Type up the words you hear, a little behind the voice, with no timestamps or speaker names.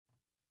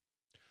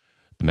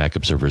The Mac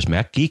Observer's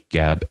Mac Geek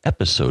Gab,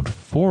 episode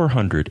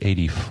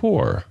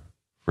 484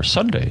 for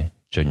Sunday,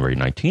 January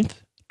 19th,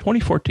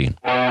 2014.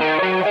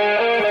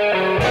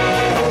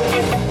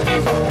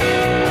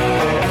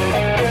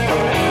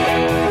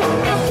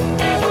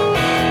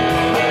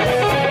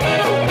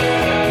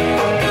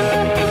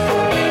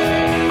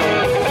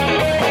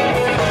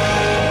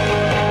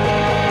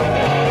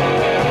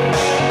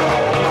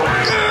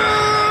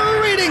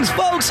 Greetings,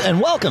 folks, and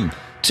welcome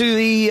to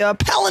the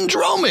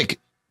palindromic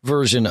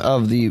version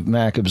of the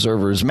Mac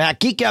Observer's Mac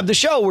Geek Gab, the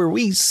show where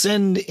we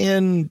send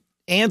in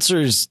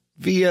answers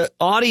via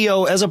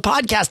audio as a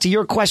podcast to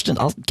your question.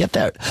 I'll get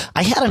that.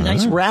 I had a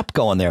nice rap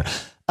going there.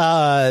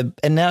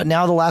 And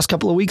now the last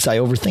couple of weeks, I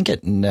overthink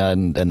it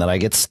and then I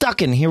get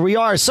stuck, and here we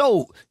are.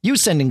 So you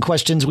send in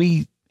questions.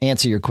 We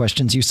answer your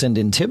questions. You send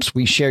in tips.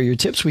 We share your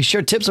tips. We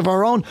share tips of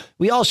our own.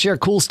 We all share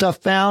cool stuff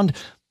found.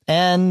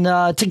 And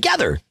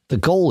together, the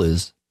goal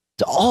is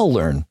to all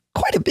learn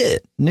quite a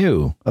bit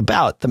new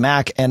about the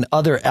Mac and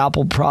other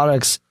Apple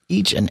products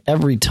each and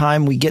every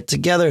time we get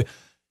together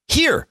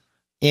here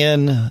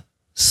in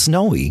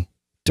snowy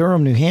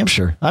Durham, New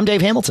Hampshire. I'm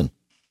Dave Hamilton.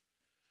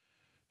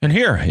 And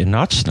here in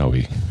not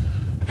snowy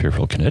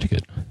Fairfield,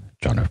 Connecticut,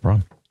 John F.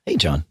 Braun. Hey,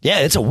 John. Yeah,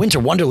 it's a winter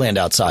wonderland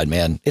outside,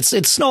 man. It's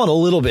snowing a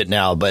little bit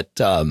now, but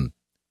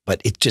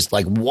it's just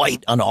like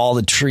white on all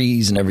the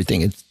trees and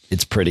everything.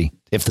 It's pretty.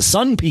 If the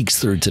sun peeks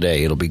through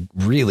today, it'll be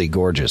really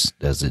gorgeous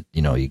as it,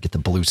 you get the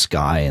blue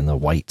sky and the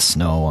white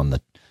snow on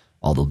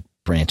all the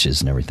branches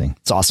and everything.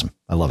 It's awesome.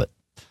 I love it.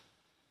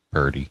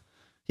 Birdie.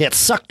 Yeah, it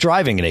sucked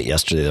driving in it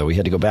yesterday, though. We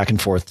had to go back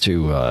and forth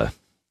to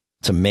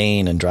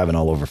Maine and driving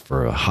all over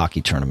for a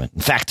hockey tournament.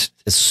 In fact,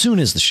 as soon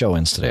as the show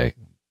ends today,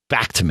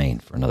 back to Maine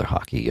for another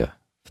hockey,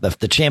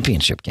 the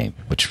championship game,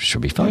 which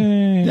should be fun.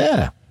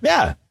 Yeah,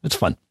 it's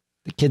fun.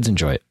 The kids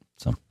enjoy it.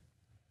 So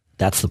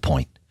that's the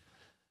point.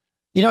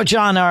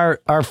 John,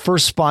 our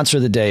first sponsor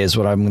of the day is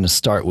what I'm going to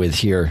start with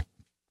here,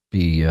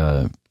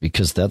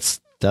 because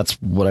that's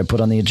what I put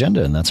on the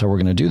agenda, and that's how we're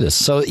going to do this.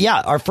 So, yeah,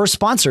 our first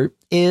sponsor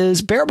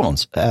is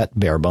Barebones at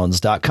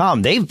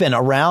barebones.com. They've been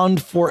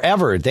around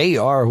forever. They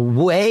are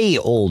way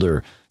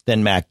older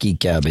than Mac Geek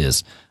Gab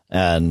is,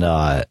 and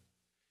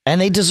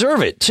they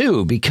deserve it,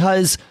 too,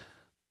 because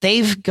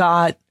they've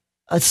got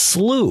a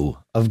slew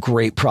of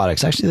great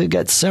products. Actually, they've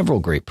got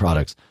several great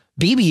products.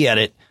 BB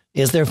Edit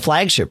is their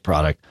flagship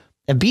product.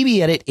 And BB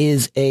Edit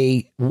is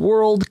a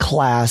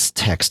world-class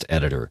text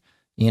editor.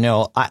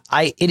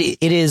 It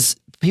is,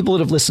 people that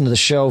have listened to the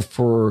show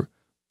for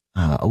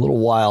a little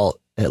while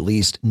at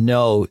least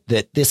know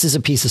that this is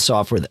a piece of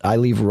software that I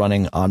leave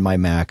running on my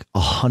Mac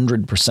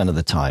 100% of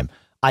the time.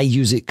 I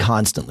use it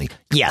constantly.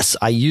 Yes,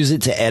 I use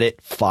it to edit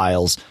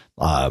files.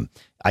 I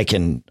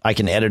can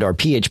edit our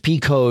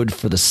PHP code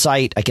for the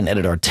site. I can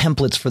edit our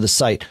templates for the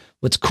site.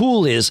 What's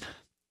cool is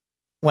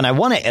when I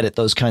want to edit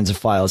those kinds of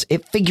files,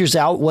 it figures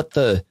out what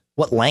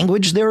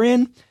language they're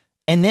in,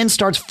 and then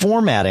starts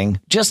formatting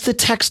just the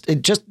text,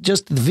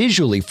 just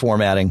visually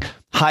formatting,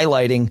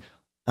 highlighting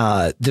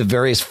the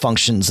various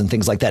functions and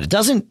things like that. It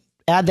doesn't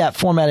add that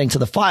formatting to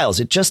the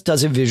files. It just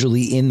does it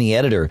visually in the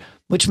editor,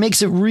 which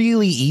makes it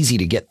really easy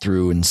to get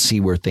through and see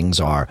where things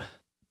are.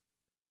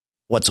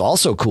 What's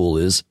also cool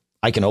is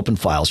I can open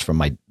files from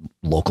my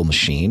local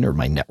machine or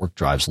my network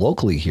drives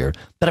locally here.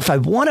 But if I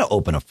want to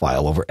open a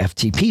file over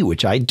FTP,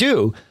 which I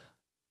do,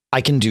 I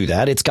can do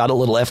that. It's got a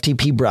little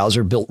FTP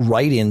browser built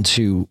right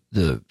into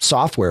the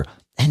software.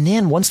 And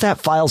then once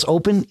that file's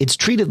open, it's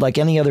treated like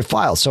any other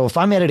file. So if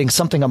I'm editing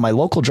something on my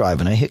local drive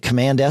and I hit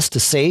Command S to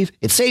save,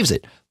 it saves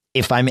it.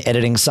 If I'm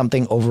editing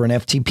something over an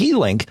FTP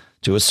link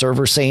to a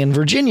server, say in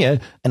Virginia,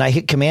 and I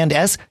hit Command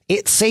S,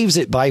 it saves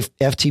it by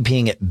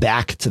FTPing it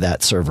back to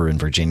that server in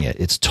Virginia.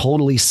 It's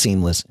totally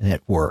seamless and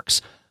it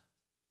works.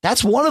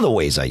 That's one of the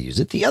ways I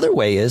use it. The other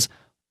way is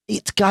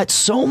it's got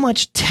so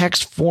much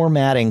text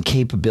formatting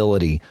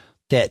capability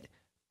that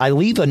I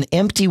leave an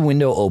empty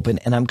window open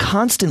and I'm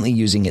constantly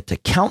using it to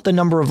count the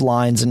number of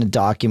lines in a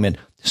document,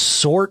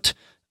 sort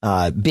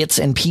bits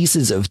and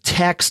pieces of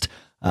text.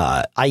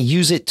 I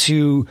use it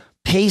to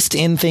paste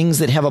in things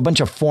that have a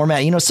bunch of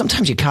format.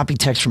 Sometimes you copy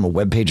text from a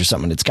web page or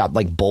something. It's got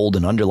like bold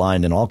and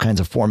underlined and all kinds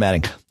of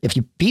formatting.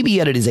 BB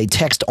Edit is a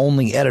text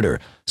only editor.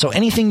 So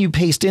anything you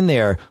paste in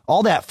there,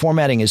 all that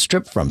formatting is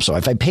stripped from. So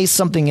if I paste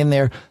something in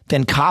there,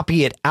 then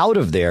copy it out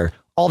of there,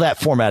 all that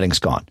formatting's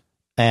gone.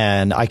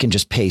 And I can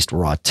just paste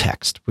raw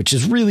text, which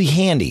is really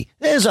handy.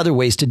 There's other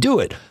ways to do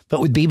it,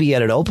 but with BB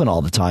Edit open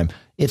all the time,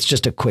 it's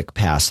just a quick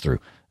pass through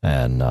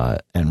and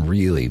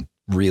really,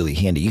 really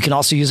handy. You can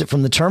also use it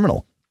from the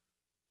terminal,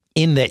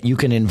 in that you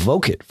can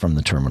invoke it from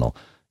the terminal.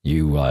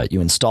 You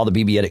install the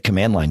BB Edit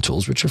command line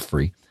tools, which are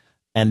free.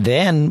 And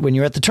then when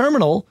you're at the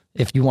terminal,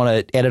 if you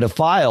want to edit a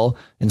file,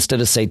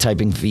 instead of, say,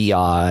 typing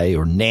VI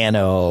or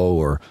Nano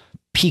or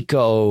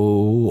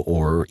Pico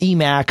or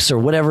Emacs or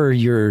whatever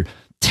your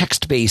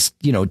text-based,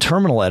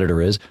 terminal editor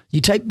is, you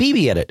type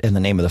BB Edit in the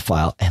name of the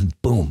file, and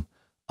boom,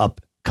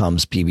 up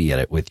comes BB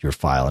Edit with your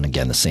file. And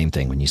again, the same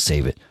thing. When you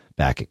save it,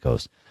 back it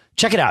goes.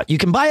 Check it out. You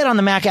can buy it on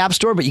the Mac App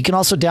Store, but you can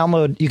also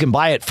you can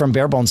buy it from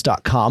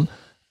barebones.com.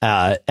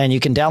 And you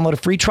can download a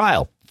free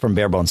trial from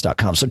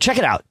barebones.com. So check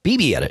it out.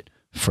 BB Edit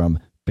from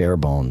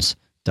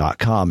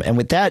barebones.com. And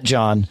with that,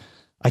 John,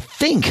 I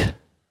think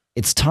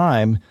it's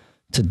time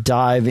to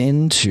dive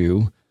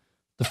into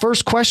the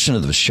first question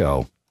of the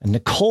show. And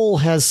Nicole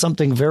has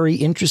something very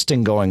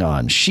interesting going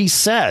on. She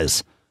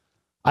says,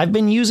 I've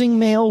been using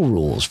mail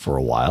rules for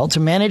a while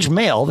to manage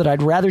mail that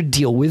I'd rather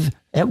deal with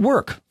at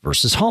work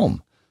versus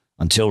home.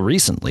 Until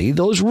recently,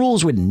 those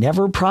rules would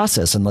never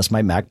process unless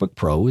my MacBook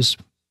Pro was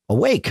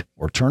awake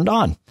or turned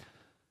on,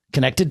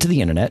 connected to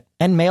the internet,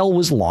 and mail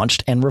was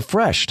launched and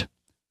refreshed.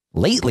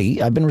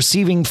 Lately, I've been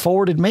receiving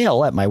forwarded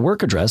mail at my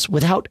work address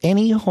without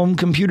any home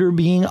computer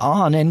being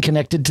on and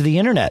connected to the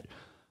internet.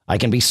 I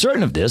can be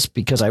certain of this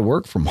because I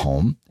work from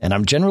home and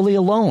I'm generally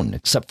alone,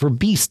 except for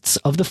beasts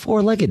of the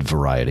four-legged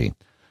variety.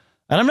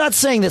 And I'm not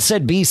saying that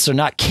said beasts are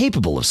not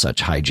capable of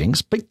such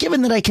hijinks, but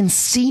given that I can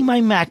see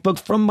my MacBook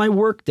from my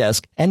work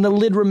desk and the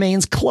lid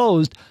remains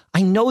closed,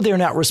 I know they're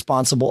not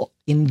responsible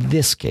in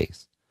this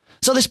case.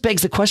 So this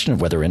begs the question of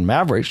whether in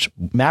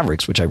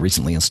Mavericks, which I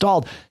recently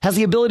installed, has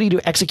the ability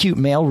to execute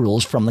mail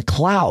rules from the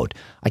cloud.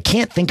 I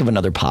can't think of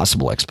another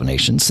possible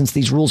explanation since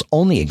these rules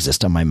only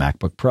exist on my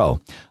MacBook Pro.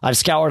 I've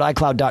scoured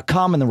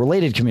iCloud.com and the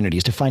related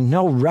communities to find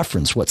no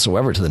reference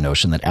whatsoever to the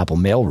notion that Apple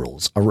mail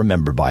rules are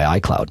remembered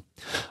by iCloud.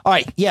 All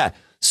right. Yeah.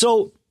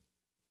 So,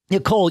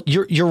 Nicole,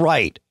 you're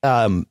right.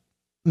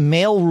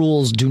 Mail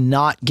rules do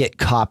not get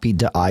copied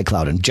to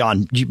iCloud. And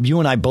John, you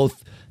and I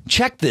both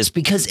check this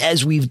because,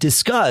 as we've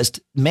discussed,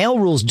 mail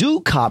rules do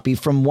copy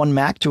from one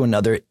Mac to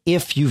another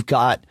if you've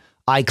got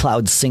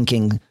iCloud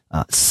syncing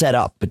set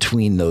up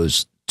between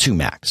those two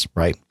Macs,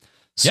 right?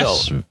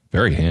 Yes, so,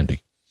 very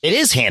handy. It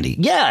is handy.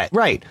 Yeah,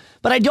 right.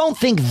 But I don't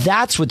think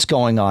that's what's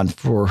going on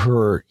for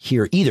her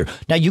here either.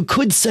 Now, you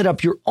could set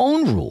up your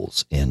own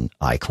rules in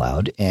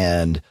iCloud,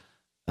 and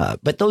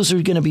but those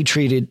are going to be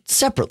treated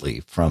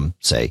separately from,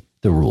 say,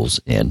 the rules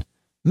in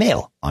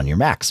Mail on your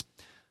Macs.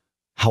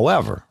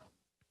 However,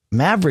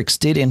 Mavericks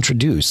did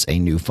introduce a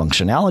new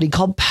functionality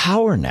called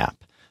PowerNap.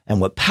 And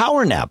what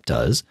PowerNap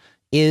does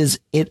is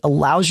it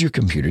allows your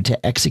computer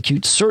to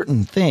execute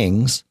certain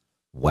things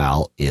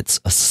while it's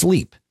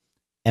asleep.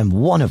 And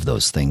one of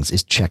those things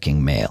is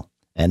checking mail.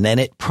 And then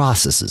it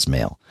processes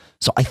mail.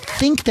 So I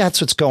think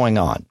that's what's going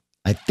on.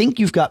 I think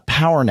you've got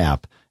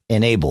PowerNap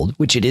enabled,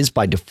 which it is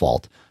by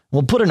default.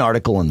 We'll put an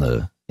article in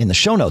the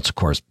show notes, of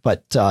course,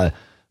 but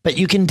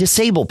you can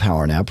disable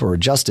PowerNap or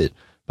adjust it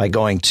by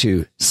going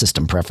to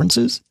System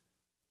Preferences,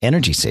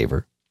 Energy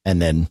Saver,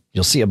 and then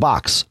you'll see a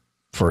box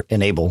for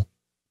Enable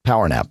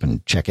PowerNap,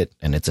 and check it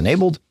and it's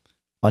enabled,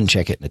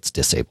 uncheck it and it's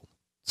disabled.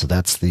 So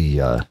that's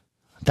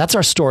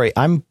our story.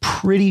 I'm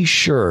pretty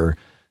sure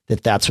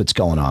that that's what's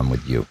going on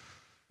with you.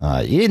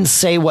 You didn't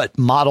say what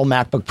model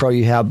MacBook Pro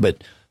you have,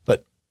 but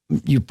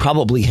you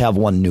probably have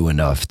one new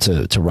enough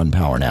to run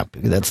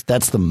PowerNap.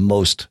 That's the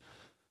most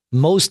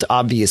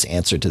obvious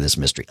answer to this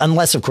mystery,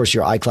 unless, of course,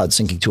 you're iCloud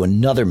syncing to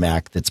another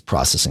Mac that's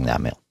processing that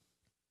mail.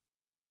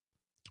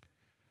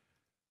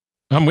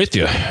 I'm with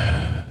you.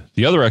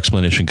 The other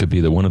explanation could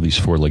be that one of these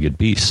four-legged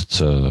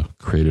beasts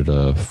created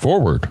a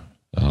forward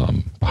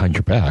behind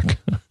your back.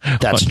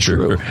 That's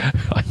true.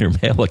 On your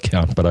mail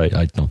account, but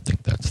I don't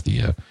think that's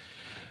the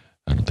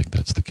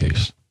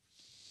case.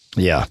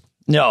 Yeah.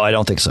 No, I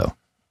don't think so.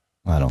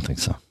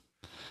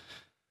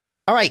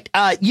 All right.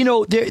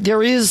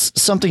 There is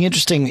something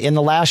interesting in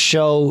the last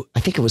show. I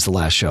think it was the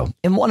last show.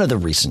 In one of the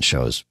recent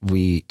shows,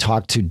 we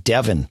talked to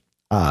Devin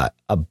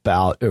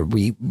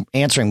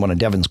answering one of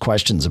Devin's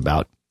questions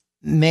about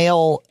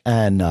mail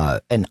and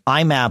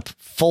IMAP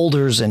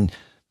folders. And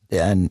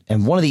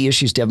one of the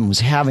issues Devin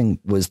was having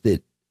was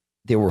that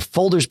there were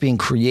folders being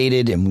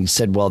created. And we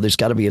said, well, there's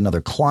got to be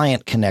another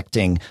client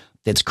connecting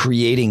that's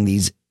creating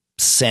these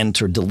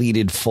sent or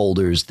deleted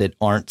folders that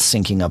aren't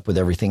syncing up with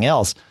everything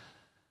else.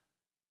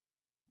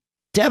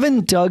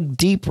 Devin dug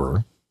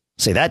deeper,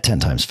 say that 10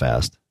 times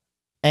fast,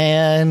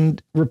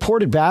 and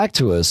reported back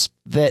to us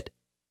that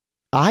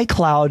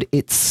iCloud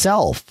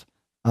itself,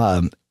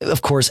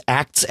 of course,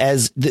 acts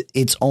as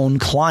its own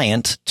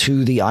client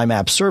to the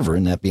IMAP server,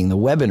 and that being the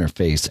web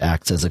interface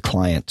acts as a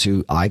client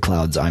to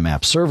iCloud's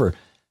IMAP server.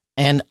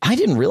 And I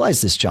didn't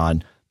realize this,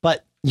 John,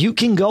 but you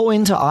can go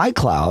into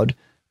iCloud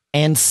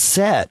and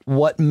set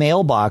what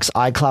mailbox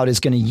iCloud is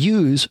going to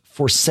use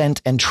for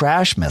sent and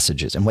trash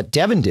messages. And what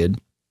Devin did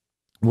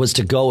was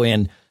to go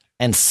in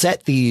and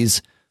set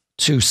these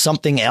to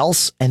something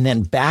else and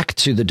then back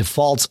to the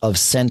defaults of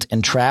sent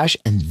and trash.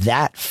 And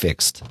that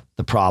fixed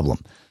the problem.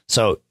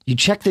 So you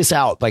check this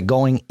out by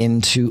going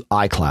into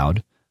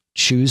iCloud,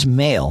 choose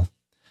mail,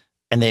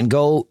 and then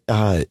go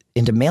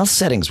into mail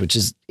settings, which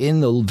is in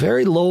the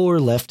very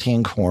lower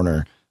left-hand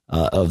corner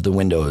of the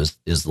window is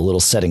the little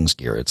settings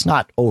gear. It's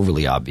not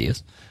overly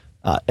obvious.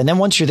 And then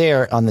once you're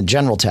there on the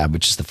general tab,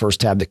 which is the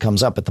first tab that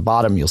comes up at the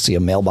bottom, you'll see a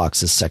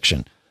mailboxes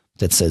section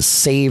that says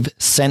save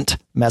sent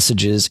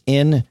messages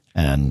in,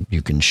 and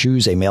you can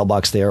choose a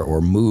mailbox there or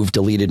move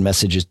deleted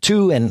messages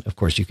to. And of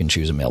course you can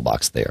choose a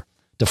mailbox there.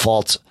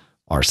 Defaults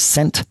are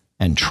sent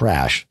and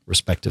trash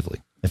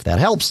respectively, if that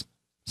helps.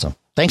 So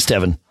thanks,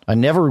 Devin. I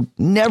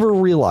never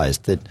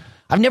realized that.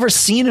 I've never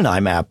seen an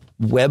IMAP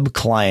web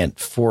client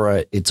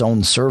for its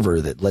own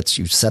server that lets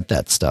you set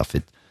that stuff.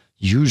 It's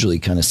usually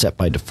kind of set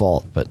by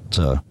default, but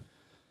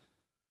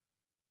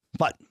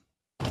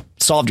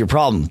solved your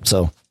problem.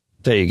 So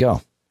there you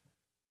go.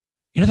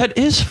 You know, that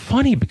is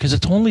funny because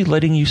it's only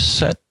letting you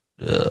set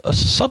a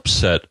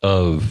subset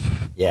of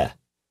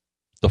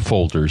the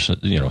folders,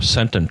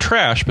 sent and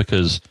trash,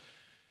 because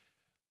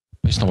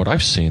based on what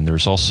I've seen,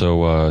 there's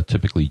also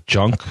typically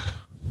junk.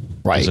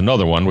 Right. There's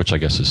another one, which I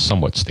guess is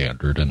somewhat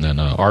standard. And then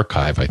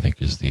archive, I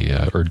think, is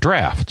the, or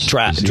drafts.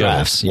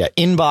 Drafts. Yeah.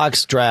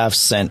 Inbox, drafts,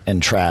 sent,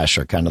 and trash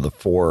are kind of the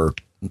four,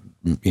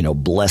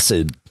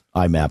 blessed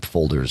IMAP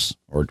folders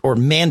or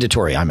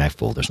mandatory IMAP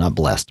folders, not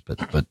blessed,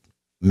 but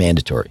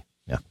mandatory.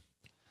 Yeah.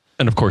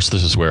 And of course,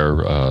 this is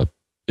where,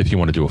 if you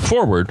want to do a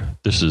forward,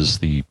 this is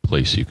the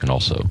place you can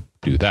also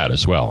do that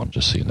as well. I'm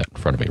just seeing that in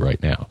front of me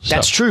right now.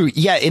 That's true.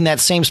 Yeah, in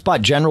that same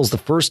spot, General's the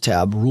first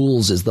tab,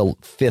 Rules is the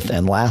fifth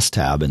and last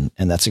tab, and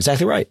that's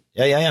exactly right.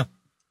 Yeah.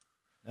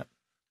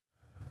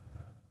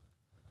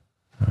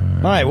 All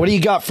right, what do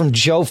you got from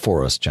Joe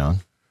for us, John?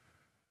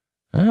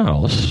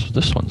 Oh,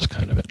 this one's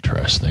kind of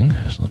interesting.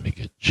 So let me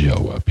get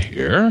Joe up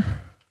here.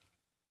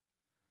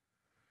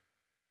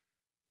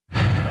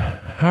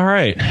 All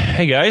right.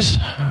 Hey, guys.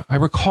 I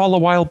recall a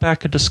while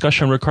back a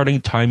discussion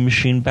regarding time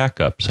machine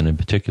backups, and in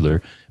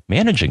particular,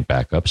 managing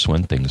backups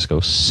when things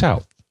go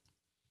south.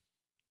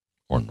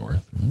 Or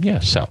north. Yeah,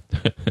 south.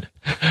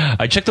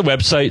 I checked the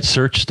website,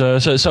 searched.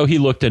 So he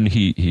looked, and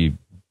he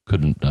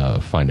couldn't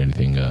find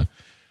anything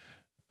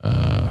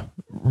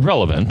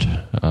relevant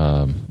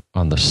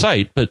on the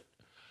site. But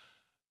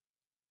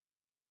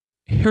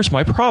here's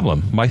my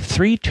problem. My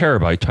 3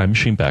 terabyte time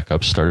machine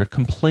backup started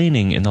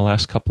complaining in the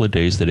last couple of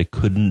days that it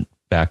couldn't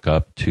back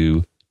up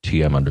to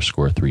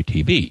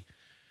TM_3TB.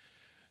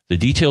 The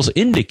details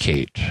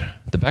indicate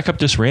the backup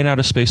disk ran out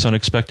of space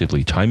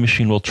unexpectedly. Time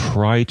Machine will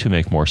try to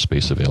make more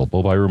space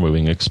available by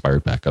removing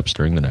expired backups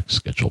during the next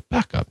scheduled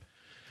backup.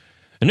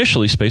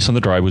 Initially, space on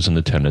the drive was in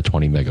the 10 to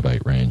 20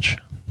 megabyte range.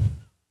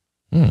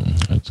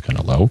 That's kind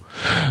of low.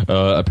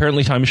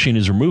 Apparently, Time Machine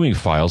is removing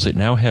files. It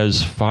now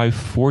has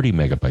 540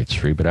 megabytes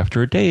free, but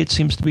after a day, it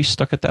seems to be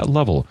stuck at that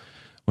level.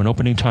 When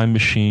opening Time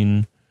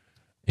Machine,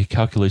 it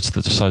calculates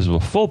that the size of a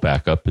full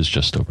backup is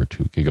just over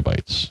 2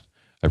 gigabytes.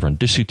 I've run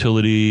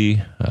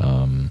Disutility.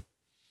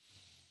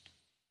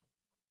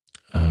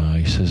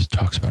 He says it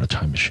talks about a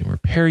Time Machine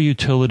repair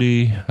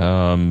utility,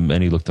 and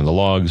he looked in the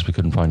logs, but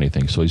couldn't find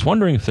anything. So he's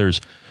wondering if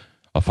there's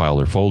a file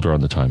or folder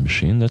on the Time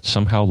Machine that's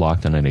somehow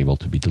locked and unable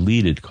to be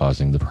deleted,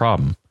 causing the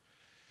problem.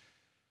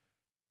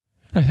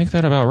 I think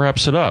that about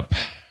wraps it up.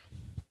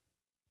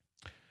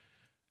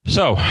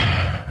 So,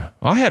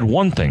 I had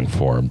one thing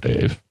for him,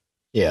 Dave.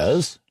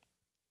 Yes.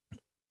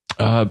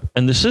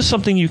 And this is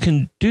something you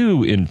can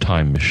do in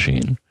Time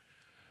Machine.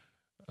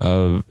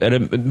 And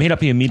it may not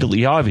be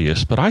immediately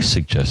obvious, but I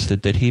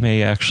suggested that he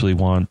may actually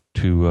wanted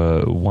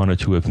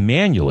to have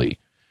manually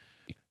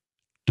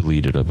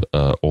deleted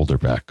an older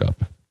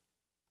backup.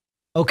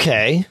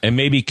 Okay. And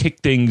maybe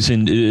kick things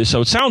in.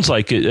 So it sounds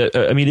like,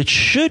 it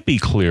should be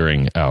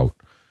clearing out.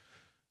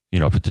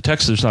 If it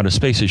detects there's not a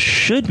space, it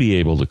should be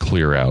able to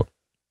clear out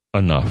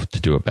enough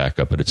to do a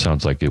backup. But it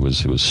sounds like it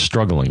was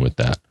struggling with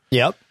that.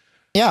 Yep.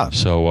 Yeah.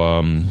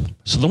 So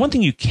the one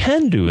thing you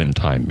can do in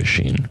Time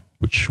Machine,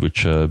 which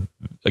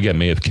again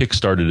may have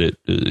kickstarted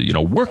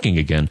it, working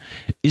again,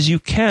 is you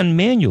can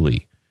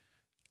manually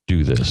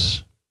do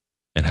this.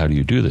 And how do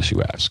you do this,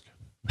 you ask?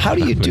 How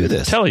do you do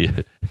this? Tell you.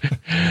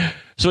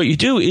 So what you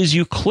do is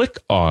you click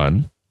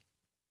on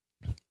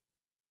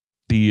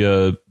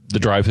the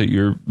drive that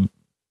you're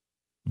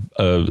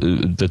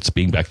that's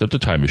being backed up to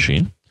Time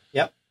Machine.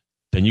 Yep.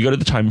 Then you go to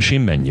the Time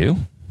Machine menu,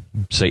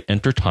 say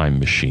Enter Time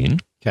Machine.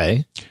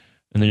 Okay.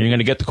 And then you're going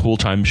to get the cool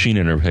Time Machine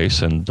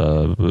interface. And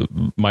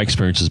my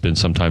experience has been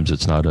sometimes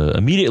it's not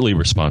immediately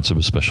responsive,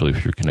 especially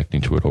if you're connecting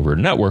to it over a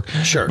network.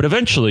 Sure. But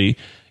eventually,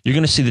 you're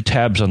going to see the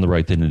tabs on the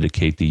right that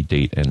indicate the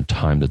date and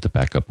time that the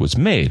backup was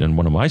made. And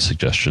one of my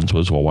suggestions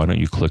was, well, why don't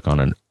you click on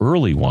an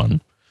early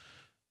one,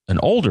 an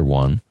older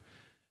one?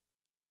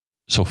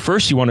 So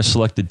first you want to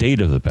select the date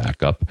of the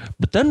backup.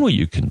 But then what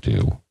you can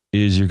do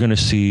is you're going to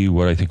see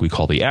what I think we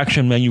call the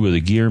action menu or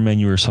the gear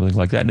menu or something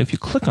like that. And if you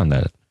click on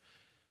that,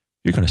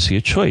 you're going to see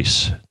a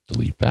choice,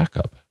 delete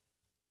backup.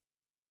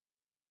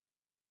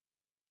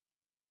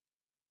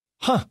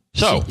 Huh.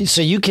 So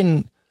you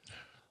can,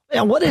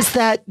 what does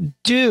that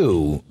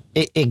do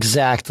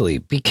exactly?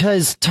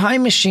 Because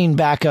Time Machine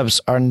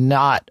backups are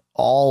not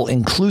all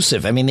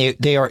inclusive. I mean,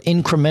 they are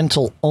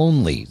incremental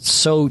only.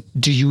 So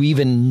do you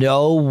even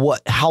know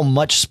how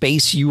much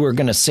space you are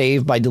going to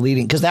save by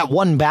deleting? Because that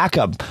one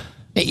backup,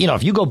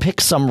 if you go pick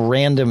some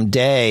random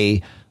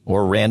day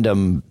or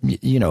random,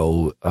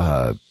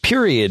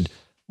 period,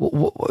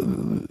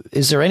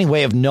 is there any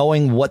way of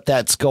knowing what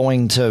that's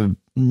going to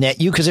net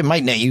you? Because it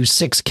might net you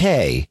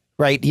 6K,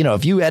 right?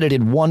 If you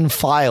edited one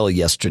file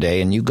yesterday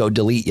and you go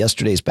delete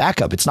yesterday's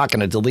backup, it's not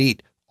going to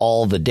delete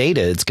all the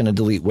data. It's going to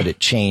delete what it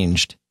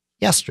changed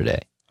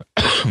yesterday.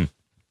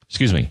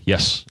 Excuse me.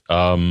 Yes.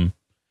 I'm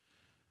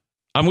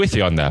with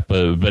you on that.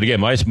 But again,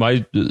 my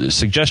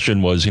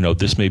suggestion was,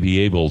 this may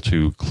be able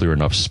to clear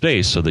enough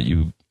space so that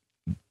you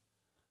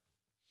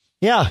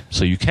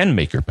can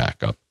make your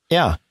backup.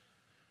 Yeah.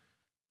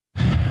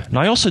 And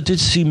I also did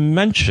see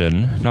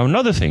mention, now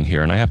another thing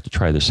here, and I have to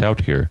try this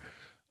out here,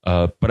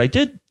 but I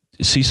did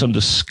see some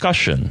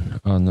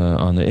discussion on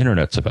the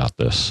internets about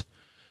this.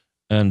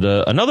 And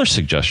another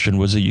suggestion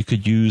was that you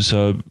could use,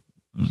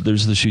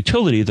 there's this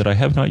utility that I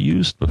have not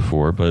used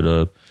before,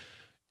 but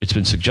it's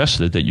been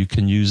suggested that you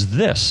can use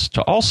this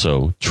to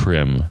also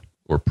trim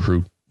or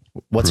prune.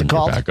 What's it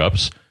called? Your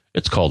backups.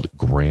 It's called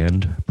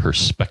Grand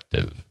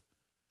Perspective.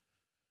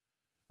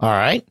 All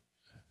right.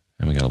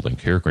 And we got a link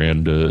here,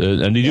 Grand.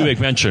 And they do make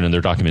mention in their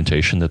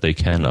documentation that they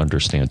can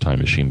understand Time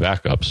Machine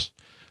backups.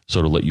 So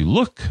it'll let you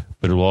look,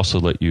 but it'll also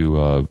let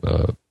you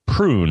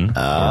prune,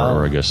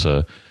 or I guess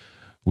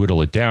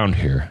whittle it down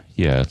here.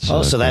 Yeah. It's,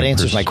 so that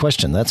answers my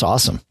question. That's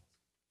awesome.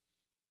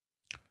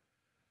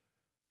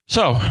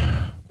 So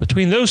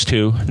between those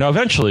two, now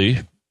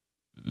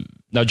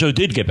Joe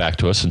did get back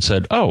to us and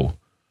said, oh,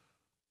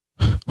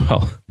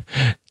 well,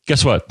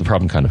 guess what? The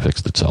problem kind of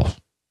fixed itself.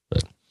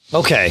 But.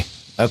 Okay.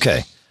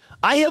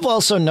 I have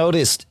also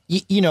noticed,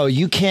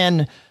 you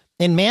can,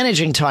 in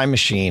managing Time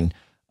Machine,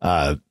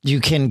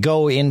 you can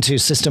go into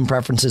System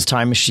Preferences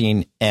Time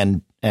Machine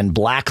and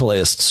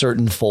blacklist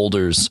certain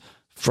folders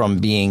from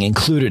being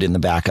included in the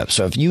backup.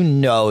 So if you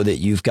know that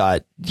you've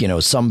got,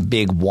 some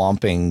big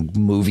whomping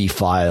movie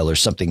file or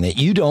something that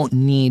you don't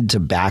need to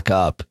back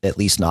up, at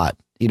least not,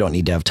 you don't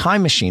need to have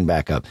Time Machine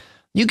backup,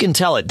 you can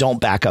tell it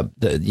don't back up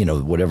the,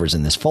 whatever's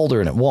in this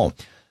folder, and it won't.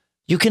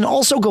 You can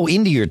also go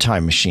into your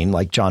Time Machine,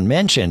 like John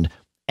mentioned,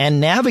 and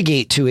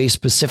navigate to a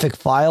specific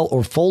file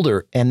or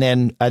folder, and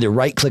then either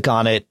right click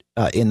on it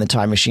in the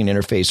Time Machine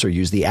interface or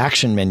use the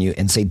action menu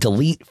and say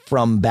delete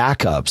from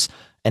backups.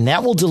 And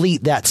that will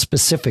delete that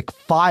specific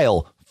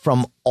file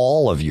from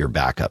all of your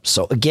backups.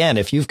 So again,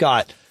 if you've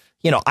got,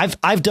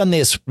 I've done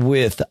this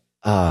with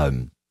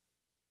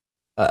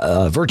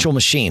virtual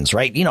machines,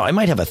 right? I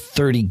might have a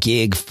 30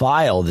 gig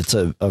file that's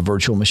a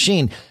virtual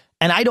machine,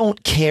 and I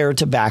don't care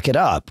to back it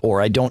up,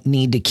 or I don't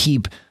need to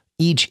keep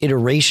each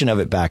iteration of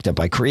it backed up.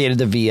 I created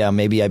the VM,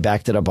 maybe I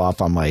backed it up off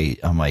on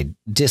my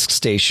disk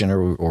station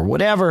or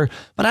whatever,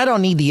 but I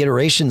don't need the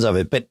iterations of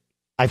it. But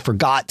I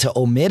forgot to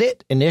omit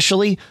it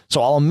initially,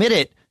 so I'll omit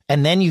it,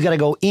 and then you got to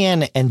go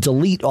in and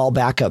delete all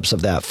backups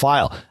of that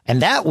file,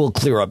 and that will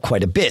clear up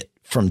quite a bit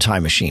from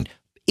Time Machine.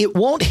 It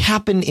won't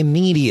happen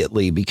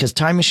immediately because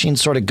Time Machine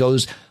sort of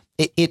goes,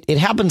 it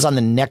happens on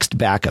the next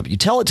backup. You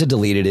tell it to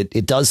delete it,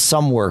 it does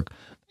some work,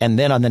 and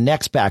then on the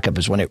next backup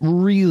is when it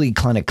really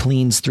kind of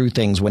cleans through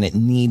things when it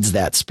needs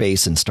that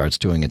space and starts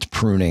doing its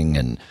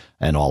pruning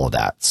and all of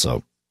that.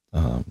 So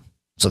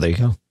there you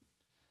go.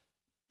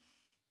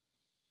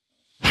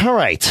 All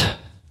right.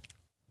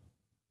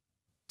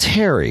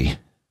 Terry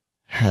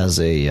had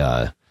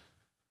an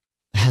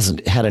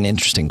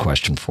interesting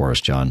question for us,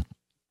 John.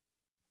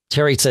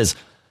 Terry says,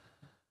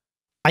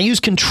 I use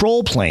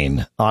Control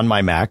Plane on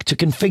my Mac to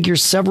configure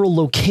several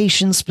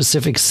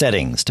location-specific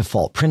settings,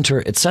 default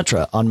printer,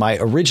 etc. on my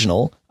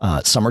original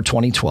summer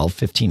 2012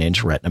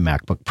 15-inch Retina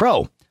MacBook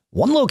Pro.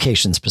 One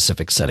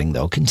location-specific setting,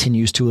 though,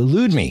 continues to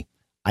elude me.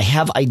 I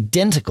have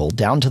identical,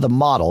 down to the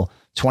model,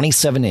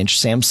 27-inch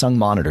Samsung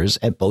monitors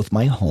at both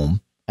my home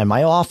and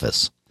my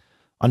office.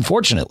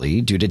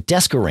 Unfortunately, due to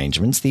desk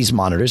arrangements, these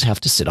monitors have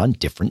to sit on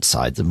different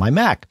sides of my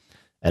Mac.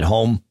 At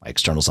home, my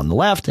external's on the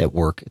left. At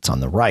work, it's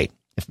on the right.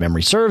 If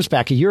memory serves,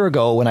 back a year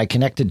ago when I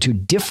connected to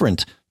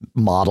different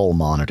model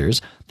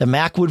monitors, the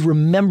Mac would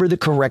remember the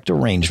correct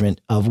arrangement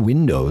of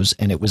windows,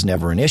 and it was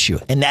never an issue.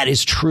 And that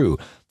is true.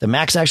 The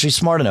Mac's actually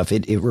smart enough.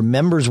 It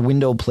remembers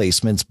window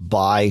placements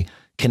by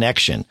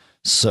connection.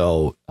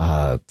 So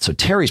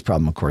Terry's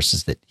problem, of course,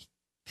 is that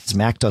his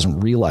Mac doesn't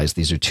realize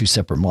these are two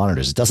separate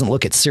monitors. It doesn't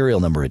look at serial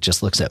number. It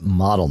just looks at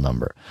model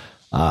number.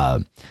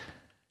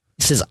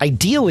 It says,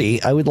 ideally,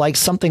 I would like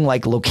something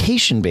like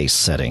location-based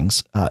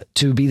settings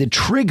to be the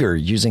trigger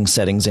using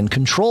settings in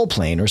Control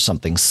Plane or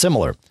something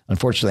similar.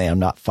 Unfortunately, I'm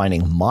not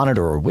finding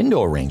monitor or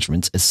window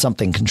arrangements as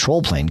something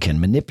Control Plane can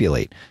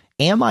manipulate.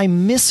 Am I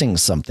missing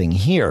something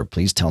here?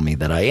 Please tell me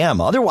that I am.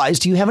 Otherwise,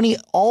 do you have any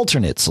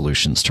alternate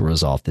solutions to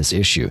resolve this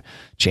issue?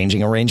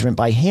 Changing arrangement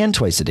by hand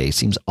twice a day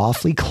seems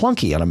awfully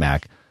clunky on a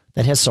Mac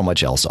that has so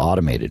much else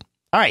automated.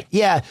 All right.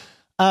 Yeah.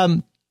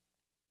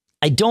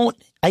 I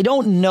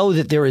don't know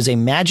that there is a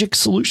magic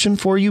solution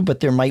for you, but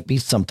there might be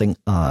something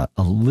a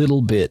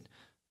little bit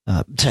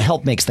to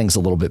help make things a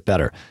little bit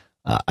better.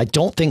 I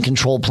don't think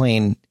Control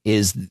Plane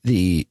is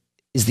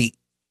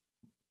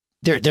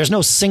there's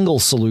no single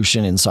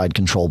solution inside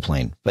Control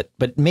Plane, but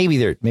maybe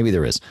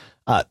there is.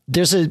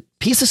 There's a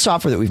piece of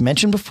software that we've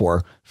mentioned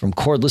before from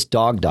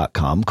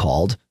cordlessdog.com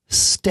called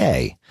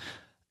Stay.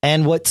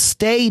 And what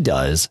Stay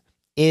does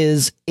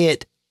is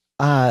it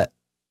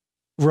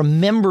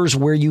remembers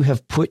where you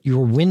have put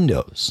your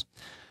windows,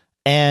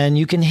 and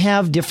you can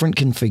have different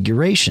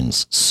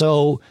configurations.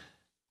 So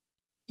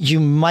you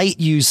might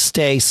use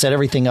Stay, set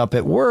everything up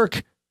at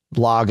work,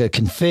 log a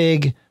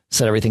config,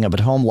 set everything up at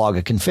home, log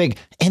a config,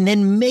 and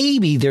then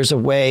maybe there's a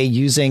way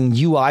using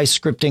UI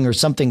scripting or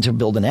something to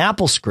build an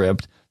Apple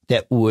script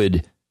that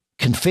would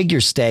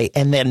configure Stay,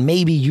 and then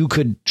maybe you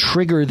could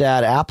trigger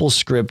that Apple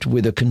script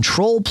with a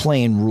control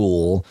plane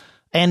rule,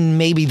 and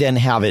maybe then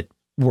have it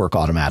work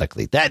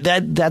automatically.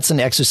 That's an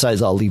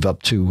exercise I'll leave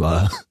up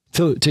to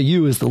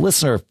you as the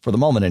listener for the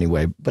moment,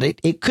 anyway. But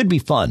it could be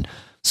fun.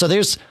 So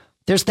there's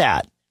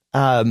that.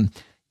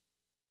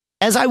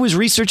 As I was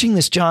researching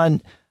this,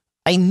 John,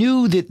 I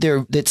knew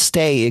that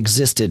Stay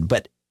existed,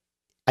 but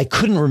I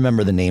couldn't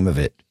remember the name of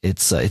it.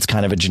 It's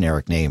kind of a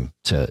generic name,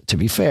 to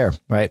be fair,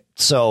 right?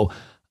 So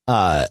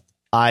I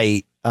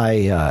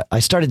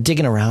started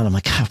digging around. I'm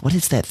like, God, what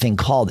is that thing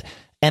called?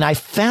 And I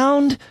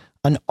found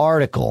an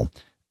article,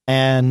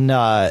 and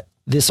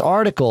this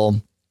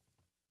article,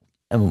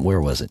 and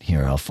where was it?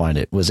 Here, I'll find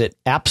it. Was it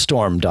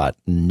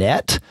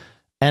appstorm.net?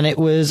 And it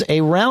was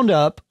a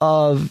roundup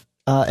of,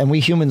 and we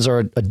humans are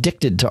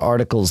addicted to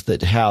articles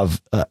that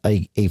have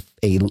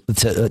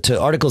to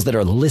articles that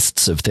are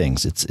lists of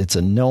things. It's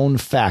a known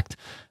fact,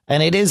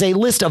 and it is a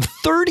list of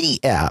 30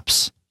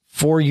 apps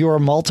for your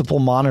multiple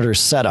monitor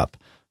setup.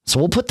 So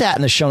we'll put that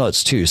in the show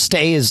notes too.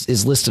 Stay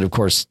is listed, of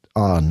course,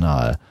 on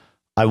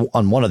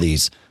one of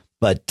these,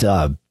 but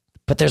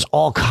there's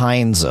all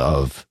kinds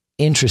of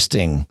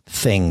interesting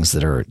things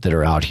that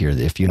are out here.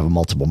 If you have a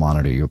multiple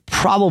monitor, you'll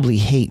probably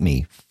hate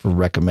me for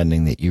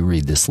recommending that you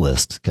read this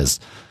list, because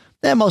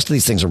most of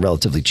these things are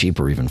relatively cheap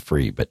or even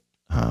free, but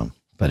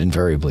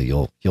invariably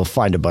you'll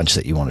find a bunch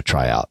that you want to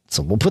try out.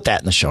 So we'll put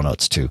that in the show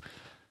notes too,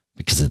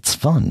 because it's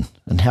fun.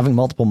 And having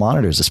multiple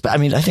monitors, I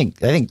mean,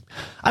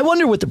 I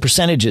wonder what the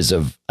percentages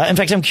of, in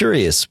fact, I'm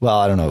curious. Well,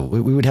 I don't know.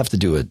 We would have to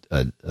do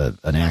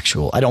an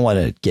actual, I don't want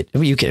to get,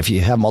 if you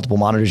have multiple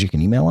monitors, you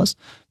can email us,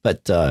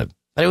 but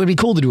it would be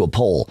cool to do a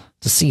poll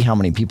to see how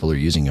many people are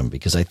using them,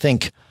 because I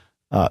think,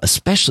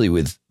 especially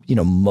with,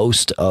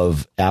 most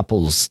of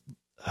Apple's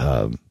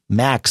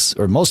Macs,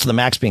 or most of the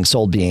Macs being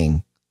sold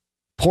being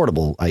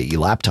portable, i.e.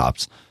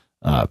 laptops,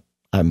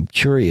 I'm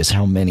curious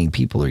how many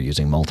people are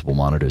using multiple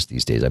monitors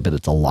these days. I bet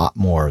it's a lot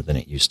more than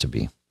it used to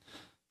be.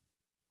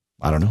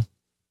 I don't know.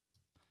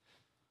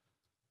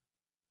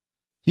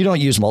 You don't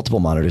use multiple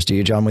monitors, do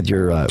you, John, with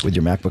your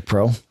MacBook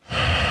Pro?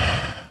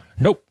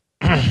 Nope.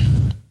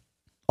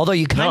 Although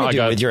you kind of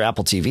do with your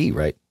Apple TV,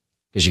 right?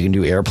 Because you can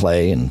do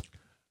AirPlay,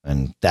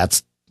 and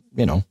that's,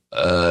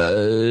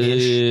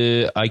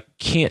 I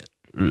can't.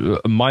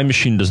 My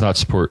machine does not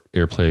support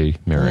AirPlay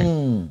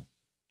mirroring.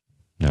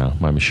 No,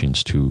 my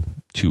machine's too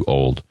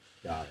old.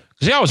 Got it.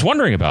 'Cause, I was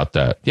wondering about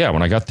that. Yeah,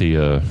 when I got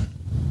the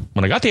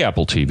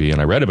Apple TV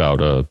and I read about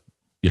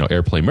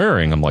AirPlay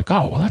mirroring, I'm like,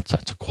 oh, well,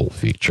 that's a cool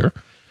feature.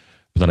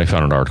 But then I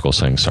found an article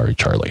saying, sorry,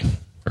 Charlie.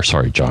 Or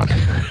sorry, John.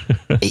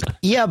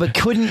 Yeah, but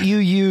couldn't you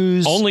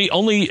use only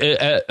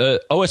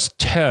OS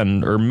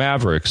 10 or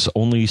Mavericks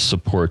only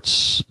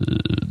supports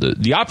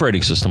the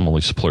operating system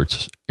only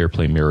supports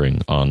AirPlay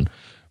mirroring on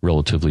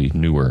relatively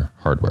newer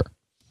hardware.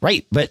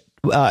 Right, but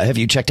have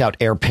you checked out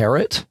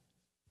AirParrot?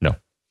 No.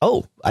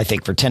 Oh, I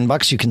think for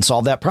 $10 you can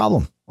solve that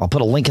problem. I'll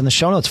put a link in the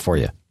show notes for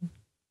you.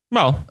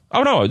 Well,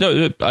 oh no,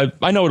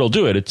 I know it'll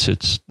do it.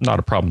 It's not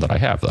a problem that I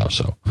have though.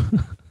 So,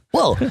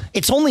 well,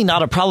 it's only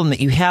not a problem that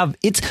you have.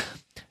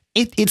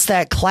 It's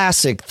that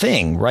classic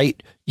thing,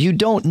 right? You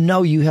don't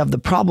know you have the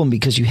problem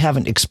because you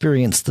haven't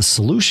experienced the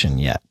solution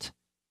yet.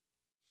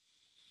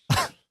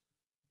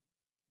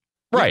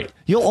 Right.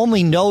 You'll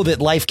only know that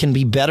life can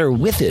be better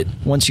with it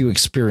once you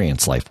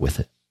experience life with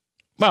it.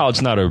 Well,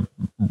 it's not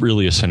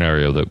really a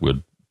scenario that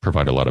would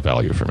provide a lot of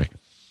value for me.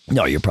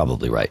 No, you're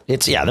probably right.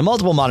 The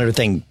multiple monitor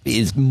thing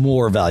is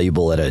more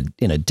valuable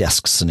in a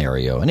desk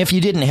scenario. And if you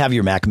didn't have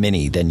your Mac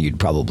Mini, then you'd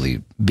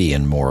probably be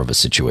in more of a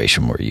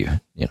situation where you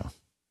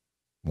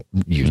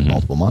use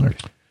multiple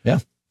monitors. Yeah.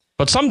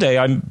 But someday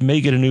I may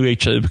get a new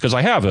because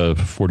I have a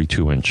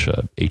 42-inch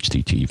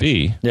HD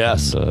TV.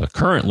 Yes. And,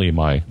 currently,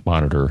 my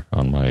monitor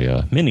on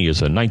my Mini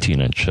is a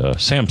 19-inch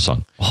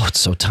Samsung. Oh, it's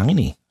so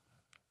tiny.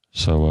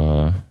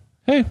 So,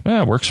 hey,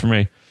 yeah, it works for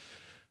me.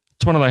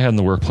 It's one that I had in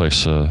the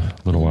workplace a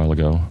little while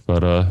ago.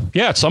 But,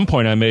 at some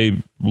point I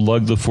may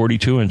lug the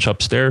 42-inch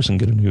upstairs and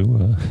get a new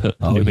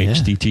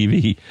HD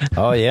TV.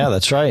 Oh, yeah,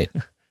 that's right.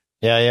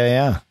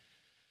 Yeah.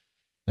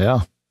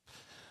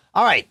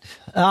 All right.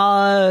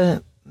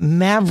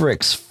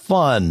 Mavericks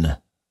fun.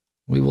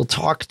 We will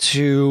talk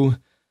to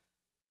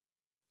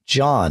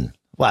John.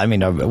 Well, I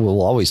mean,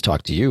 we'll always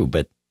talk to you,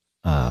 but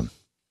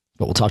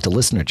we'll talk to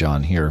listener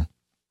John here.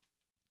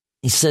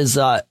 He says,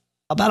 about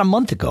a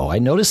month ago, I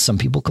noticed some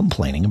people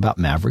complaining about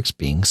Mavericks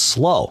being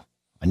slow.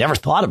 I never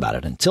thought about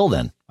it until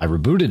then. I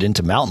rebooted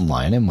into Mountain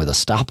Lion, and with a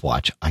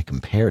stopwatch, I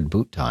compared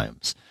boot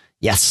times.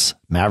 Yes,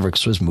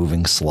 Mavericks was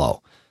moving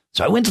slow.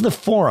 So I went to the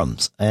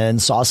forums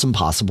and saw some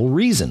possible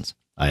reasons.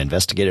 I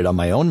investigated on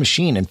my own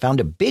machine and found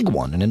a big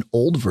one in an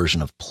old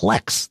version of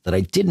Plex that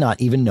I did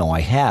not even know I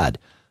had.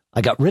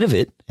 I got rid of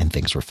it and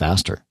things were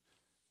faster.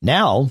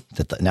 Now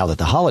that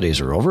the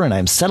holidays are over and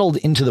I'm settled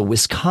into the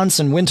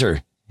Wisconsin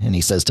winter, and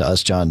he says to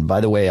us, John,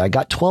 by the way, I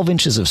got 12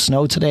 inches of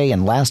snow today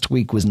and last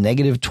week was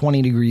negative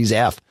 20 degrees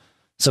F.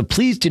 So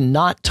please do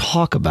not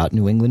talk about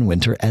New England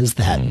winter as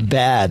that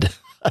bad.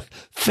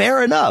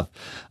 Fair enough.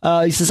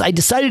 He says, I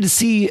decided to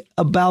see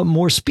about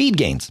more speed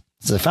gains.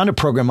 So I found a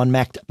program on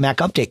Mac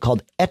Update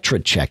called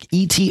ETRE-Check,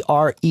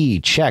 E-T-R-E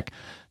check,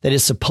 that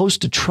is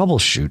supposed to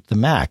troubleshoot the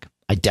Mac.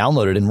 I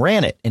downloaded and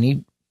ran it, and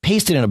he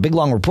pasted in a big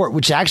long report,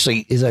 which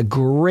actually is a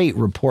great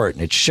report.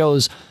 And it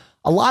shows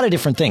a lot of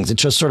different things. It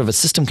shows sort of a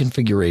system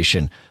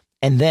configuration,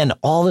 and then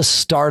all the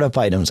startup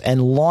items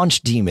and launch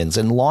daemons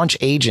and launch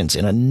agents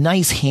in a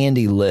nice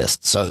handy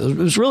list. So it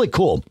was really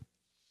cool.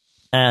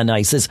 And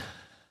he says,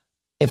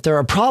 if there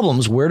are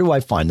problems, where do I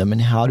find them and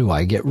how do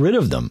I get rid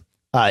of them?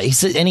 He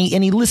said, and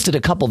he listed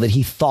a couple that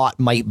he thought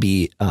might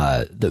be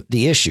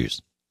the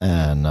issues.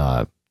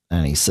 And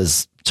he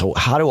says, so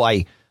how do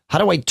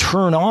I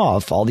turn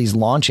off all these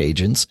launch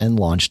agents and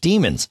launch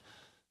daemons?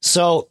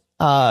 So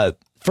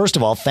first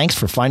of all, thanks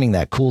for finding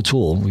that cool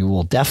tool. We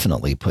will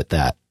definitely put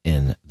that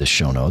in the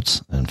show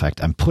notes. In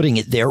fact, I'm putting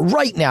it there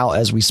right now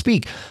as we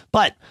speak.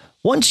 But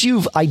once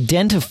you've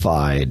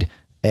identified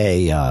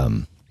a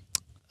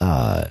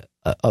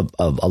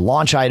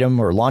launch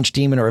item or launch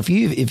daemon, or if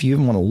you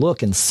even want to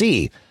look and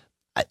see,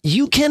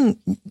 you can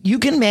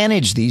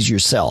manage these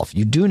yourself.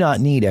 You do not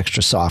need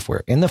extra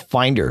software. In the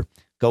Finder,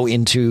 go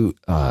into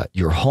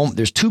your home.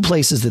 There's two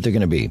places that they're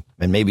going to be,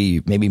 and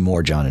maybe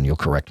more, John, and you'll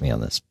correct me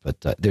on this,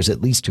 but there's at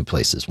least two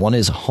places. One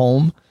is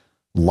Home,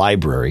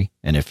 Library,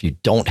 and if you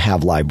don't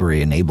have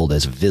Library enabled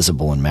as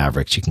visible in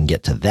Mavericks, you can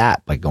get to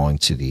that by going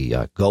to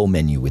the Go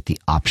menu with the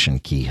Option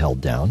key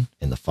held down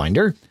in the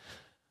Finder.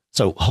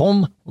 So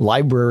Home,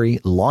 Library,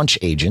 Launch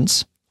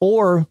Agents,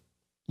 or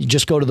you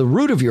just go to the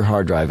root of your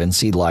hard drive and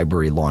see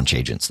Library Launch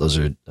Agents. Those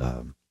are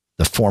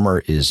the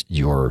former is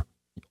your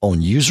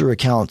own user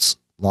accounts,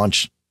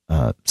 launch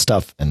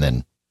stuff, and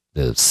then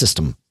the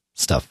system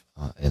stuff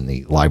in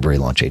the Library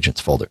Launch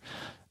Agents folder.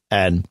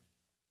 And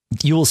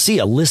you will see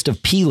a list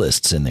of P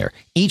lists in there.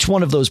 Each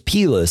one of those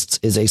P lists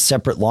is a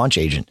separate launch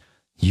agent.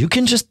 You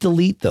can just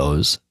delete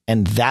those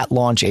and that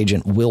launch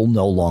agent will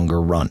no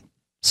longer run.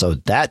 So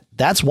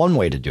that's one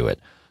way to do it.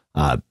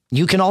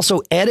 You can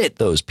also edit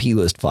those P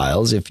list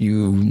files if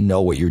you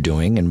know what you're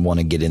doing and want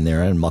to get in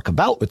there and muck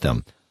about with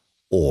them.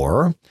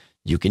 Or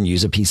you can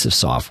use a piece of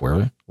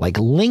software like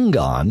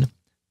Lingon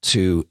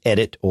to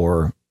edit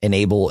or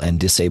enable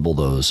and disable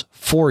those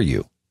for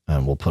you.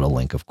 And we'll put a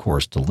link, of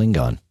course, to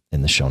Lingon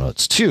in the show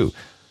notes too.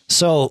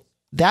 So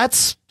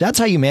that's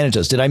how you manage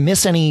those. Did I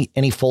miss any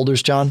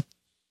folders, John?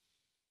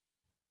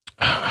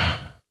 I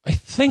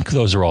think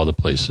those are all the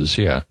places.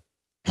 Yeah.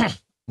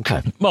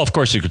 Okay. Well, of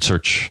course you could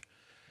search.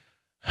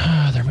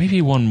 There may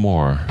be one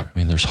more. I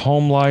mean, there's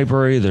Home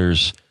Library.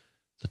 There's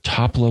the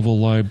top level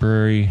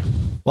library.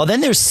 Well,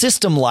 then there's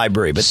System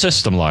Library, but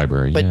System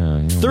Library. But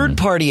yeah,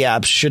 third-party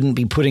apps shouldn't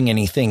be putting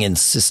anything in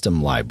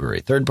System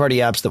Library. Third-party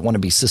apps that want to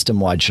be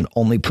system-wide should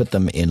only put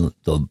them in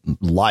the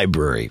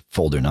library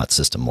folder, not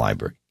System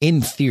Library.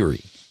 In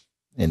theory.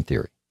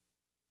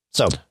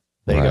 So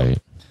there you go.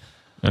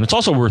 And it's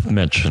also worth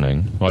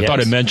mentioning. Well, I Yes.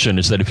 thought I mentioned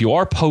is that if you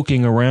are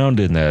poking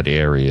around in that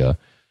area,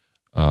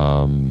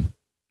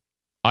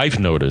 I've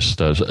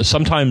noticed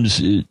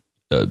sometimes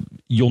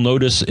you'll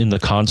notice in the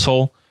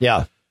console.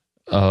 Yeah.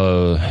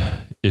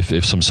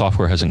 If some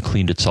software hasn't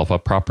cleaned itself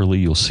up properly,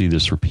 you'll see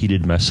this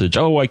repeated message.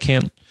 Oh, I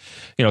can't,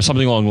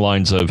 something along the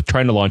lines of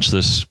trying to launch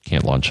this,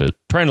 can't launch it.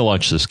 Trying to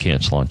launch this,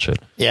 can't launch it.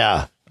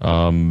 Yeah.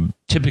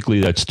 Typically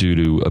that's due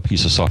to a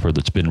piece of software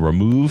that's been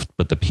removed,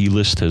 but the P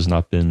list has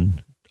not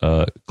been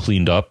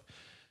cleaned up,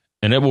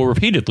 and it will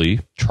repeatedly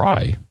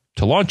try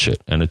to launch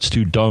it. And it's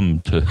too dumb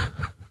to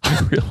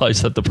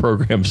realize that the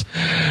program's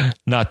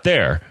not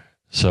there.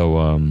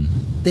 So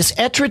this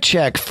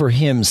ETRE-Check for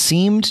him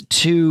seemed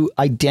to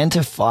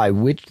identify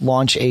which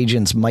launch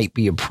agents might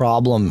be a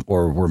problem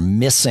or were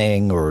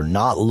missing or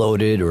not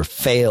loaded or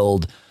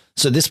failed.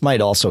 So this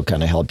might also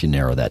kind of help you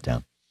narrow that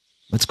down.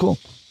 That's cool.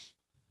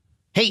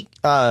 Hey,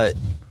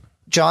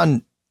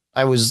 John,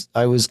 I was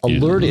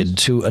alerted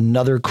to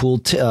another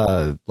cool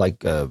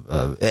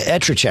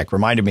ETRE-Check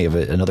reminded me of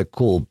another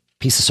cool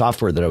piece of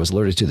software that I was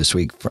alerted to this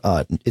week.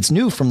 It's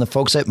new from the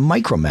folks at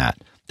Micromat.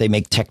 They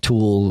make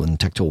TechTool and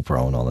TechTool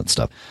Pro and all that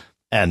stuff.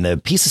 And the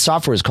piece of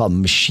software is called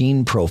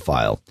Machine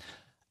Profile.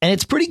 And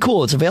it's pretty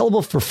cool. It's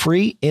available for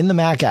free in the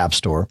Mac App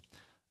Store.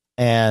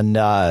 And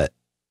it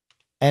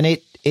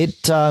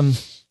kind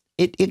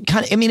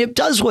of, it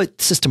does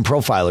what System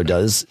Profiler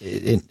does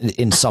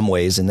in some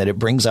ways, in that it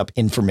brings up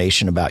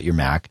information about your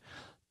Mac.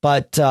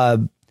 But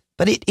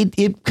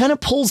it kind of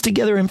pulls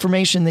together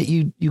information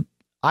that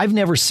I've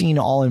never seen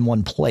all in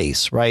one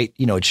place, right?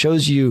 It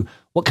shows you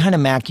what kind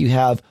of Mac you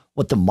have,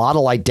 what the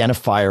model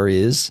identifier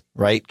is,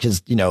 right?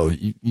 Because,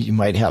 you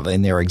might have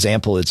in their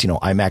example, it's,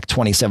 iMac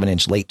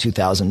 27-inch late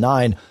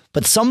 2009,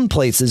 but some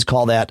places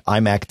call that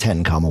iMac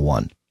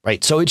 10,1,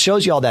 right? So it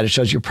shows you all that. It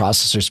shows your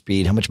processor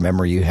speed, how much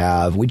memory you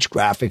have, which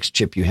graphics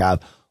chip you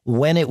have,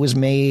 when it was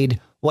made,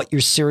 what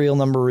your serial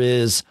number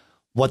is,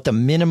 what the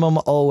minimum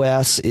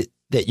OS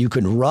that you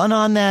can run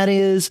on that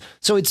is.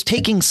 So it's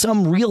taking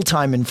some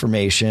real-time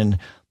information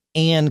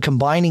and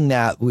combining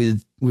that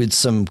with with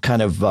some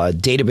kind of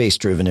database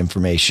driven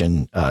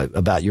information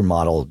about your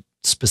model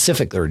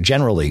specific or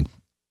generally.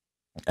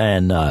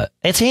 And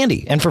it's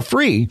handy, and for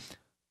free,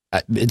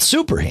 it's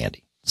super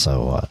handy.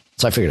 So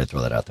I figured I'd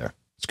throw that out there.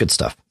 It's good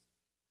stuff.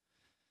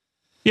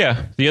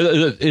 Yeah, the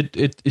other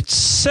it's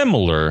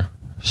similar.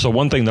 So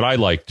one thing that I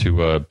like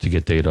to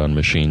get data on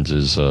machines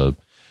is, and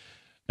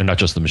not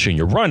just the machine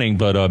you're running,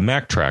 but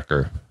Mac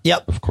Tracker.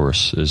 Yep, of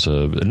course, is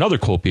another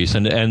cool piece,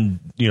 and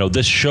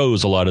this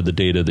shows a lot of the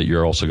data that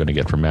you're also going to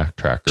get from Mac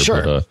Tracker.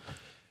 Sure. But,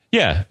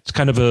 yeah, it's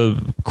kind of a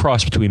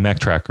cross between Mac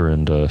Tracker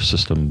and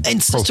System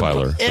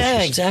Profiler.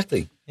 Yeah,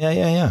 exactly.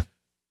 Yeah.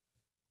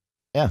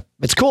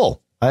 It's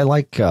cool. I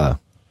like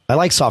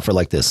software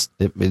like this.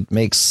 It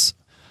makes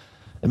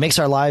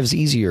our lives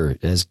easier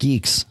as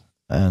geeks,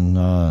 and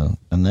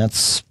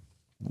that's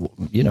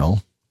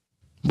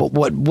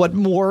what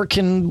more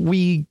can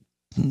we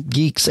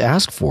geeks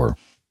ask for?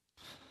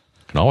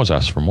 Can always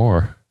ask for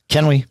more.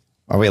 Can we?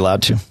 Are we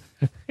allowed to?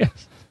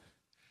 Yes.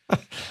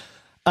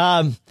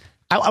 I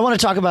want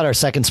to talk about our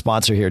second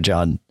sponsor here,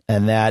 John,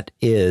 and that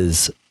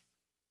is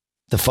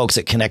the folks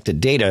at Connected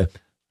Data.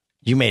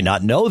 You may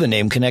not know the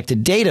name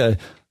Connected Data,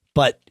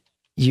 but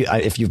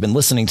if you've been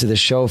listening to this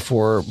show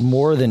for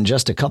more than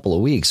just a couple of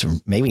weeks, or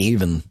maybe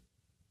even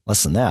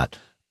less than that,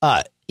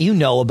 you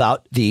know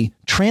about the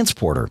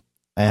transporter.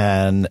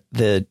 And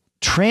the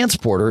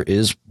transporter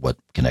is what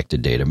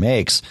Connected Data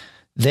makes.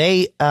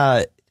 This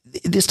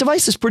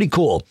device is pretty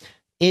cool.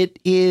 It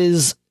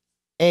is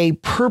a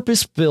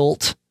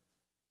purpose-built,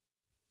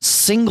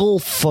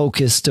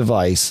 single-focus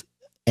device,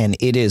 and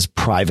it is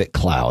private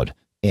cloud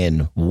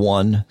in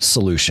one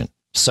solution.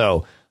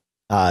 So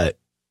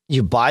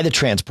you buy the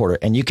transporter,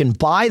 and you can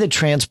buy the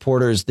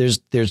transporters. There's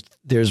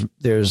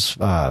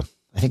I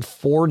think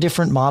 4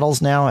 different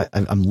models now.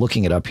 I'm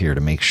looking it up here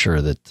to make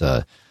sure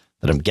that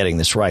I'm getting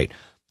this right.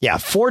 Yeah,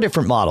 4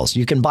 different models.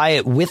 You can buy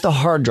it with a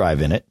hard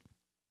drive in it,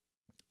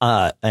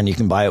 and you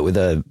can buy it with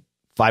a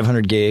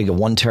 500 gig, a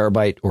 1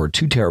 terabyte, or a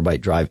 2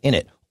 terabyte drive in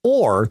it,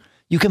 or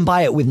you can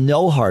buy it with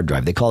no hard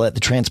drive. They call that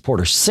the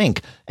Transporter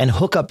Sync, and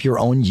hook up your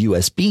own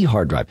USB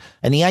hard drive.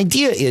 And the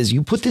idea is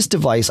you put this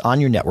device on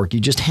your network.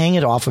 You just hang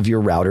it off of your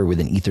router with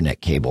an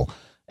Ethernet cable.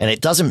 And it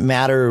doesn't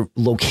matter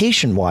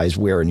location wise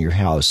where in your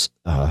house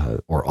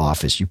or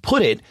office you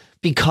put it,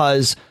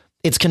 because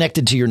it's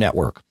connected to your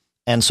network.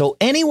 And so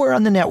anywhere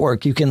on the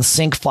network, you can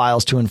sync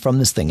files to and from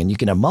this thing, and you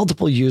can have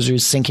multiple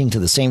users syncing to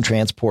the same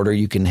transporter.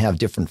 You can have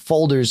different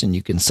folders, and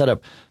you can set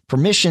up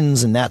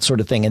permissions and that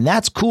sort of thing. And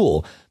that's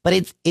cool,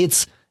 but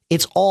it's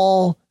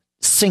all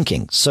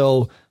syncing.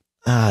 So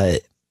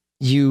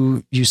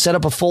you set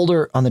up a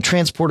folder on the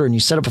transporter, and you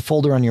set up a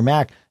folder on your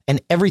Mac,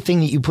 and everything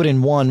that you put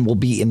in one will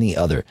be in the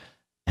other.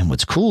 And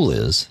what's cool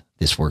is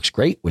this works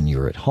great when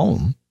you're at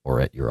home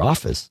or at your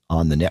office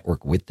on the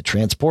network with the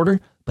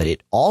transporter, but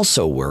it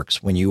also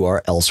works when you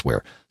are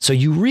elsewhere. So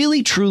you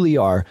really, truly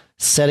are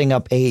setting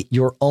up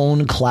your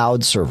own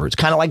cloud server. It's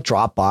kind of like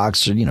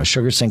Dropbox or,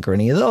 SugarSync or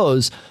any of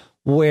those,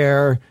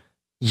 where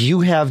you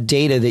have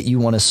data that you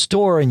want to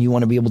store and you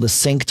want to be able to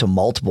sync to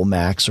multiple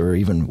Macs or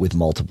even with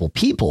multiple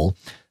people.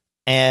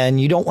 And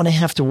you don't want to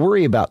have to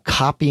worry about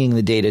copying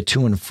the data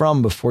to and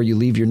from before you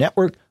leave your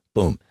network.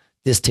 Boom.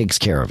 This takes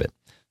care of it.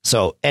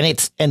 So, and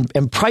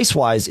price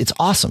wise, it's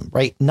awesome,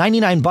 right?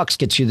 $99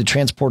 gets you the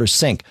Transporter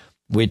Sync,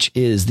 which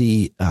is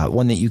the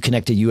one that you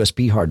connect a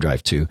USB hard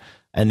drive to,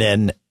 and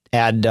then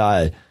add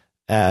the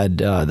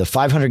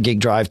 500 gig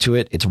drive to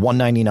it. It's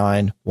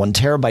 $199. 1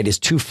 terabyte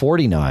is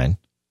 $249.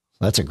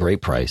 That's a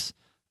great price.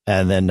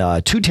 And then 2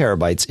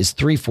 terabytes is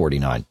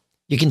 $349.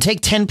 You can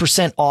take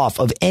 10% off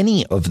of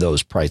any of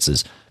those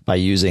prices by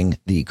using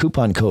the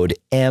coupon code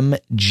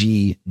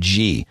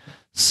MGG.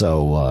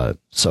 So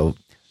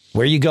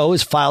where you go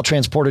is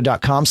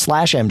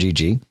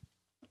filetransporter.com/MGG.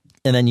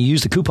 And then you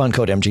use the coupon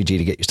code MGG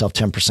to get yourself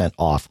 10%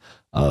 off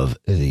of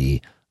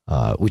the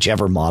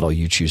whichever model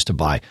you choose to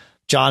buy.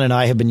 John and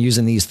I have been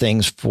using these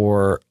things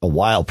for a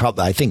while.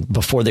 Probably, I think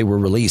before they were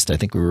released. I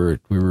think we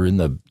were in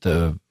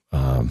the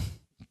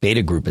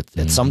beta group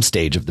at some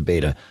stage of the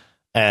beta,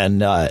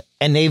 and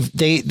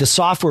the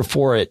software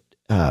for it,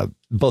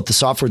 both the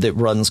software that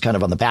runs kind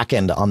of on the back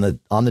end on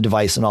the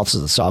device, and also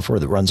the software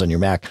that runs on your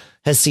Mac,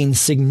 has seen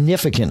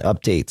significant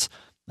updates.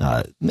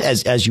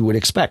 As you would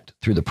expect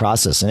through the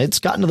process. And it's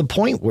gotten to the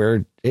point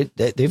where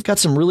they've got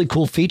some really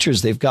cool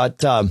features. They've got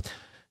the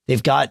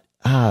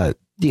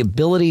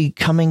ability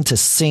coming to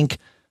sync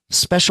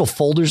special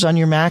folders on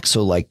your Mac.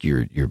 So like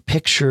your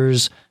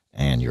pictures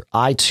and your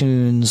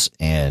iTunes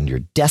and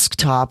your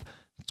desktop.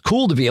 It's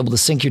cool to be able to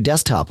sync your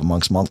desktop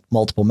amongst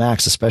multiple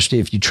Macs, especially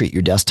if you treat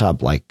your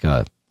desktop like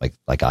I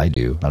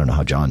do. I don't know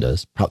how John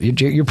does.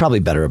 You're probably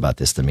better about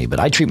this than me, but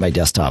I treat my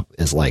desktop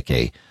as like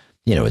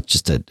it's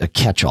just a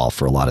catch-all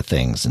for a lot of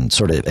things, and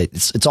sort of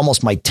it's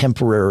almost my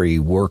temporary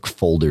work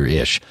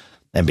folder-ish,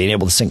 and being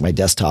able to sync my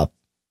desktop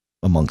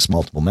amongst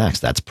multiple Macs,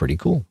 that's pretty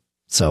cool.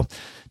 So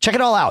check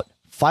it all out.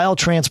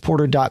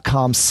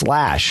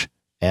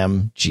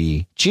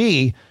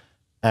 Filetransporter.com/MGG,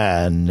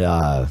 and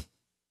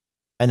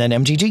then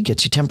MGG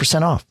gets you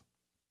 10% off.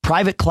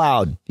 private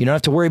cloud. You don't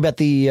have to worry about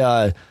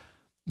the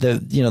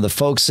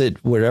folks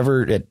at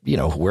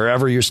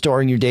wherever you're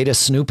storing your data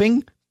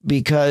snooping,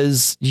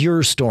 because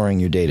you're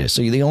storing your data.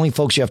 So the only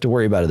folks you have to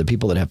worry about are the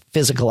people that have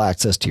physical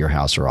access to your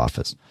house or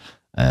office.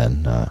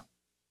 And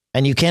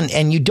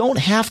you don't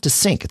have to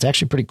sync. It's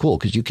actually pretty cool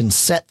because you can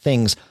set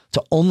things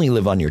to only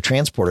live on your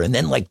transporter. And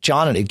then like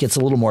John, it gets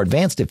a little more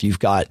advanced if you've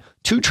got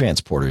two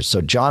transporters. So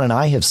John and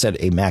I have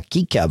set a Mac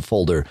Geek Gab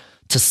folder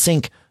to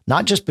sync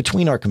not just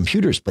between our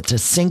computers, but to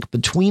sync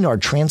between our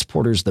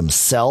transporters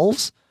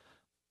themselves.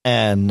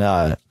 And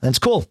it's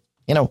cool.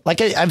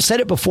 Like I've said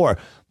it before,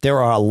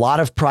 there are a lot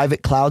of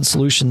private cloud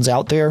solutions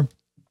out there.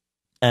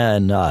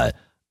 And I've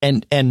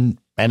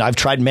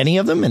tried many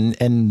of them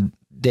and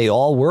they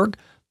all work.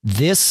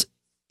 This,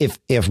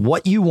 if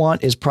what you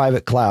want is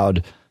private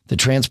cloud, the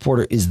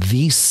transporter is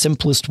the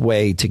simplest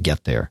way to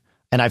get there.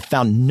 And I've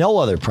found no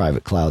other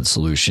private cloud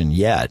solution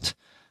yet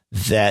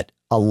that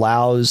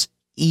allows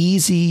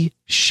easy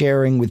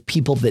sharing with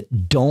people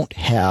that don't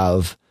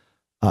have,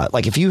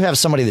 like if you have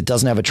somebody that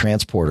doesn't have a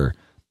transporter,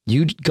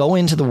 you go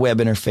into the web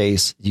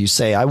interface, you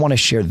say, I want to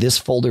share this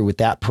folder with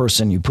that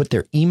person. You put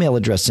their email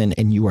address in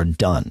and you are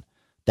done.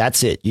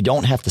 That's it. You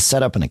don't have to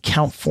set up an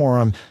account for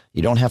them.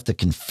 You don't have to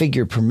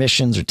configure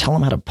permissions or tell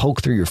them how to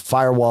poke through your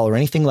firewall or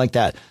anything like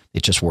that.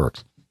 It just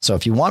works. So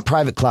if you want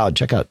private cloud,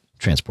 check out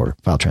Transporter,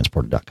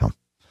 filetransporter.com.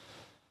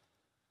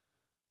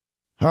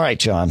 All right,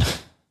 John.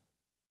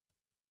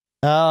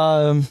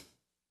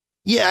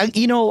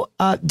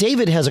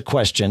 David has a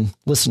question,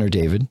 listener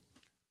David.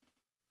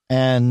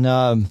 And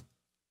I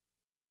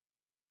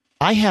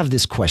have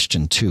this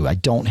question too. I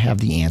don't have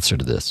the answer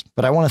to this,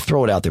 but I want to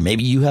throw it out there.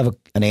 Maybe you have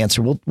an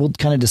answer. We'll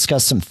kind of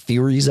discuss some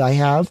theories I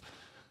have.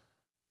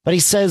 But he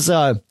says,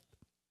 I'm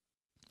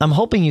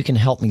hoping you can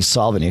help me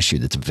solve an issue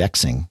that's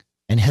vexing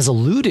and has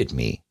eluded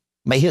me.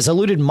 He has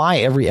eluded my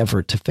every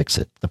effort to fix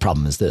it. The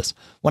problem is this.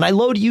 When I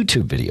load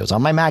YouTube videos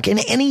on my Mac in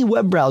any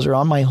web browser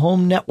on my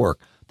home network,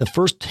 the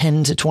first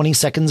 10 to 20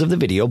 seconds of the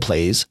video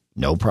plays,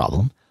 no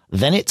problem.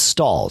 Then it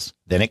stalls.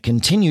 Then it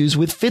continues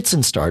with fits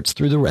and starts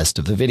through the rest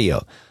of the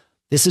video.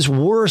 This is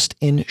worst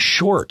in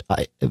short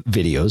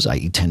videos,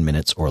 i.e. 10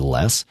 minutes or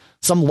less.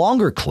 Some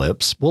longer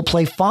clips will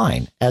play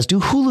fine, as do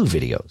Hulu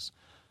videos.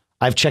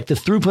 I've checked the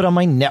throughput on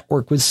my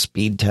network with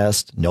speed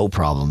test. No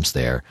problems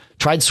there.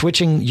 Tried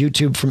switching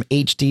YouTube from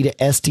HD to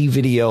SD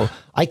video.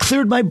 I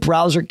cleared my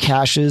browser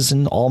caches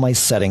and all my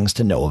settings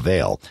to no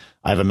avail.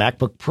 I have a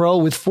MacBook Pro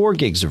with 4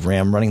 gigs of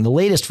RAM running the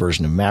latest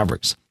version of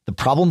Mavericks. The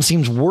problem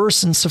seems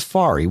worse in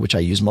Safari, which I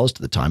use most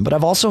of the time, but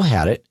I've also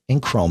had it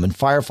in Chrome and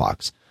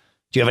Firefox.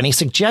 Do you have any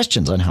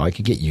suggestions on how I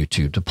could get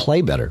YouTube to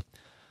play better?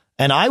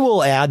 And I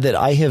will add that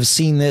I have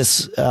seen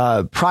this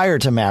prior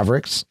to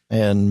Mavericks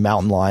and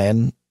Mountain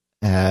Lion,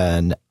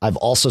 and I've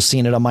also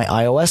seen it on my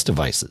iOS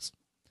devices.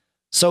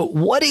 So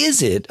what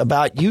is it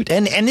about you?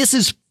 And this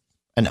is,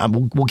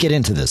 and we'll get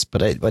into this,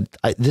 but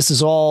this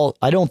is all,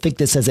 I don't think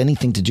this has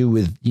anything to do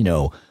with,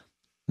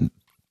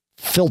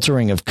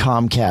 filtering of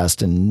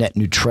Comcast and net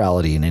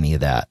neutrality and any of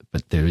that.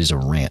 But there is a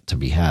rant to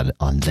be had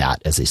on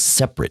that as a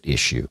separate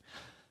issue.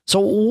 So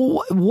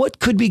what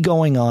could be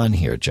going on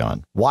here,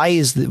 John? Why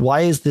is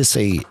this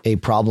a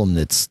problem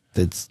that's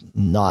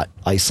not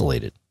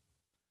isolated?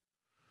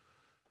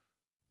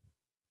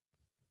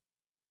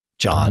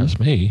 John, don't ask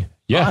me.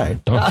 Yeah,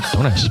 right.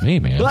 don't ask me,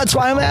 man. Well, that's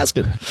why I'm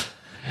asking.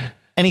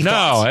 Any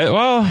thoughts?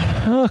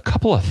 A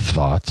couple of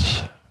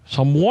thoughts.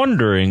 So I'm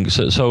wondering.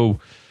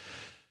 So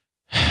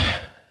I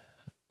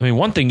mean,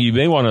 one thing you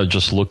may want to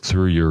just look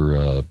through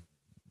your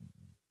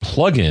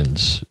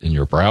plugins in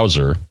your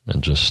browser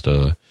and just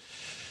make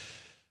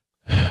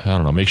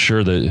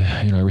sure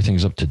that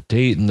everything's up to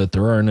date and that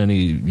there aren't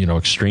any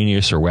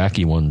extraneous or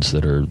wacky ones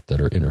that are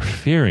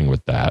interfering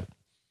with that.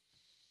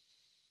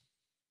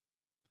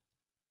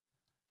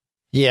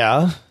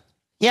 Yeah,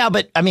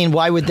 but I mean,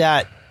 why would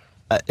that?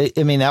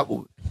 That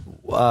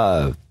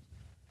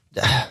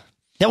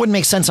wouldn't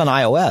make sense on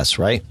iOS,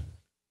 right?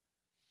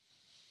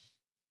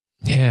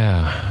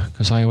 Yeah,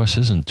 because iOS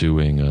isn't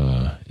doing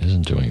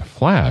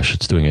Flash;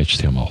 it's doing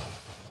HTML5,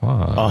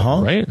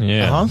 right?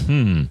 Yeah.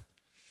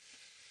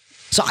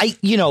 So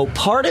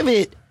part of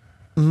it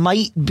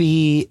might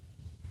be,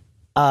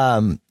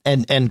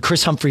 and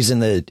Chris Humphreys in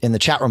the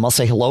chat room. I'll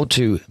say hello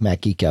to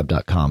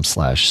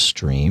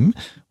MacGeekGab.com/stream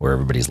where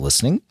everybody's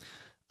listening.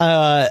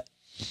 Chris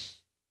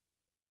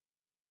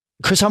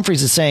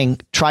Humphreys is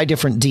saying try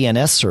different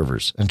DNS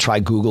servers and try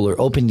Google or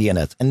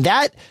OpenDNS, and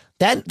that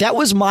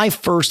was my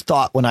first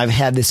thought when I've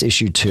had this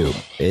issue too,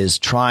 is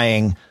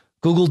trying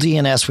Google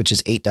DNS, which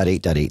is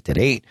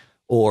 8.8.8.8,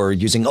 or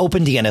using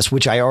OpenDNS,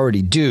 which I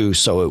already do.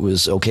 So it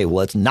was, okay, well,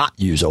 let's not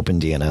use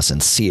OpenDNS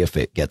and see if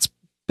it gets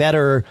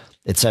better,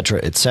 et cetera,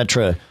 et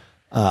cetera.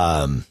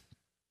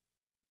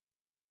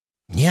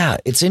 Yeah,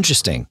 it's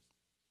interesting.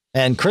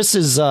 And Chris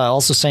is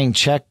also saying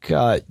check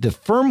the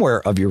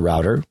firmware of your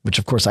router, which,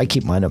 of course, I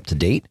keep mine up to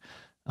date.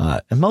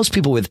 And most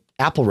people with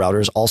Apple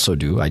routers also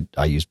do.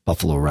 I use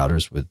Buffalo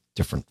routers with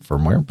different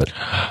firmware,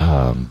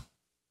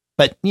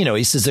 but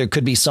he says there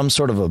could be some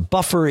sort of a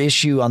buffer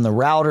issue on the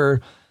router.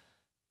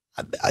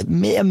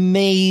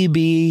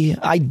 Maybe.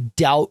 I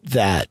doubt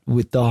that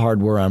with the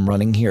hardware I'm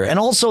running here. And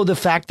also the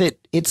fact that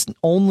it's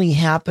only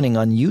happening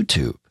on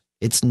YouTube.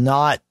 It's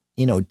not,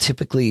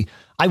 typically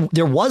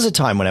there was a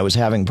time when I was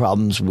having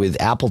problems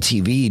with Apple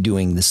TV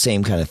doing the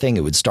same kind of thing.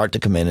 It would start to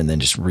come in and then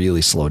just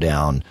really slow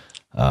down.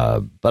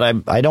 But I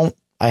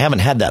haven't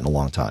had that in a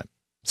long time.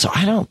 So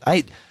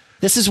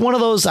this is one of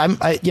those,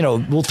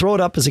 we'll throw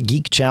it up as a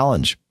geek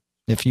challenge.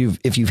 If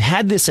you've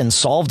had this and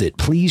solved it,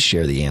 please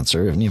share the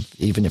answer.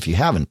 Even if you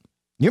haven't.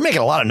 You're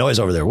making a lot of noise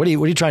over there. What are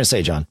you trying to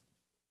say, John?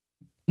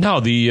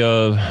 No,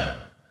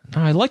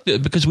 I like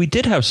that because we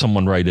did have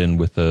someone write in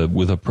with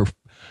a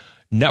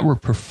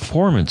network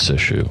performance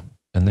issue,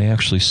 and they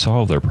actually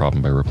solved their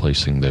problem by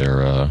replacing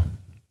their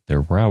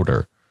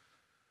router,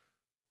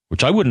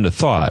 which I wouldn't have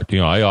thought.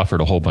 I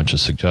offered a whole bunch of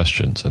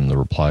suggestions, and the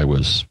reply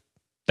was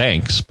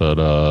thanks, but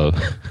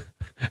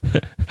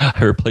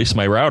I replaced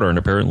my router, and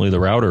apparently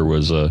the router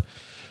was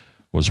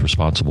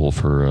responsible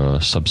for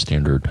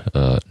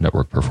substandard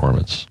network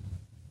performance.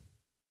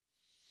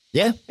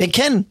 Yeah, it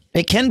can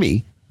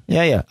be.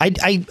 Yeah. I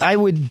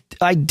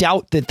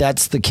doubt that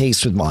that's the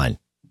case with mine.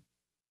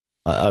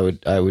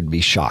 I would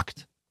be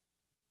shocked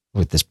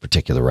with this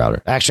particular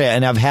router. Actually,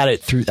 and I've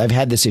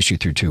had this issue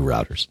through 2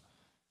 routers.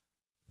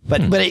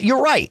 But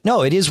you're right.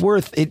 No, it is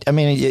worth it. I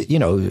mean,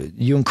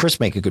 you and Chris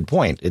make a good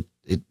point.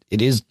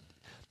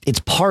 It's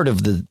part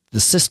of the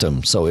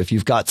system. So if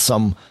you've got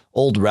some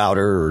old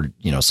router or,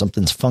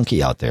 something's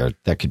funky out there,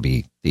 that could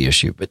be the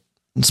issue. But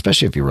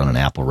especially if you're running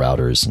Apple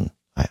routers, and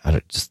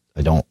I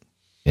don't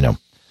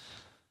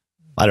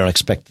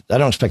expect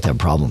to have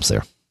problems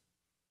there.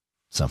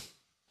 So,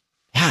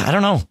 yeah, I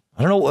don't know,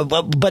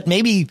 but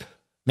maybe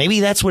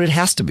that's what it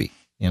has to be.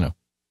 I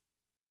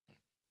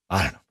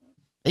don't know.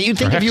 You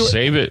think if you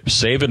save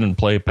it and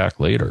play it back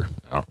later.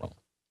 I don't know.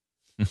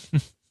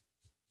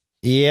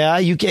 Yeah,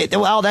 you get.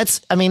 Well,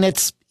 it's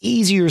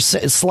easier,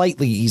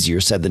 slightly easier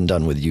said than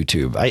done with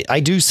YouTube. I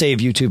do save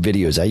YouTube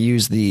videos. I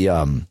use the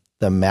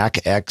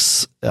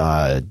MacX.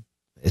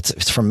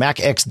 It's from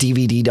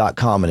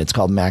MacXDVD.com, and it's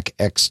called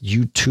MacX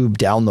YouTube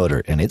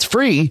Downloader, and it's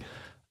free,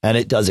 and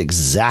it does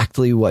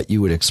exactly what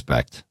you would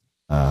expect.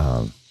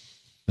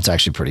 It's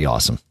actually pretty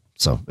awesome.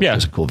 So yeah,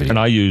 it's a cool video. And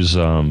I use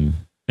and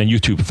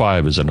YouTube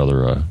 5 is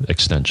another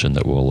extension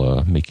that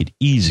will make it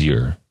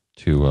easier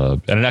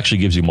to, and it actually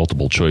gives you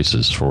multiple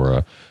choices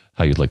for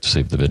how you'd like to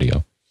save the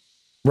video.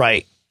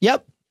 Right.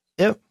 Yep.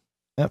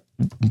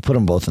 Put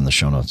them both in the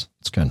show notes.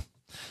 It's good.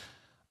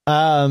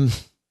 I'm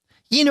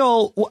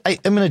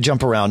going to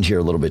jump around here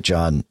a little bit,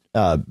 John,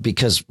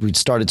 because we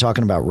started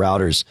talking about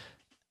routers.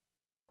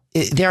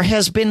 There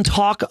has been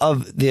talk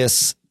of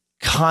this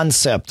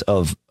concept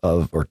of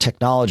or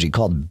technology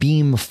called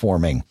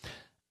beamforming.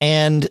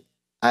 And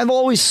I've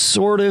always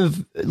sort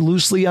of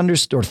loosely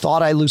understood or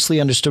thought I loosely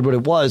understood what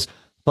it was.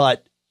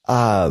 But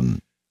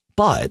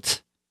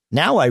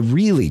now I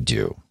really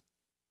do.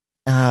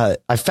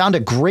 I found a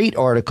great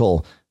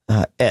article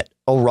at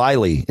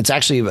O'Reilly. It's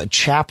actually a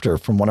chapter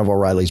from one of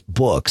O'Reilly's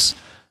books.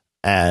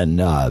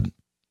 And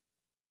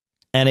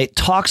it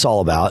talks all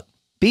about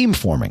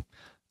beamforming.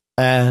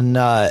 And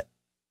oh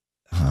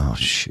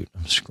shoot,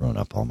 I'm screwing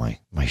up all my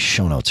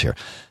show notes here.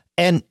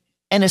 And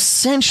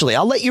essentially,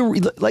 I'll let you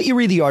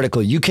read the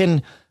article. You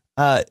can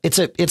it's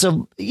a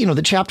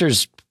the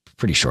chapter's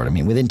pretty short. I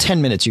mean, within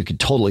 10 minutes you could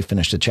totally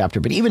finish the chapter,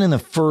 but even in the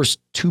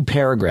first 2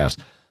 paragraphs,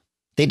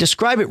 they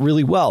describe it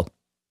really well.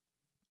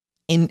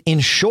 In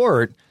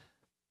short,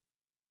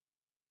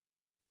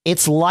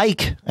 it's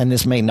like, and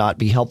this may not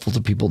be helpful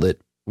to people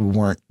that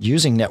weren't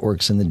using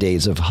networks in the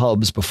days of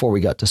hubs before we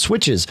got to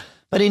switches,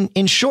 but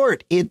in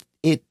short, it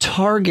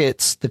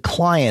targets the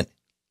client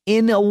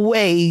in a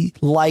way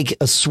like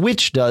a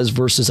switch does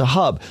versus a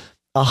hub.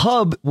 A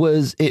hub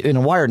was in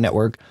a wired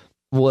network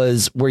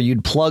was where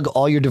you'd plug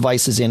all your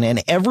devices in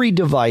and every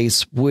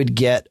device would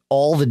get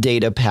all the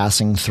data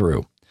passing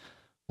through.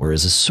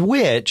 Whereas a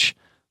switch,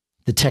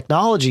 the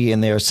technology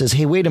in there says,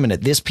 hey, wait a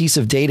minute, this piece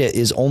of data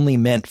is only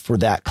meant for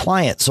that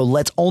client. So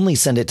let's only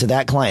send it to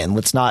that client.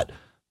 Let's not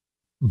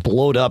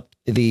bloat up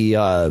the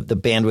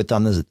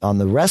bandwidth on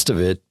the rest of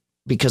it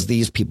because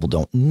these people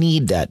don't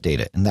need that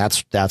data. And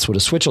that's what a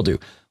switch will do.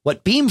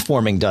 What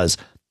beamforming does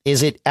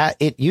is it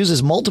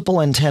uses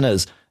multiple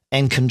antennas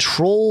and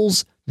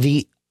controls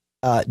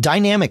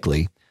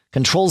dynamically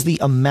controls the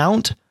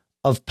amount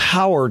of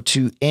power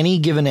to any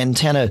given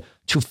antenna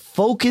to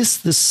focus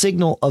the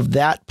signal of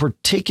that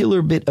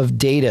particular bit of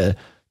data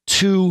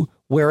to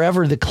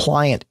wherever the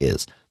client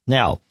is.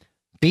 Now,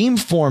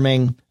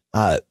 beamforming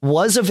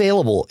was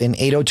available in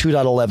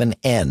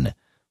 802.11n,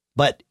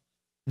 but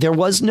there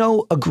was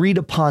no agreed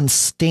upon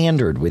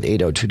standard with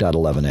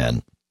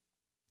 802.11n.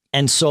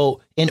 And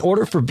so in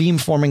order for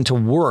beamforming to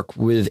work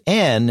with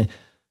N,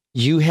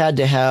 you had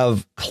to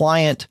have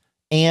client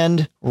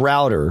and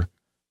router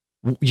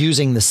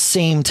using the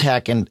same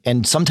tech,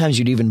 and sometimes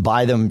you'd even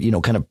buy them,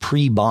 kind of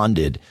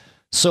pre-bonded.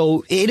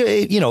 So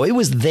it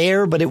was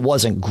there, but it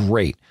wasn't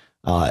great.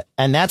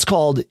 And that's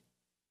called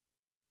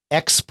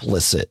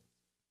explicit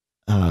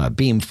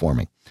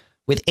beamforming,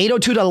 With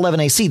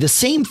 802.11ac, the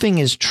same thing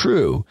is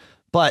true,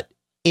 but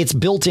it's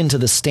built into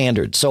the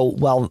standard. So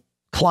while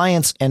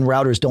clients and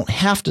routers don't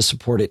have to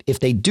support it, if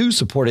they do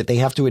support it, they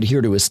have to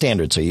adhere to a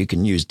standard. So you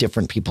can use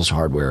different people's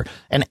hardware.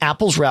 And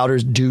Apple's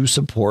routers do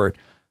support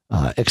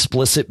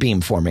explicit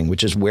beamforming,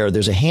 which is where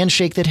there's a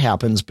handshake that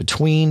happens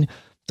between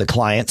the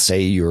client,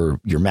 say your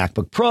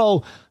MacBook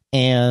Pro,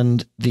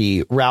 and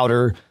the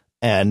router,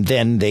 and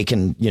then they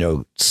can,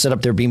 set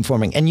up their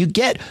beamforming. And you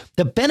get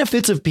the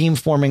benefits of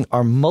beamforming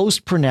are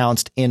most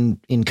pronounced in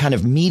kind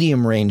of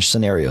medium range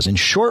scenarios. In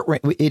short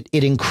range,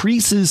 it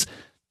increases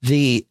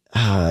the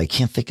I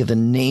can't think of the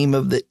name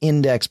of the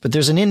index, but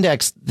there's an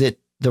index that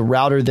the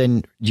router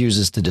then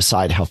uses to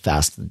decide how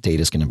fast the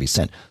data is going to be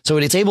sent. So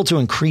it's able to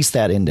increase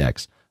that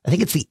index. I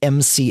think it's the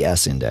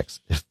MCS index,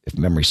 if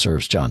memory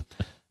serves, John.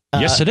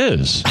 Yes, it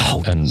is.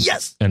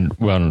 Yes.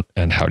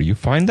 And how do you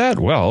find that?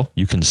 Well,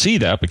 you can see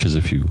that because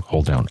if you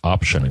hold down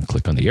Option and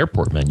click on the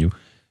airport menu,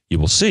 you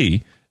will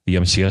see the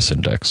MCS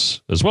index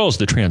as well as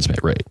the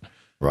transmit rate.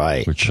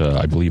 Right. Which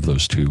I believe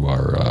those two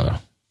are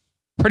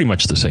pretty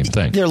much the same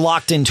thing. They're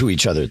locked into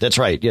each other. That's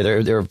right.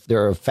 Yeah,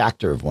 they're a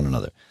factor of one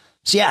another.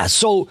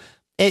 So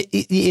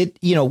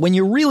when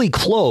you're really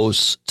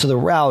close to the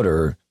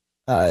router,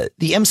 the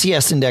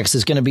MCS index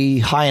is going to be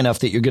high enough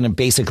that you're going to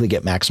basically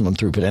get maximum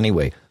throughput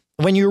anyway.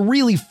 When you're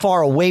really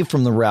far away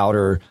from the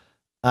router,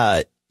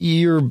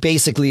 you're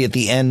basically at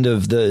the end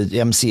of the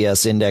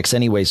MCS index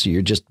anyway, so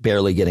you're just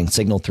barely getting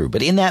signal through.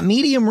 But in that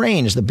medium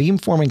range, the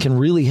beamforming can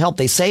really help.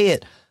 They say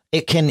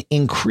it can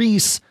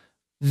increase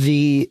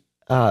the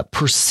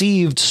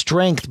perceived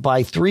strength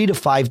by 3 to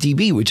 5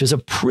 dB, which is a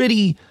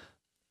pretty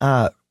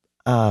that's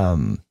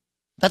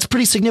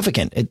pretty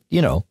significant.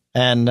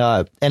 And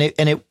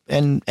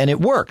it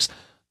works.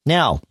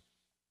 Now,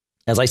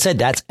 as I said,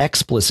 that's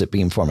explicit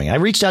beamforming. I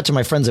reached out to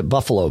my friends at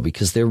Buffalo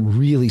because they're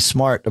really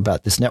smart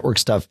about this network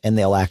stuff, and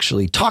they'll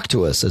actually talk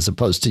to us as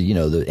opposed to,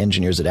 the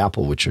engineers at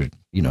Apple, which are,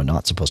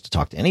 not supposed to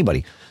talk to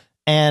anybody.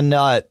 And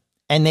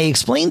they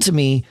explained to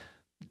me,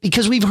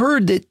 because we've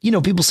heard that,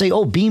 people say,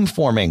 oh,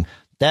 beamforming,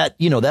 that,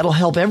 that'll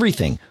help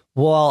everything.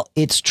 Well,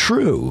 it's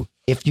true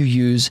if you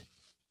use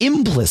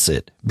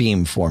implicit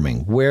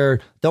beamforming, where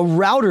the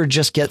router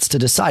just gets to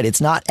decide.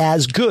 It's not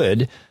as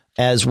good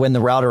as when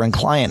the router and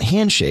client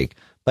handshake.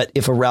 But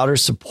if a router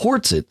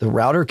supports it, the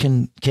router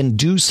can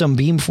do some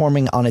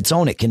beamforming on its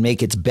own. It can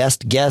make its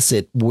best guess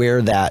at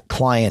where that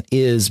client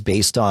is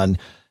based on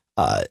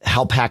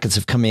how packets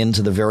have come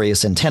into the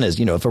various antennas.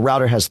 If a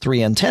router has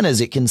 3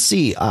 antennas, it can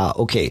see,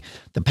 okay,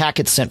 the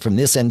packets sent from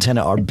this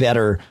antenna are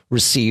better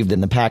received than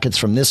the packets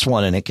from this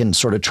one, and it can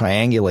sort of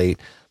triangulate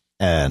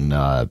and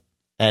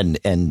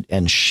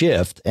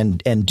shift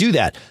and do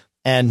that.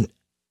 And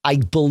I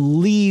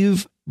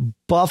believe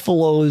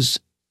Buffalo's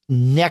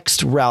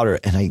next router,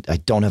 and I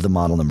don't have the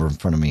model number in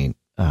front of me.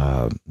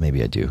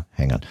 Maybe I do.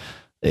 Hang on.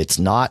 It's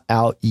not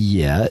out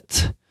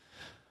yet,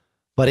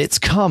 but it's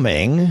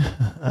coming.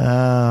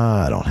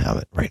 I don't have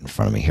it right in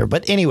front of me here.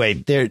 But anyway,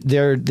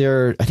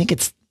 they're I think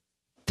it's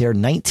their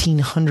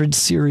 1900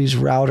 series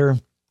router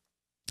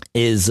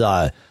is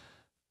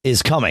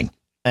coming.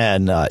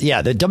 And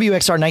the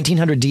WXR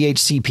 1900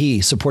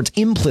 DHCP supports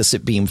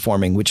implicit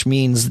beamforming, which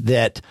means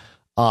that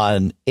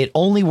it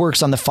only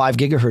works on the 5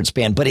 gigahertz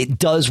band, but it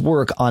does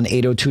work on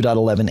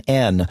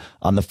 802.11n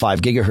on the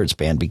 5 gigahertz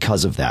band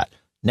because of that.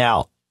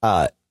 Now,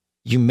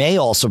 you may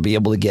also be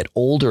able to get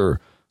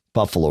older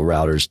Buffalo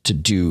routers to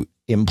do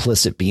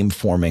implicit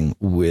beamforming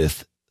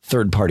with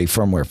third-party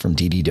firmware from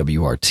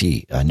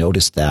DDWRT. I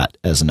noticed that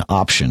as an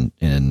option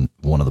in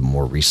one of the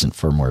more recent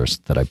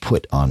firmwares that I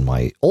put on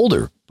my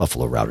older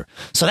Buffalo router.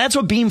 So that's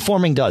what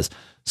beamforming does.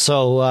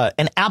 So,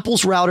 and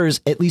Apple's routers,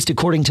 at least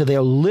according to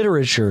their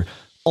literature,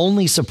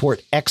 only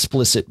support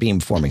explicit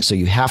beamforming. So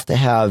you have to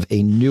have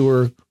a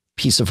newer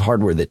piece of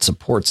hardware that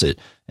supports it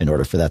in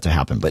order for that to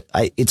happen. But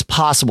it's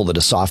possible that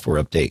a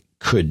software update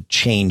could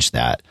change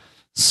that.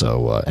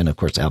 So, and of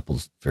course,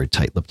 Apple's very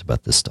tight-lipped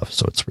about this stuff,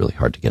 so it's really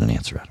hard to get an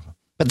answer out of them.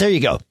 But there you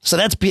go. So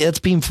that's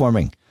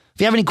beamforming.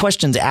 If you have any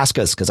questions, ask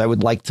us, because I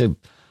would like to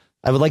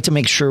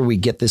make sure we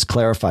get this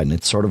clarified. And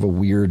it's sort of a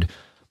weird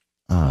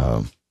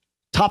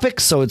topic,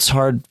 so it's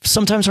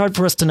sometimes hard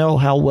for us to know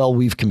how well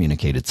we've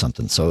communicated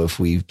something. So if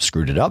we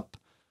screwed it up,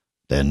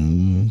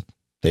 then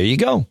there you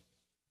go.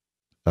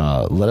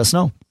 Let us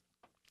know.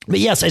 But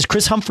yes, as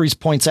Chris Humphreys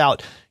points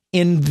out,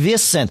 in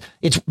this sense,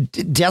 it's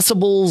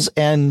decibels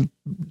and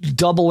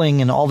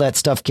doubling and all that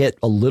stuff get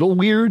a little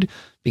weird,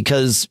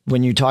 because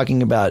when you're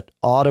talking about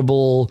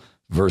audible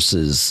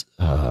versus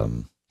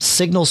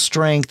signal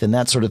strength and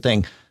that sort of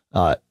thing,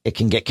 it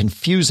can get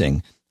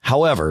confusing.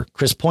 However,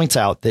 Chris points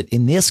out that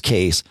in this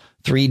case,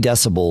 3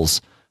 decibels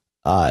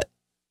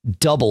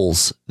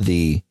doubles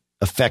the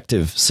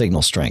effective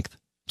signal strength,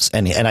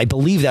 and I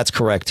believe that's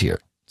correct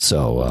here.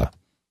 So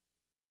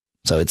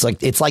it's like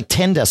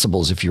 10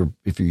 decibels if you're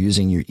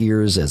using your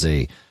ears as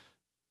a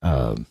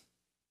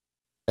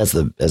as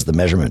the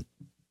measurement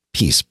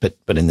piece. But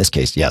in this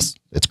case, yes,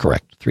 it's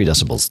correct. 3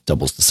 decibels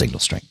doubles the signal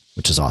strength,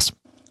 which is awesome.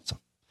 So,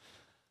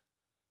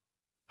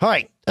 All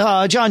right.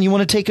 John, you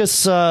want to take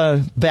us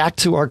back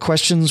to our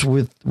questions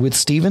with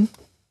Stephen?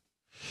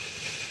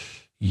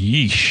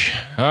 Yeesh.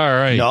 All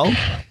right. No?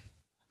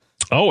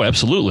 Oh,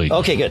 absolutely.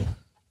 Okay, good.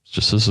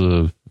 This is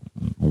a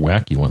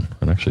wacky one.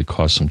 It actually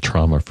caused some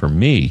trauma for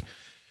me.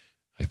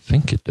 I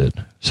think it did.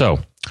 So,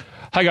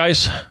 hi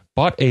guys.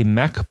 Bought a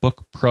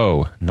MacBook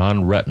Pro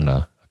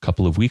non-Retina a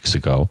couple of weeks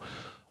ago.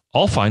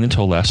 All fine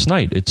until last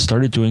night. It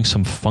started doing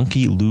some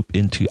funky loop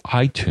into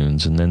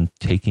iTunes and then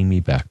taking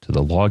me back to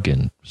the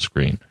login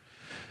screen.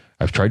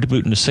 I've tried to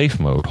boot into safe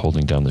mode,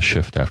 holding down the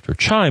shift after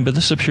chime, but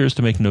this appears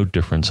to make no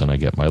difference and I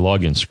get my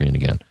login screen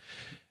again.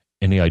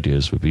 Any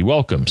ideas would be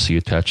welcome. See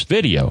attached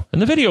video.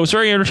 And the video was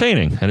very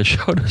entertaining, and it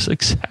showed us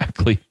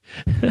exactly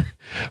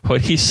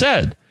what he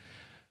said.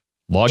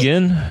 Log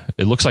in,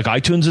 it looks like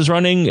iTunes is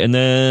running, and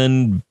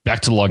then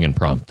back to the login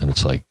prompt. And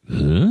it's like,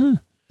 huh?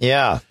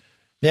 Yeah.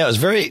 Yeah, it was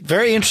very,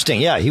 very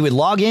interesting. Yeah, he would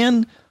log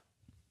in,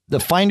 the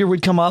Finder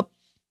would come up,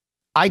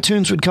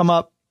 iTunes would come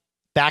up,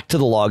 back to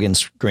the login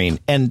screen,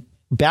 and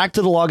back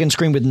to the login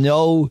screen with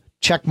no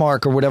check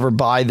mark or whatever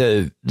by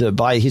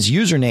by his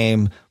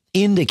username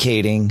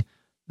indicating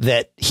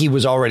that he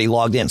was already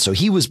logged in. So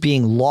he was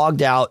being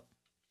logged out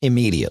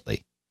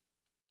immediately.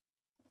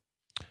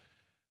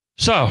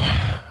 So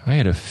I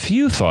had a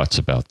few thoughts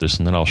about this,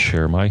 and then I'll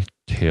share my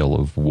tale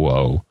of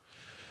woe.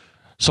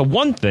 So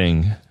one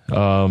thing,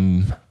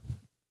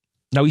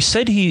 now he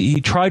said he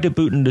tried to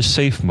boot into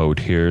safe mode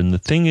here. And the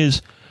thing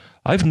is,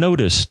 I've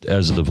noticed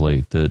as of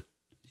late that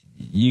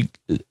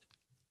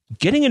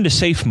getting into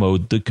safe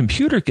mode, the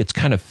computer gets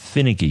kind of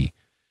finicky.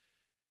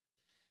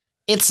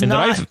 It's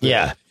not.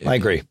 Yeah, I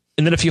agree.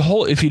 And then if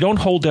you don't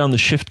hold down the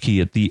shift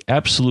key at the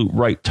absolute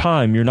right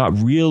time, you're not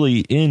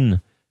really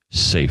in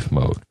safe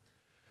mode.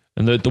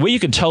 And the way you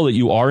can tell that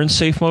you are in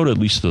safe mode, at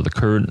least the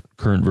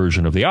current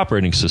version of the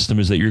operating system,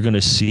 is that you're going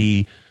to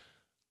see,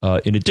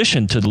 in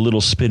addition to the little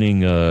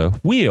spinning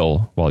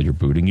wheel while you're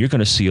booting, you're going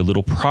to see a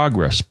little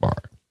progress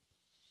bar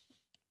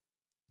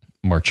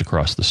march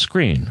across the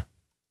screen.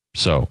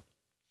 So,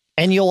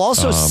 and you'll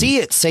also see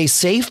it say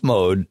safe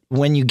mode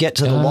when you get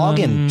to the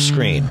login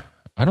screen.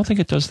 I don't think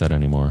it does that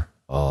anymore.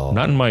 Oh,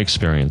 not in my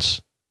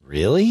experience.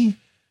 Really?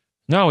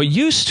 No, it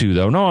used to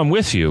though. No, I'm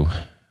with you.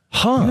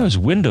 Huh? It was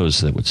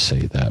Windows that would say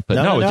that, but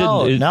no, it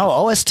didn't. No,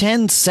 OS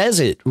 10 says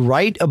it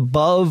right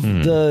above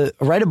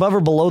right above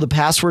or below the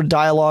password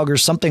dialog or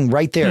something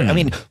right there. I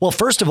mean, well,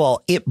 first of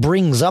all, it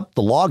brings up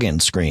the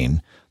login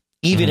screen,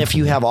 even if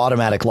you have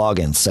automatic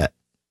login set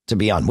to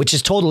be on, which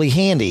is totally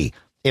handy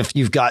if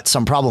you've got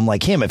some problem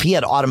like him. If he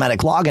had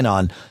automatic login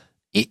on,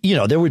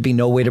 there would be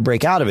no way to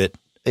break out of it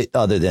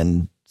other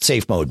than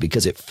safe mode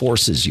because it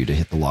forces you to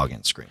hit the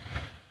login screen.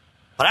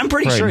 But I'm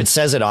pretty sure it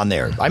says it on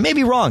there. I may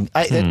be wrong.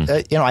 I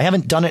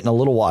haven't done it in a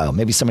little while.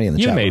 Maybe somebody in the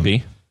chat. You may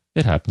be.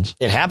 It happens.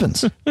 It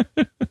happens.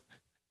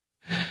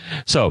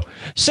 So,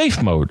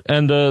 safe mode.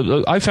 And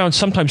I found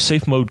sometimes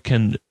safe mode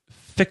can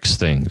fix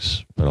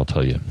things, but I'll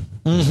tell you.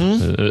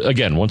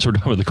 Again, once we're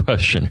done with the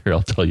question here,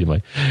 I'll tell you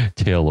my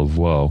tale of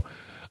woe.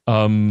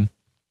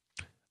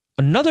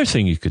 Another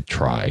thing you could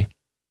try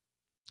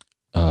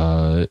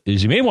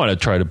is you may want to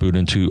try to boot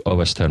into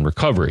OS X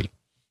Recovery.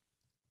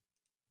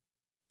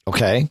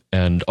 Okay.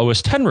 And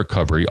OS X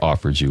Recovery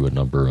offers you a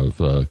number of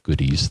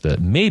goodies that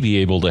may be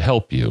able to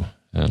help you.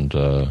 And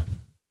let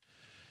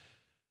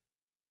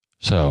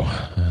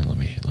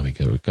me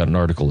go. We've got an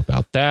article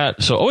about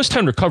that. So OS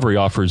X Recovery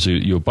offers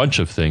you a bunch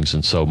of things.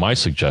 And so my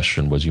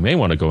suggestion was you may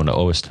want to go into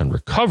OS X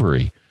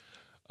Recovery.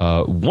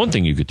 One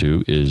thing you could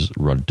do is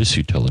run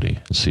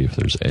disutility and see if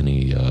there's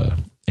any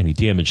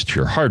damage to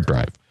your hard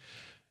drive.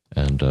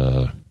 And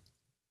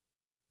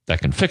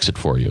that can fix it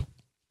for you.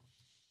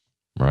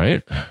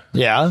 Right?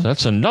 Yeah.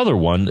 That's another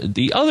one.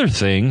 The other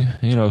thing,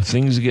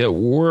 things get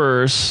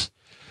worse.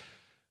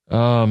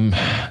 From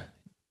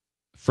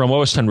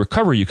OS X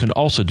Recovery, you can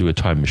also do a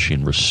Time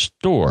Machine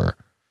Restore.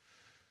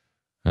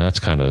 And that's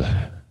kind of,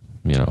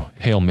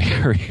 Hail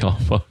Mary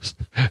almost.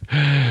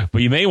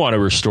 But you may want to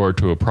restore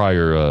to a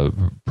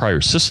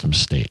prior system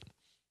state.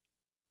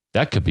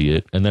 That could be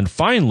it. And then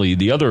finally,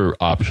 the other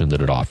option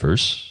that it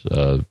offers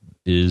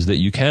is that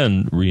you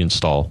can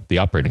reinstall the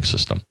operating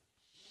system.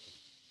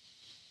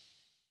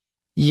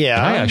 Yeah.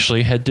 And I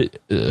actually had to.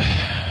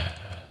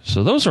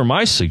 So those are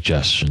my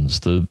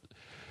suggestions. And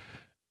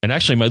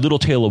actually, my little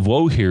tale of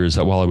woe here is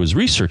that while I was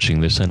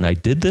researching this, and I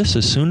did this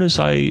as soon as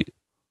I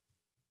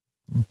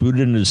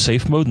booted into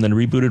safe mode and then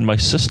rebooted my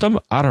system,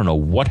 I don't know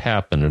what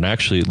happened. And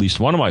actually, at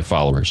least one of my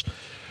followers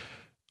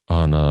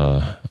on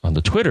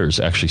the Twitters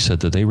actually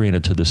said that they ran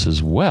into this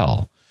as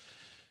well.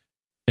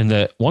 And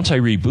that once I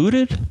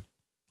rebooted,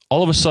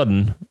 all of a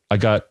sudden, I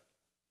got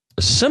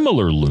a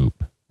similar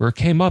loop where it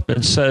came up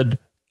and said,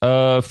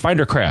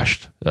 Finder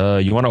crashed.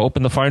 You want to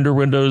open the Finder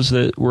windows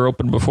that were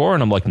open before?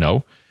 And I'm like,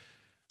 no.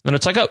 And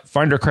it's like, oh,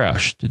 Finder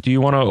crashed. Do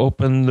you want to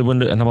open the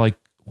window? And I'm like,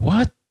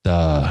 what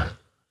the?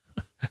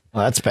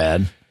 Well, that's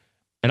bad.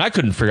 And I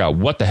couldn't figure out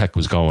what the heck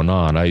was going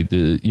on. I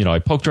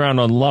poked around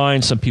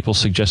online. Some people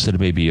suggested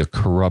it may be a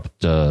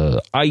corrupt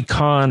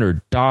icon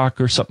or dock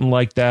or something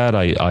like that.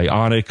 I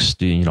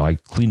Onyxed, I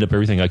cleaned up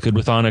everything I could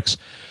with Onyx.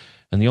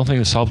 And the only thing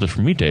that solved it for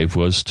me, Dave,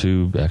 was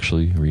to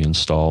actually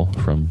reinstall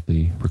from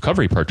the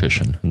recovery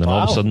partition. And then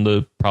all of a sudden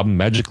the problem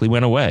magically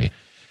went away.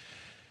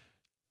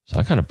 So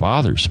that kind of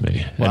bothers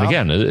me. Wow. And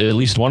again, at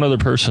least one other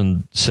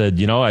person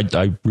said,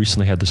 I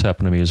recently had this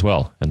happen to me as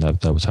well. And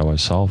that was how I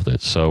solved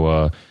it.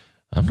 So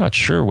I'm not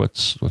sure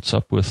what's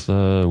up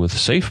with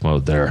safe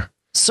mode there.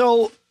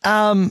 So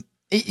back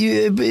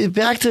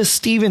to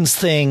Steven's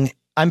thing.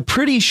 I'm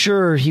pretty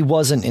sure he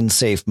wasn't in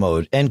safe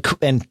mode. And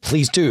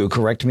please do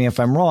correct me if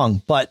I'm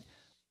wrong. But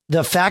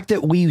the fact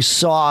that we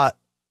saw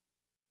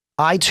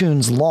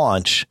iTunes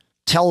launch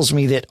tells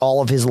me that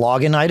all of his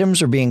login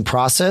items are being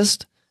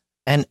processed.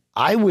 And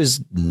I was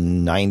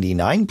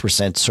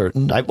 99%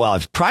 certain.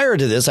 Prior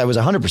to this, I was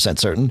 100%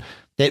 certain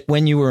that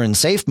when you were in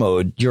safe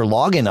mode, your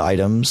login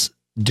items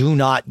do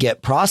not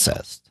get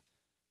processed.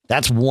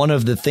 That's one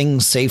of the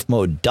things safe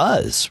mode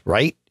does,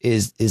 right?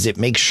 Is it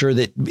makes sure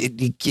that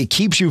it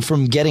keeps you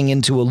from getting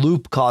into a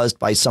loop caused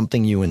by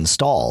something you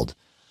installed.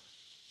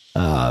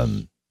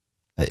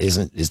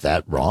 Is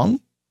that wrong?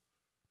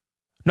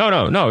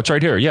 No, it's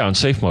right here. Yeah, on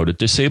safe mode, it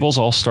disables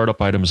all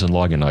startup items and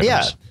login items.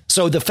 Yeah.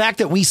 So the fact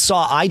that we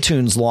saw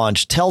iTunes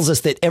launch tells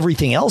us that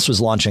everything else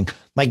was launching.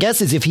 My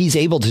guess is if he's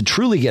able to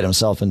truly get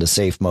himself into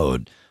safe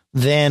mode,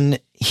 then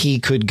he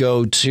could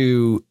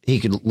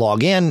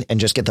log in and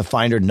just get the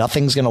Finder.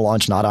 Nothing's going to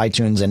launch, not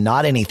iTunes and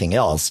not anything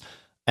else.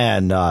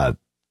 And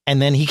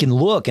then he can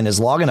look in his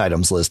login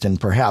items list and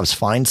perhaps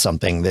find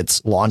something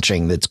that's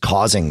launching that's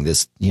causing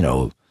this,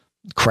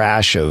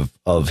 crash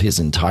of his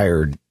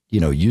entire,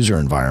 user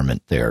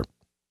environment there,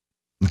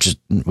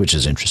 which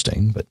is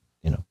interesting, but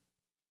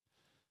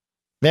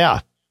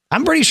yeah,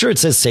 I'm pretty sure it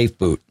says safe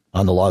boot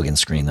on the login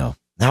screen though.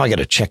 Now I got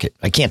to check it.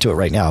 I can't do it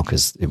right now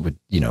because it would,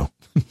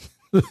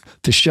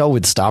 the show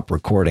would stop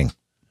recording.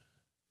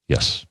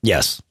 Yes.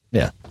 Yeah.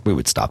 We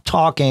would stop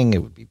talking.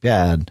 It would be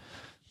bad.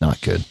 Not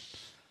good.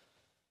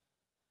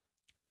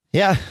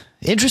 Yeah.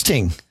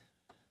 Interesting.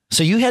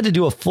 So you had to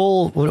do a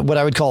full, what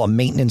I would call a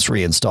maintenance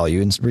reinstall.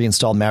 You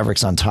reinstalled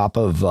Mavericks on top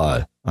of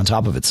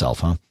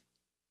itself, huh?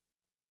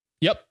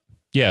 Yep.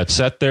 Yeah. It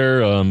sat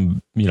there,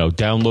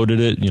 downloaded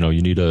it,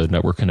 you need a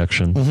network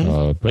connection.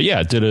 Mm-hmm. But yeah,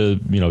 it did a,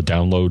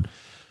 download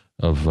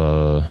of,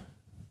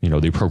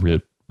 the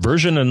appropriate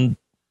version and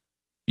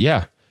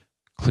yeah,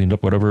 cleaned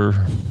up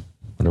whatever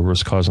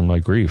was causing my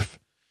grief.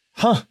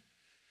 Huh.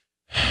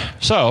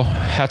 So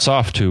hats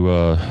off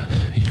to,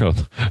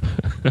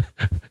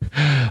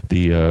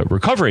 the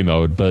recovery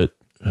mode, but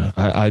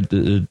I'm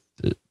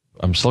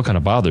still kind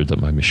of bothered that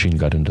my machine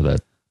got into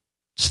that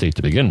state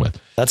to begin with.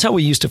 That's how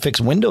we used to fix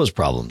Windows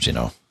problems,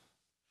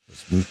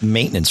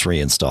 maintenance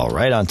reinstall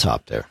right on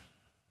top there.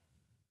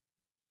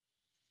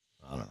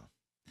 I don't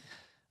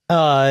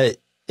know.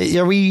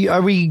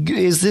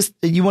 Is this,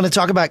 you want to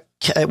talk about,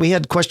 we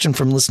had a question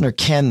from listener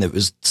Ken that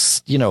was,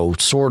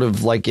 sort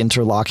of like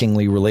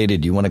interlockingly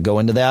related. You want to go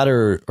into that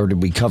or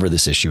did we cover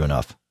this issue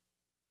enough?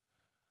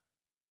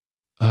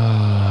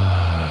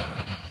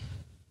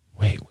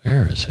 Wait,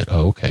 where is it?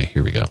 Oh, okay.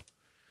 Here we go.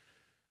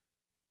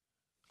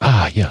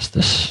 Yes,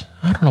 this,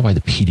 I don't know why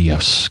the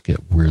PDFs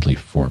get weirdly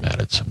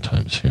formatted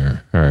sometimes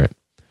here. All right.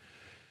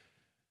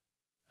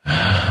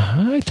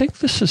 I think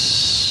this is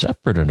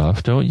separate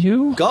enough, don't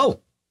you? Go.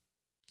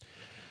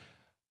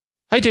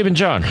 Hi, Dave and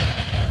John.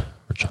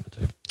 Or John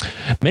and Dave.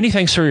 Many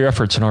thanks for your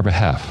efforts on our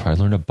behalf. I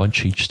learn a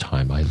bunch each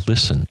time I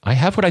listen. I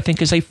have what I think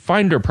is a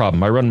Finder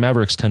problem. I run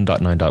Mavericks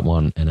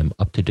 10.9.1 and am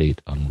up to date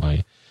on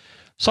my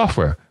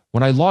software.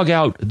 When I log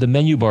out, the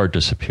menu bar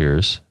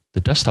disappears, the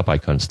desktop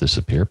icons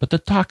disappear, but the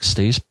dock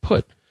stays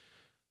put.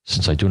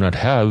 Since I do not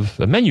have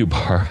a menu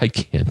bar, I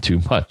can't do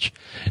much,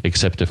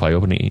 except if I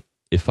open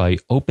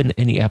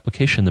any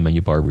application, the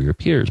menu bar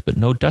reappears, but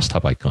no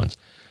desktop icons.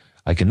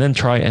 I can then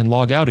try and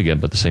log out again,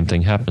 but the same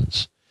thing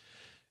happens.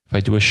 If I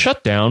do a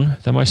shutdown,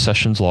 then my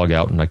sessions log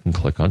out and I can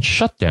click on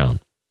shutdown.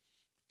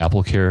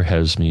 AppleCare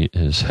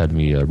has had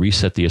me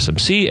reset the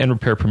SMC and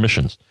repair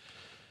permissions.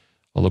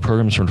 Although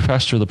programs run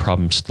faster, the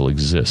problem still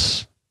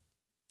exists.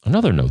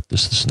 Another note,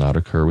 this does not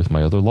occur with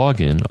my other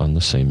login on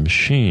the same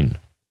machine.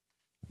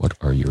 What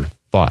are your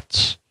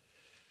thoughts?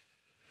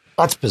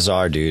 That's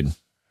bizarre, dude.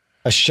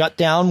 A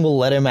shutdown will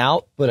let him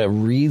out, but a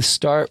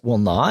restart will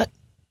not?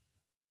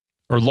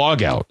 Or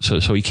log out. So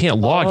he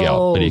can't log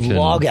out, but he can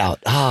log out.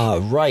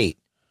 Right.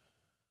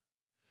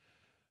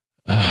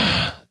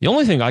 The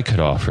only thing I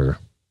could offer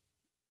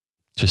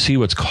to see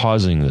what's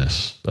causing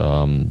this,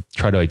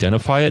 try to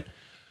identify it.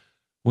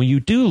 When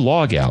you do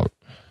log out,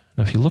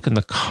 now if you look in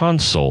the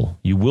console,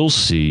 you will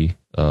see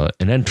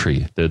an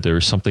entry that there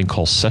is something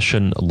called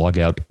session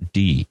logout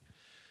D,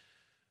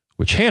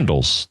 which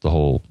handles the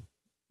whole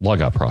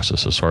logout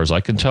process as far as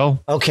I can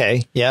tell.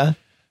 Okay. Yeah.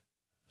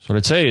 So what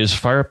I'd say is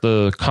fire up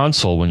the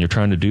console when you're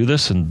trying to do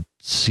this and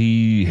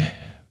see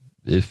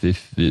if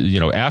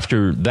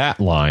after that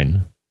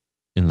line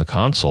in the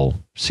console,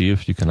 see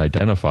if you can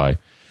identify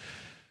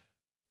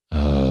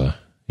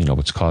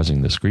what's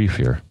causing this grief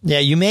here. Yeah,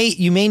 you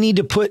may need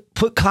to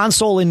put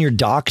console in your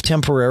dock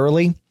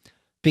temporarily,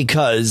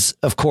 because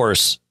of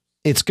course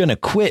it's going to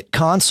quit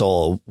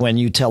console when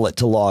you tell it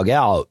to log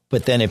out.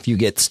 But then if you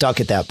get stuck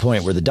at that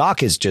point where the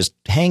dock is just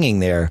hanging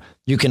there,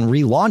 you can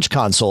relaunch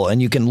console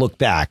and you can look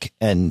back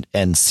and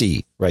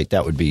see, right?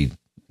 That would be,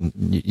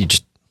 you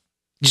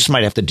just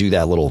might have to do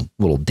that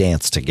little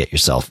dance to get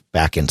yourself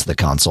back into the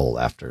console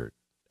after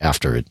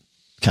it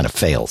kind of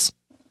fails.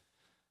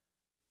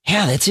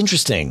 Yeah, that's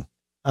interesting.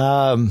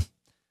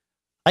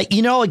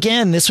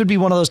 Again, this would be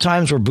one of those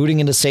times where booting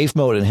into safe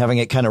mode and having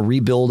it kind of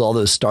rebuild all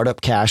those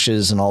startup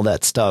caches and all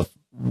that stuff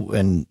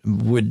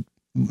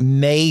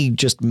may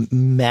just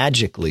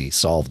magically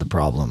solve the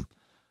problem.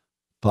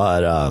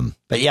 But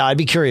yeah, I'd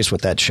be curious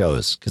what that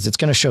shows, because it's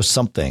going to show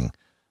something.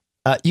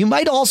 You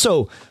might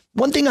also,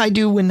 one thing I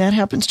do when that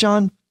happens,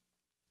 John,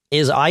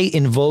 is I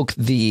invoke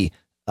the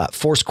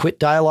force quit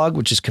dialog,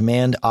 which is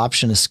Command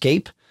Option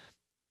Escape.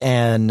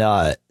 And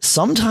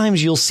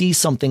sometimes you'll see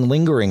something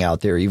lingering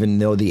out there, even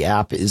though the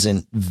app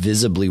isn't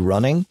visibly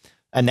running.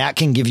 And that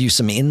can give you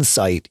some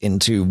insight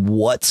into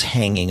what's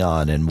hanging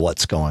on and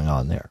what's going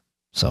on there.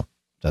 So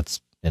that's,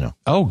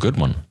 Oh, good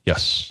one.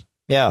 Yes.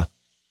 Yeah.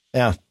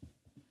 Yeah.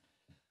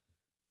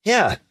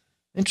 Yeah.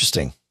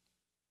 Interesting.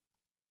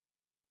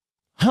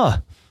 Huh.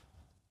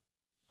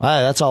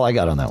 That's all I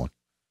got on that one.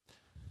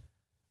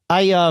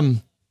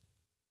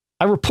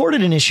 I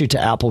reported an issue to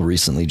Apple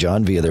recently,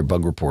 John, via their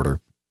bug reporter.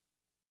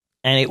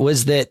 And it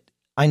was that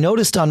I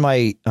noticed on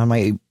my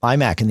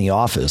iMac in the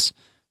office,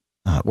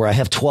 where I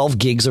have 12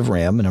 gigs of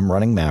RAM and I'm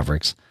running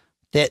Mavericks,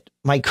 that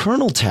my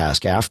kernel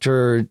task,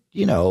 after,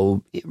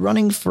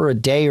 running for a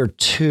day or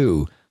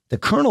two, the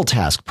kernel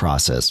task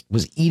process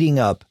was eating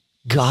up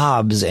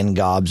gobs and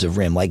gobs of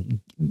RAM, like,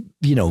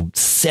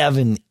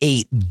 7,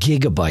 8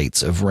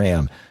 gigabytes of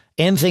RAM,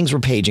 and things were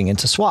paging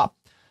into swap.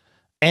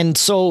 And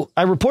so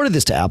I reported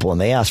this to Apple,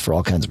 and they asked for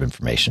all kinds of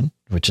information,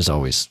 which is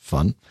always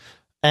fun.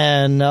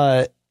 And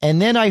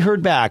then I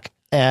heard back,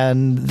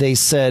 and they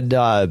said,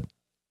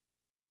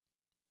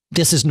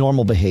 this is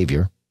normal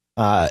behavior.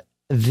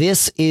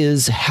 This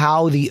is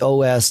how the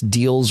OS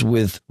deals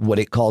with what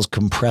it calls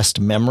compressed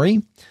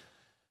memory.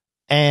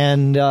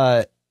 And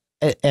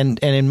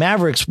in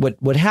Mavericks,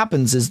 what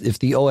happens is if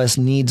the OS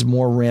needs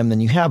more RAM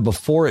than you have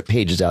before it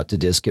pages out to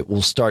disk, it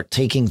will start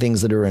taking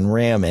things that are in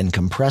RAM and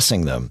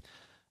compressing them.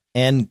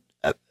 And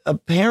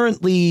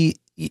apparently,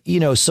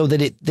 so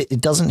that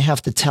it doesn't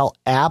have to tell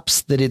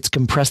apps that it's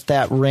compressed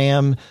that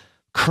RAM,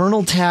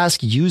 kernel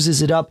task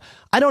uses it up.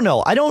 I don't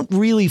know. I don't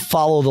really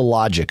follow the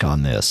logic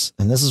on this.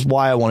 And this is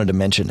why I wanted to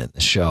mention it in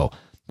the show.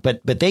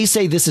 But they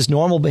say this is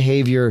normal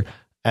behavior,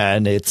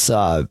 and it's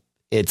the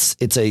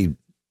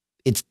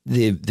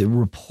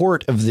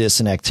report of this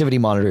in Activity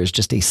Monitor is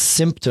just a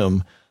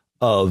symptom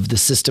of the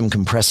system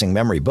compressing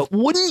memory. But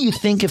wouldn't you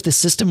think if the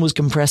system was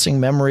compressing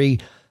memory,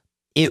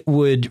 it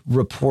would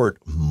report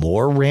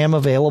more RAM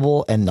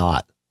available and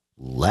not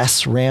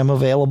less RAM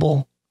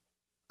available?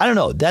 I don't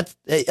know.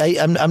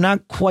 I'm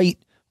not quite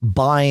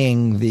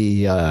buying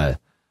the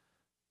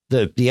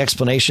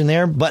explanation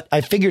there, but I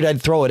figured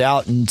I'd throw it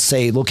out and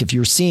say, look, if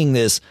you're seeing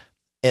this,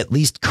 at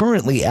least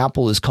currently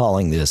Apple is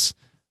calling this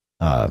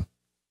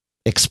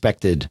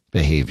expected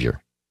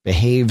behavior.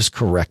 Behaves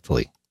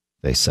correctly,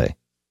 they say.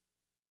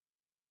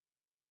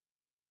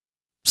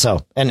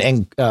 So,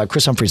 and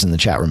Chris Humphreys in the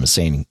chat room is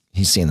saying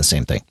he's seeing the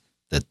same thing,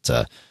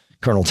 that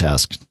kernel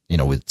task,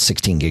 with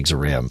 16 gigs of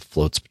RAM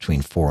floats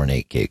between 4 and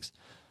 8 gigs.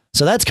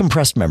 So that's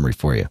compressed memory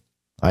for you.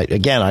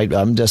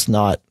 I'm just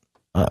not,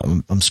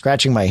 I'm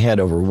scratching my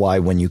head over why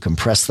when you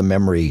compress the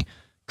memory,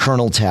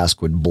 kernel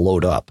task would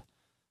bloat up.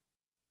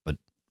 But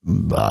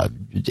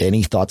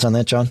any thoughts on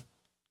that, John?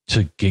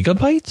 To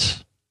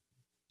gigabytes?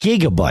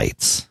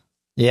 Gigabytes.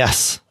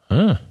 Yes.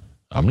 Huh.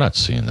 I'm not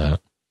seeing that.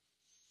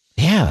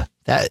 Yeah.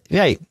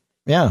 Right.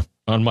 Yeah.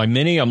 On my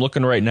Mini, I'm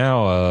looking right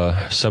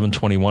now,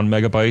 721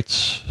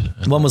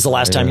 megabytes. When was the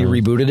last time you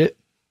rebooted it?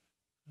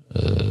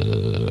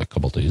 A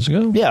couple days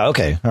ago. Yeah.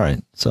 Okay. All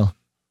right. So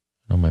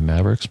on my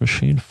Mavericks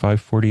machine,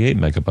 548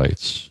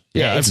 megabytes.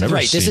 Yeah, it's I've never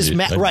right. seen This is it.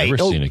 I've never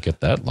seen it get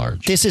that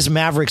large. This is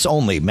Mavericks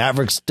only.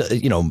 Mavericks,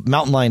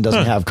 Mountain Lion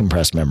doesn't have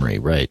compressed memory,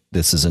 right?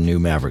 This is a new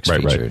Mavericks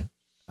feature.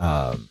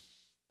 Right.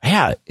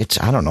 Yeah,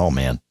 I don't know,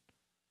 man.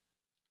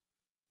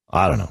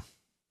 I don't know.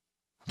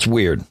 It's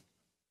weird.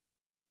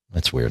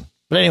 That's weird.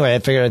 But anyway, I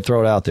figured I'd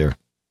throw it out there.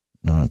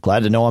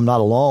 Glad to know I'm not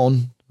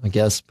alone, I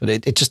guess. But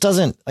it just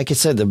doesn't, like I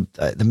said,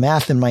 the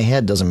math in my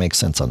head doesn't make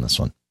sense on this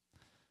one.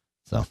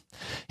 So,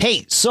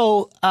 hey,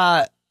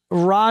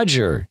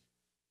 Roger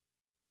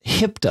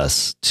hipped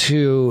us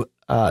to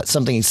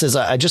something. He says,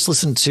 I just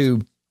listened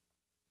to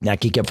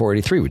NatGeek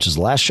F483, which is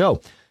the last show.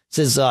 It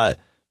says, I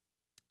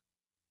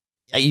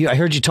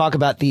heard you talk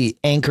about the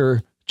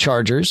Anker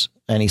chargers,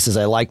 and he says,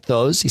 I like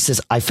those. He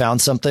says, I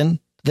found something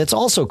that's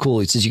also cool.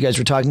 He says, you guys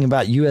were talking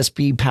about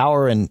USB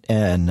power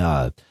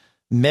and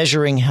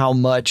measuring how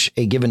much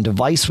a given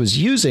device was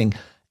using.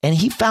 And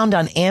he found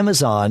on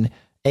Amazon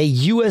a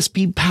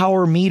USB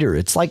power meter.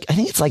 I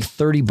think it's like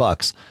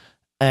 $30.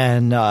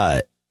 And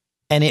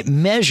and it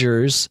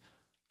measures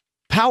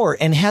power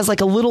and has like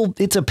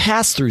it's a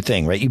pass-through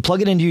thing, right? You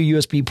plug it into your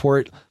USB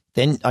port,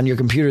 then on your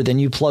computer, then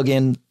you plug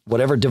in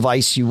whatever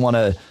device you want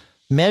to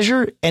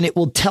measure, and it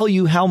will tell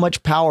you how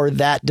much power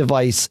that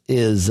device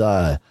is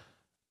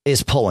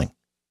pulling,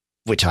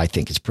 which I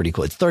think is pretty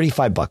cool. It's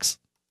 $35.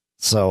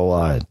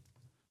 So,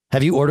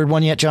 have you ordered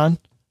one yet, John?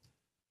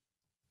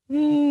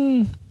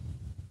 Yeah,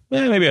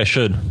 maybe I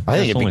should. I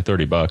think it's only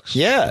 $30.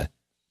 Yeah.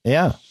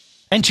 Yeah.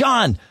 And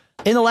John,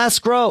 in the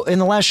last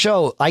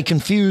show, I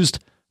confused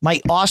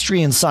my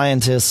Austrian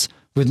scientists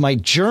with my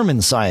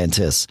German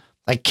scientists.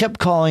 I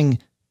kept referring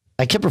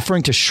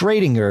to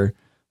Schrödinger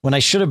when I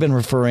should have been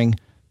referring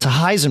to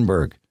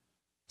Heisenberg.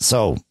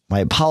 So my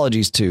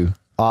apologies to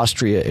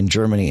Austria and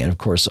Germany, and of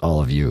course all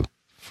of you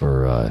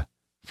for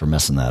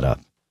messing that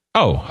up.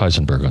 Oh,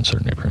 Heisenberg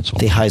uncertainty principle.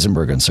 The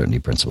Heisenberg uncertainty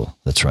principle.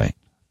 That's right.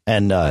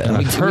 And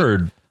I've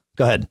heard.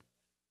 Go ahead.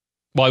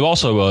 Well, I've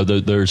also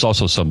there's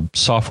also some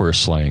software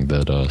slang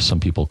that some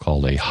people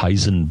call a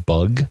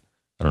Heisenbug.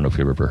 I don't know if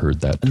you've ever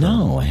heard that term.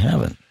 No, I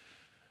haven't.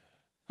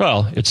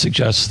 Well, it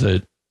suggests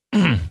that,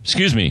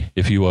 excuse me,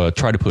 if you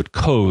try to put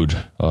code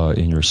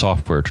in your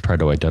software to try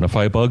to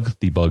identify a bug,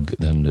 the bug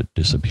then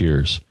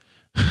disappears.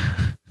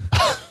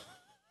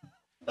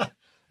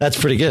 That's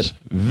pretty good. It's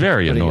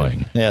very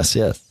annoying. Good.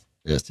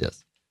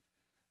 Yes.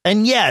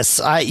 And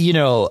yes, I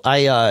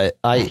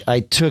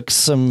took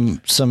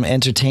some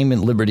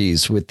entertainment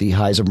liberties with the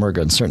Heisenberg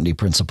uncertainty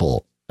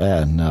principle,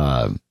 and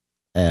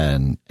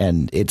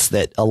it's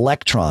that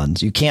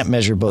electrons, you can't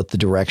measure both the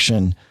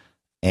direction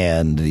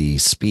and the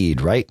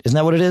speed, right? Isn't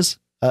that what it is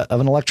of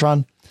an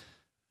electron?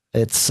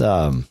 It's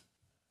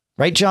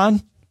right,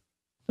 John?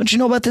 Don't you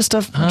know about this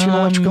stuff? Aren't you an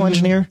electrical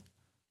engineer?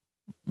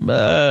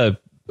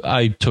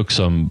 I took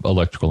some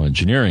electrical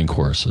engineering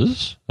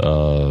courses,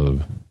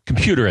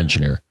 computer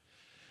engineer.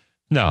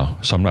 No,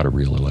 so I'm not a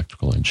real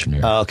electrical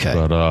engineer. Okay.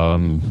 But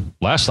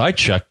last I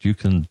checked, you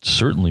can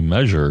certainly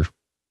measure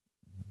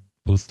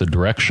both the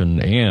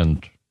direction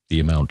and the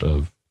amount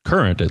of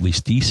current, at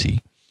least DC.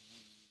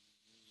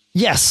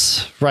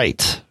 Yes,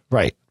 right.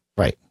 I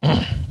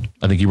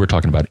think you were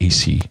talking about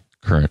AC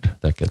current.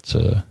 That gets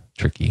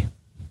tricky.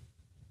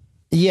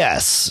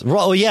 Yes.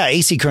 Well, yeah,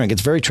 AC current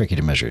gets very tricky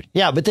to measure.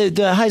 Yeah, but the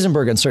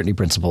Heisenberg uncertainty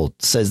principle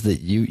says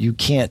that you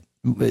can't,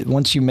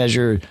 once you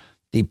measure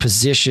the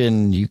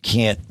position, you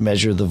can't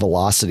measure the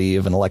velocity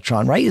of an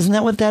electron, right? Isn't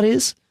that what that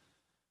is?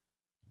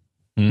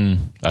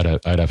 I'd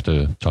have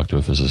to talk to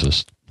a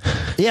physicist.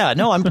 Yeah,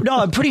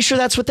 I'm pretty sure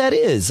that's what that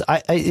is.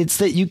 It's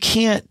that you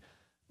can't,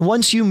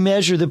 once you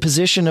measure the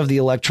position of the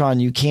electron,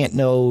 you can't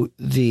know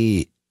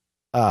the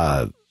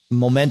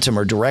momentum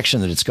or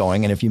direction that it's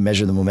going. And if you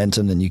measure the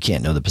momentum, then you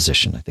can't know the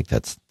position. I think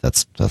that's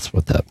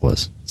what that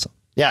was. So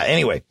yeah.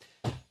 Anyway,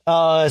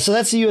 so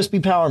that's the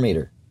USB power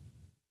meter.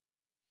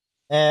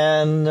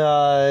 And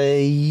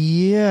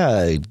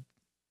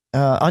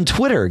on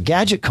Twitter,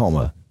 Gadget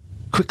Coma,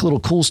 quick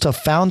little cool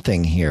stuff found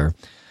thing here,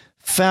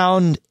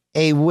 found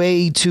a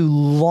way to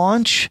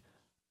launch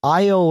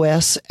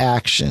iOS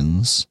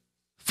actions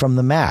from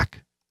the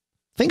Mac.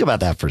 Think about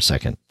that for a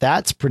second.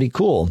 That's pretty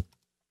cool.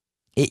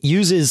 It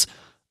uses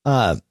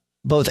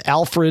both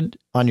Alfred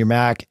on your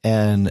Mac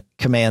and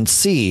Command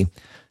C,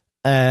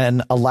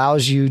 and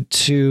allows you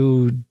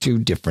to do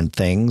different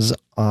things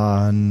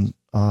on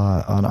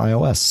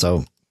iOS.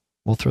 So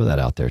we'll throw that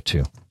out there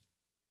too.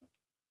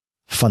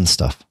 Fun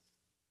stuff.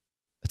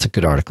 It's a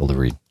good article to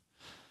read.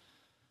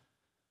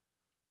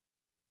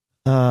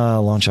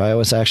 Launch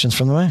iOS actions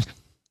from the Mac.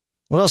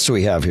 What else do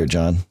we have here,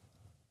 John?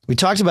 We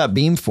talked about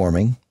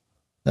beamforming.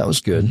 That was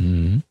good.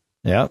 Mm-hmm.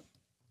 Yeah.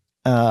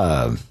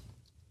 I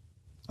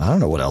don't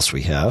know what else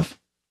we have.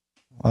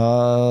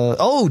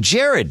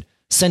 Jared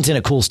sent in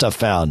a cool stuff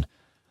found.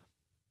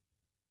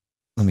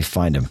 Let me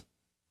find him.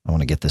 I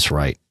want to get this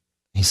right.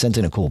 He sent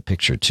in a cool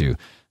picture too.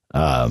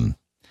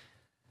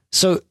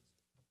 So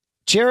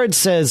Jared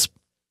says,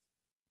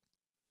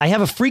 I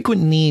have a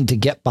frequent need to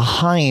get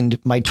behind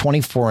my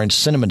 24-inch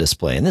cinema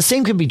display. And the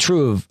same could be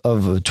true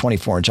of a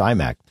 24-inch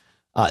iMac.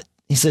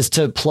 He says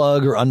to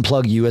plug or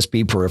unplug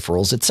USB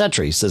peripherals,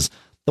 etc. He says,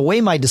 the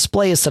way my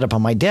display is set up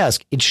on my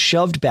desk, it's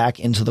shoved back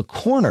into the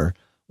corner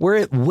where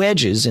it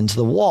wedges into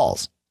the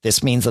walls.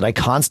 This means that I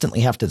constantly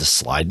have to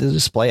slide the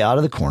display out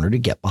of the corner to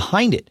get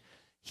behind it.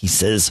 He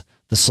says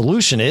the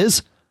solution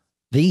is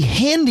the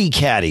Handy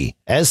Caddy,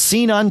 as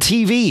seen on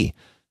TV. It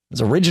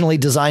was originally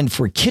designed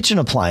for kitchen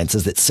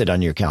appliances that sit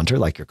on your counter,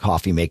 like your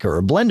coffee maker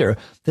or blender.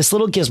 This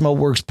little gizmo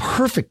works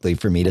perfectly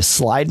for me to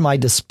slide my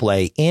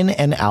display in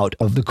and out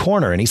of the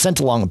corner. And he sent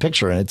along a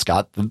picture, and it's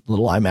got the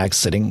little iMac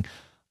sitting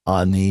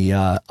on the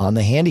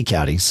Handy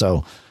Caddy.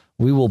 So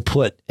we will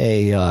put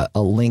a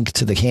link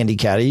to the Handy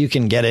Caddy. You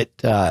can get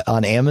it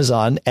on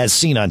Amazon, as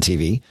seen on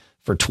TV,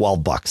 for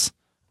 $12.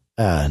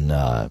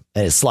 And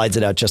it slides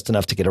it out just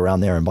enough to get around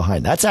there and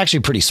behind. That's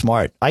actually pretty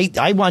smart.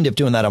 I wind up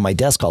doing that on my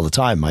desk all the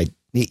time.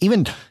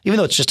 Even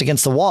though it's just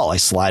against the wall, I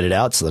slide it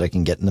out so that I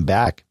can get in the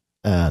back.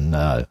 And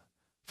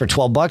for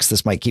 $12,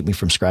 this might keep me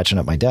from scratching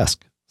up my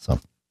desk. So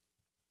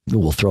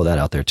we'll throw that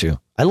out there too.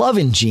 I love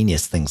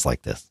ingenious things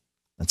like this.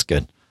 That's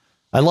good.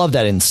 I love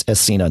that as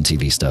seen on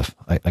TV stuff.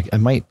 I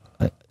might.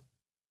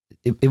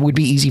 It would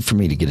be easy for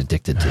me to get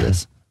addicted to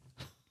this.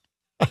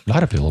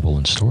 Not available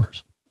in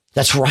stores.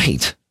 That's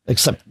right.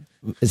 Except,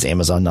 is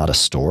Amazon not a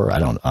store? I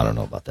don't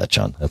know about that,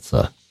 John. That's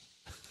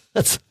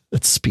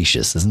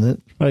specious, isn't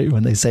it? Right,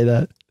 when they say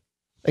that.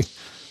 Like,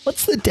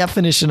 what's the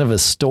definition of a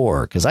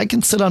store? Because I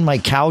can sit on my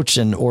couch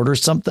and order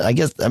something. I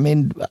guess. I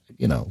mean,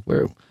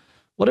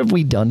 what have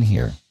we done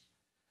here?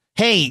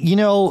 Hey,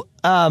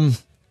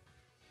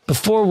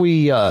 before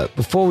we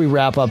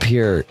wrap up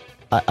here,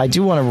 I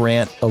do want to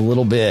rant a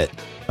little bit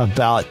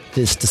about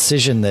this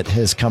decision that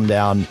has come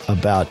down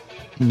about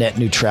net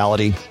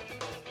neutrality.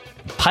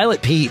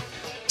 Pilot Pete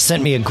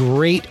sent me a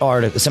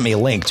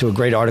link to a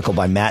great article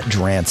by Matt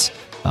Drance,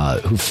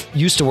 who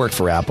used to work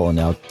for Apple and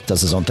now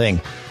does his own thing.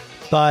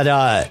 But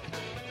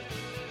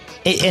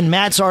and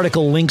Matt's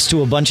article links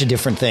to a bunch of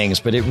different things,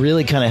 but it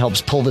really kind of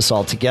helps pull this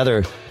all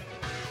together.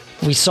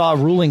 We saw a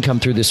ruling come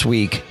through this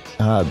week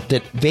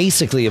that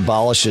basically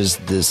abolishes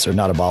this, or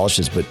not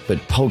abolishes, but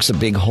pokes a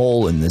big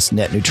hole in this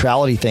net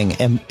neutrality thing.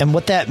 And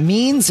what that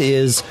means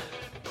is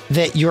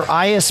that your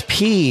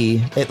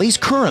ISP, at least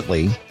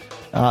currently,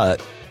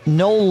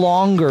 no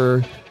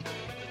longer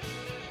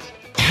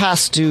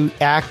has to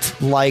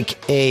act like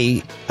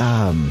a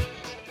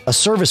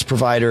service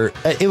provider.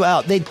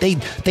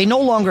 They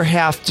no longer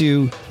have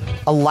to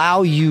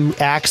allow you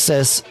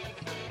access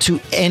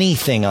to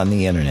anything on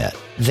the internet.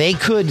 They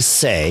could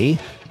say,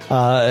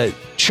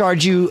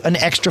 charge you an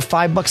extra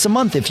 $5 a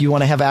month if you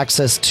want to have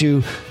access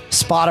to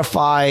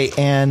Spotify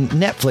and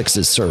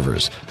Netflix's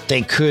servers.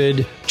 They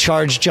could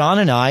charge John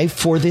and I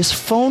for this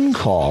phone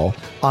call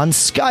on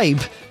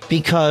Skype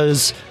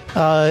because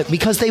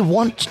they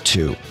want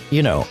to,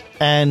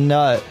 and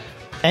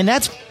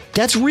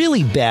that's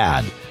really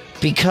bad,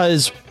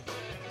 because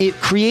it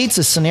creates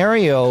a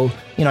scenario.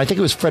 I think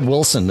it was Fred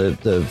Wilson,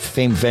 the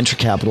famed venture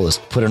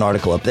capitalist, put an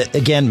article up that,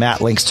 again,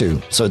 Matt links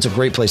to, so it's a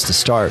great place to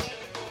start,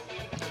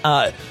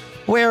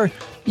 where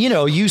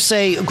you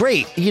say,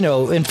 great,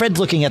 and Fred's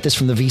looking at this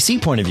from the VC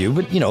point of view,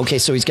 but, okay,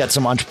 so he's got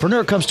some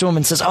entrepreneur comes to him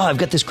and says, I've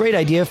got this great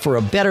idea for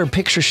a better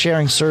picture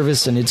sharing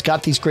service, and it's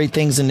got these great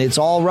things, and it's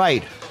all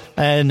right.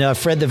 And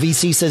Fred, the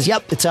VC, says,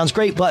 yep, it sounds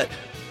great, but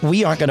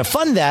we aren't going to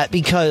fund that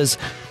because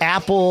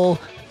Apple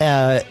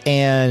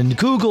and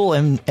Google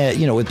and,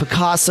 with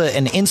Picasa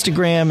and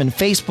Instagram and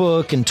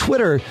Facebook and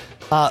Twitter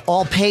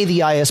all pay the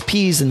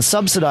ISPs and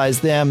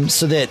subsidize them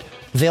so that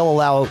they'll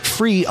allow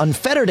free,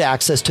 unfettered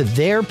access to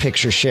their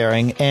picture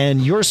sharing,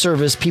 and your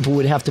service, people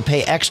would have to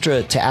pay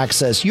extra to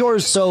access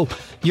yours. So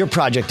your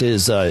project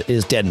is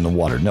dead in the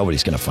water.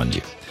 Nobody's going to fund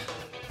you.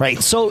 Right.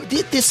 So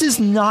this is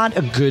not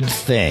a good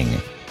thing.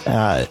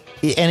 And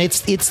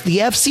it's the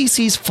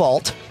FCC's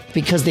fault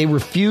because they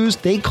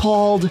refused. They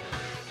called,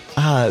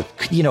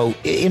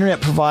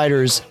 internet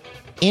providers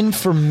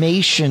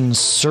information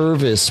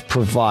service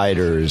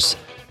providers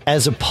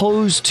as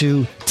opposed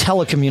to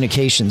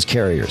telecommunications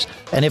carriers.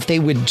 And if they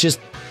would just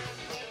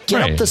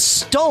get up the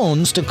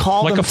stones to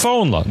call them... Like a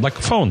phone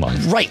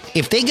line. Right.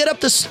 If they get up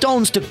the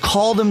stones to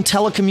call them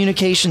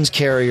telecommunications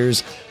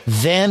carriers,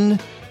 then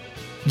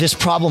this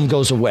problem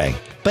goes away.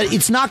 But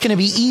it's not going to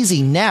be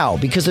easy now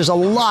because there's a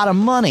lot of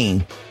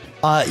money.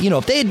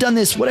 If they had done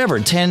this,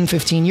 10,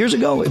 15 years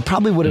ago, it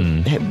probably would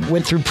have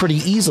went through pretty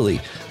easily.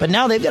 But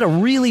now they've got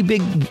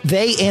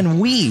they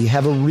and we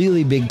have a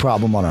really big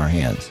problem on our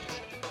hands.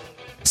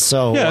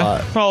 So,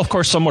 well, of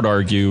course, some would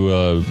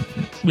argue,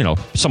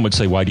 some would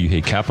say, why do you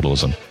hate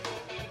capitalism?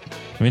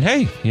 I mean,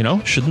 hey,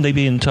 shouldn't they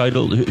be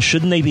entitled?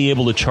 Shouldn't they be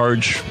able to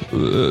charge?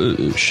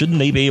 Shouldn't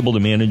they be able to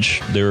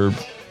manage their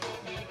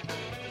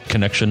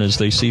connection as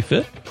they see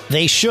fit?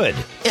 They should.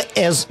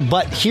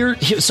 But here's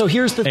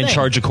the thing. And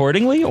charge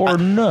accordingly, or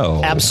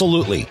no?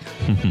 Absolutely.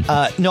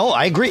 No,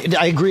 I agree.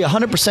 I agree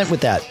 100%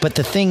 with that. But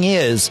the thing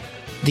is,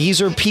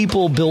 these are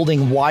people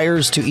building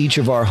wires to each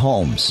of our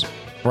homes,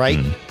 right?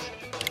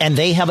 And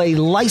they have a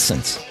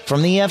license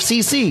from the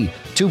FCC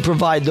to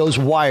provide those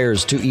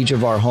wires to each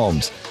of our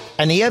homes.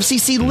 And the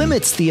FCC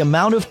limits the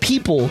amount of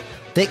people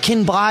that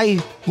can buy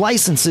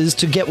licenses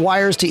to get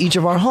wires to each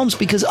of our homes,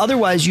 because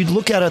otherwise you'd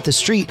look out at the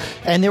street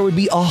and there would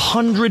be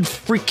 100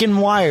 freaking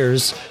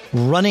wires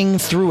running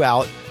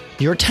throughout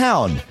your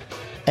town.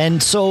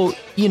 And so,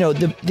 it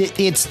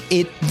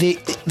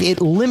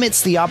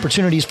limits the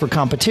opportunities for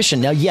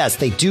competition. Now, yes,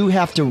 they do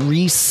have to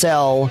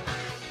resell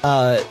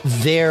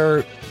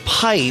their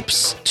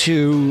pipes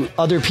to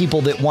other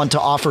people that want to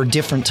offer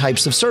different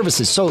types of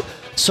services. So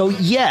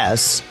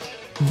yes,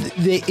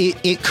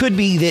 it could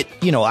be that,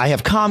 I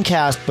have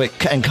Comcast,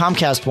 and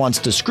Comcast wants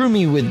to screw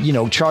me with,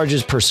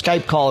 charges per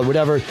Skype call or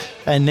whatever.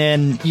 And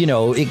then,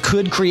 it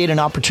could create an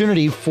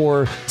opportunity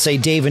for, say,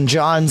 Dave and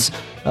John's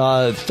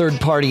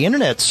third-party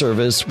internet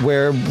service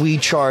where we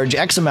charge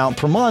X amount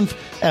per month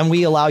and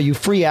we allow you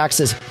free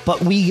access,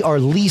 but we are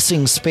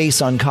leasing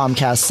space on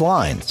Comcast's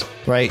lines,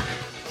 right?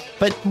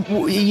 But,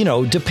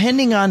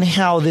 depending on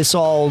how this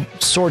all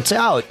sorts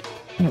out,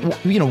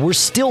 we're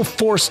still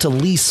forced to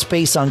lease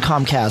space on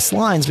Comcast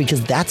lines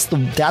because that's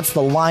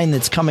the line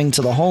that's coming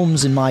to the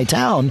homes in my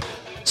town.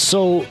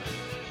 So,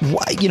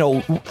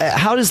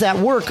 how does that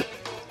work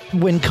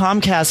when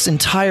Comcast's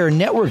entire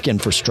network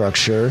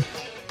infrastructure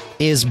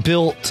is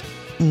built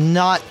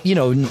not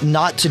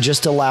to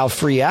just allow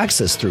free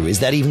access through? Is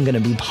that even going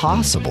to be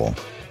possible?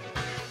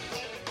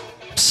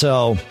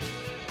 So,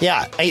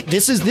 yeah,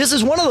 this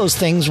is one of those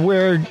things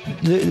where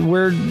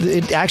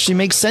it actually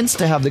makes sense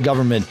to have the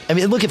government. I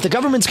mean, look, if the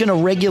government's going to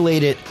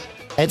regulate it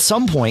at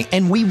some point,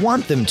 and we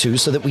want them to,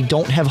 so that we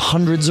don't have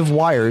hundreds of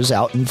wires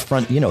out in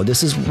front.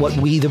 This is what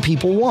we, the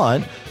people,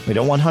 want. We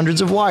don't want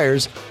hundreds of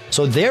wires.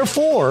 So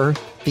therefore,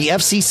 the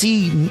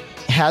FCC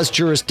has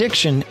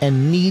jurisdiction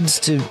and needs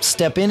to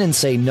step in and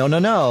say,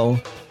 no.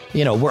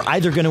 We're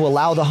either going to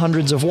allow the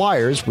hundreds of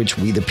wires, which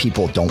we, the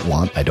people, don't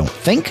want, I don't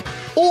think,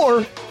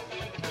 or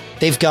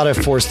they've got to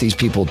force these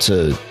people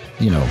to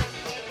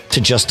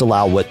just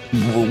allow what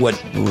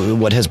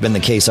has been the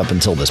case up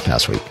until this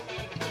past week.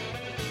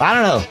 I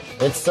don't know.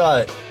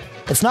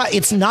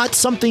 It's not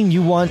something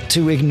you want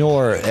to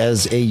ignore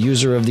as a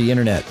user of the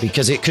internet,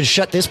 because it could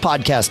shut this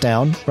podcast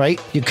down,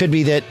 right? It could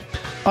be that,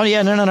 oh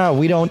yeah, no,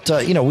 we don't.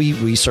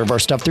 We serve our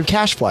stuff through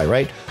CashFly,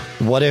 right?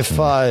 What if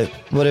the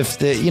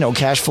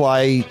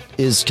CashFly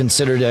is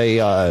considered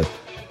a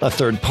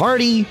third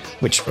party,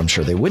 which I'm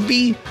sure they would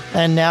be,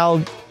 and now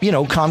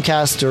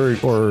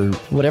Comcast or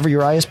whatever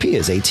your ISP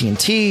is,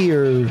 AT&T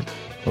or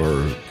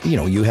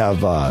you have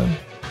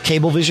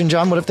Cablevision,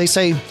 John. What if they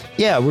say,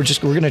 yeah, we're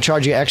going to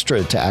charge you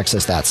extra to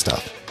access that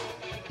stuff?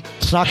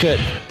 It's not good.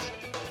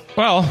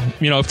 Well,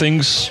 if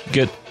things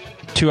get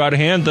too out of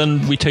hand,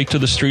 then we take to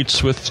the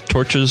streets with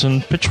torches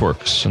and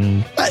pitchforks,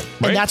 and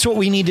that's what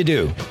we need to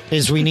do.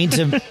 Is we need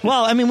to.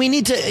 Well, we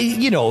need to.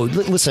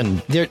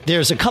 Listen.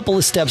 There's a couple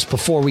of steps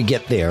before we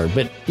get there,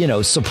 but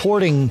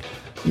supporting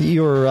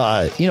your.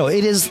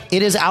 It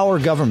is our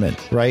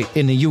government, right?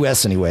 In the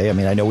U.S. anyway.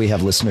 I know we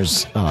have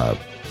listeners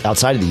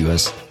outside of the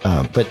U.S.,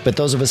 but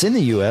those of us in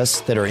the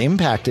U.S. that are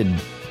impacted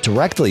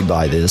directly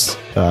by this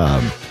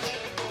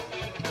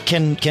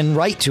can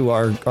write to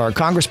our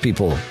Congress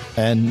people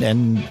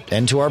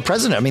and to our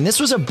president. This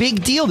was a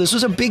big deal. This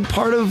was a big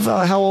part of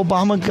how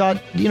Obama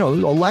got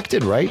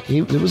elected, right?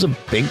 It was a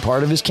big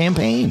part of his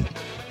campaign.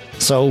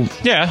 So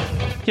yeah,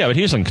 but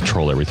he doesn't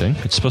control everything.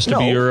 It's supposed to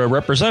be your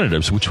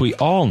representatives, which we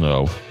all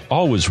know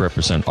always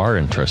represent our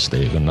interests,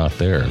 Dave, and not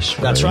theirs.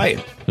 Right? That's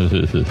right.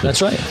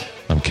 That's right.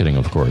 I'm kidding,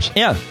 of course.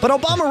 Yeah, but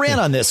Obama ran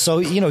on this, so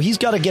he's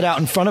got to get out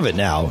in front of it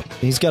now.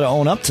 He's got to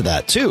own up to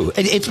that too.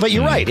 But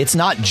you're right; it's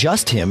not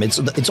just him.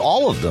 It's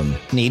all of them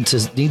need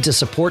to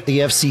support the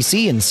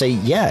FCC and say,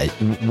 yeah,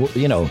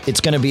 it's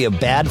going to be a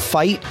bad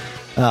fight.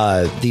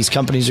 These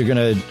companies are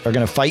going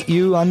to fight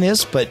you on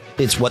this, but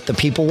it's what the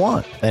people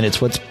want, and it's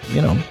what's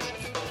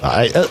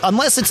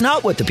unless it's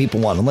not what the people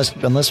want,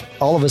 unless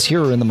all of us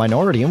here are in the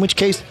minority, in which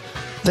case,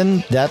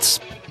 then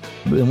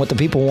what the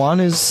people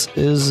want is.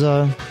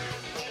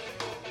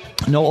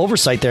 No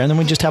oversight there, and then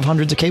we just have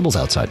hundreds of cables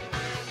outside.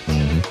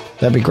 Mm-hmm.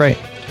 That'd be great.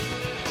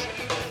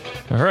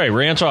 All right,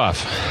 rant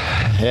off.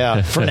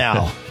 Yeah, for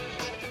now.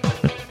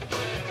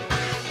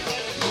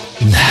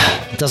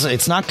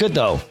 It's not good,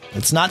 though.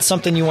 It's not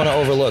something you want to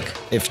overlook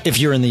if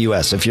you're in the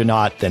U.S. If you're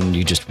not, then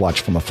you just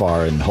watch from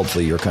afar, and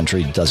hopefully your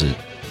country doesn't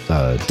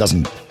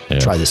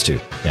try this too.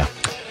 Yeah.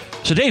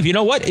 So, Dave, you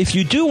know what? If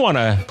you do want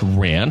to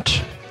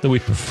rant, though we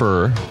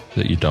prefer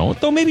that you don't,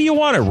 though maybe you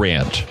want to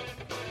rant,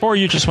 or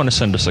you just want to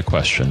send us a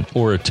question,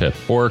 or a tip,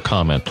 or a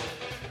comment,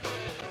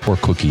 or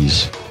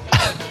cookies,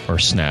 or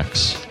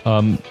snacks,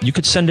 you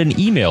could send an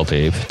email,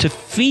 Dave, to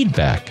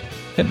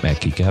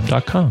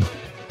feedback@macgeekgab.com.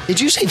 Did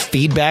you say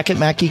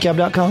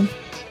feedback@macgeekgab.com?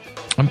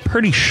 I'm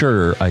pretty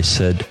sure I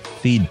said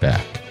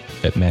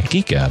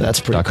feedback@macgeekgab.com. That's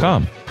pretty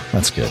cool.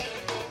 That's good.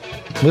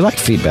 We like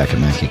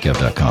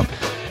feedback@macgeekgab.com.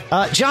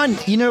 John,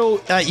 you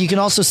can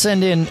also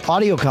send in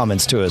audio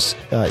comments to us.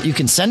 You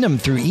can send them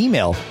through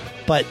email.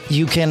 But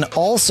you can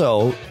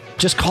also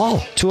just call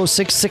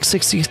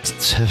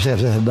 206-666.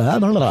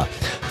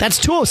 That's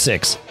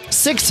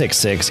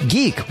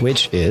 206-666-GEEK,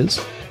 which is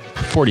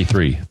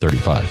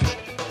 4335.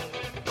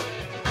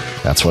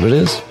 That's what it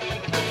is.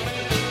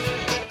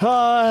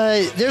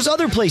 There's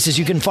other places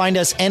you can find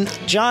us. And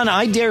John,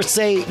 I dare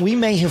say we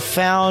may have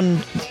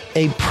found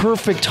a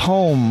perfect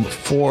home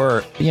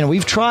for,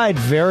 we've tried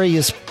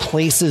various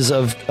places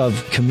of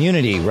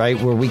community, right?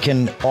 Where we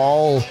can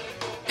all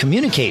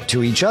communicate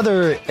to each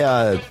other,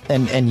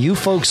 and you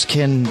folks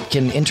can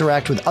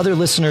interact with other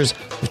listeners.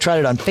 We've tried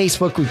it on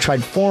Facebook. We've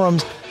tried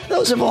forums.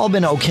 Those have all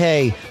been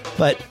okay.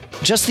 But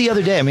just the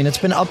other day, it's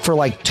been up for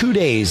like 2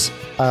 days.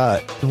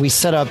 We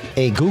set up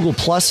a Google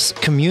Plus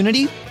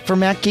community for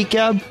Mac Geek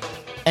Gab,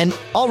 and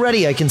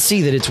already I can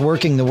see that it's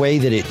working the way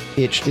that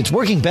it's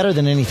working better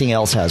than anything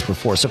else has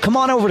before. So come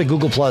on over to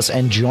Google Plus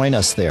and join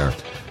us there.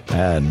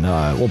 And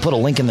we'll put a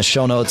link in the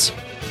show notes.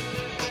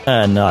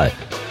 And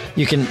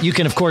You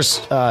can of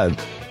course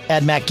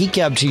add Mac Geek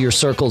Gab to your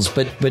circles,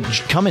 but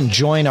come and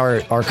join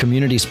our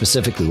community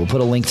specifically. We'll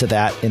put a link to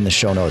that in the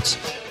show notes,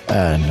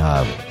 and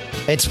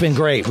It's been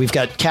great. We've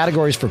got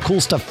categories for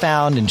cool stuff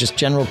found and just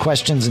general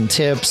questions and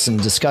tips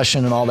and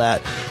discussion and all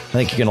that. I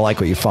think you're going to like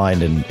what you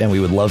find, and we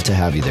would love to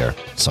have you there.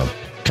 So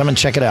come and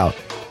check it out.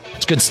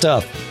 It's good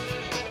stuff.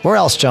 Where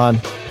else, John?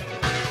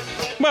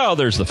 Well,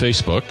 there's the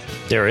Facebook.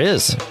 There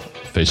is.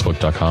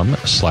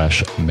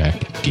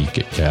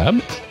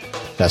 Facebook.com/MacGeekGab.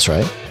 That's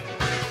right.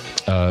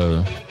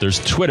 There's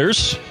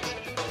Twitters,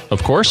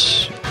 of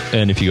course.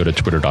 And if you go to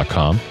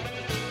twitter.com /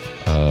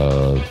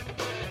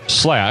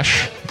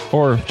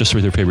 or just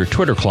with your favorite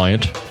Twitter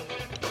client,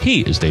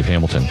 he is Dave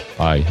Hamilton.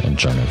 I am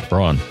John F.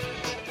 Braun.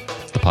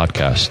 The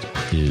podcast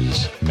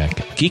is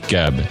Mac Geek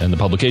Gab, and the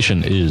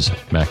publication is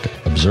Mac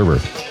Observer.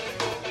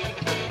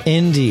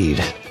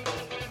 Indeed.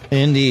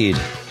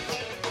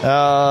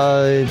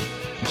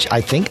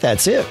 I think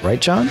that's it, right,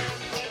 John?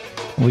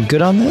 Are we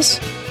good on this?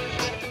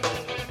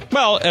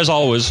 Well, as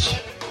always,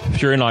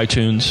 if you're in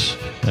iTunes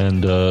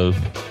and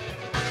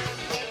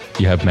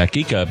you have Mac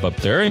Geek Gab up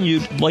there and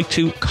you'd like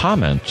to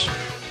comment,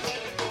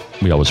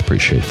 we always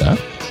appreciate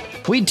that.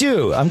 We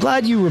do. I'm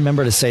glad you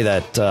remember to say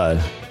that,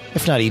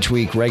 if not each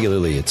week,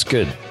 regularly. It's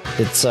good.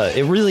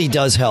 It really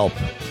does help.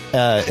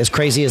 As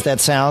crazy as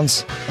that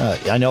sounds,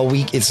 I know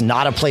it's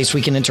not a place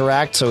we can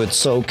interact, so it's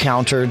so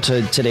counter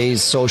to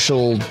today's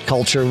social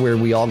culture where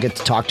we all get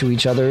to talk to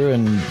each other,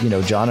 and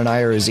John and I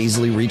are as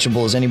easily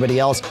reachable as anybody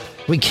else.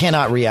 We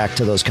cannot react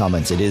to those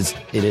comments. It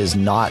is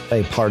not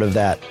a part of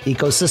that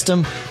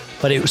ecosystem,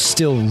 but it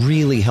still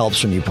really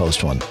helps when you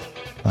post one.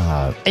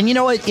 And you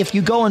know what? If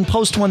you go and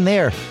post one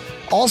there,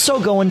 also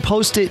go and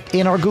post it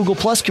in our Google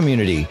Plus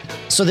community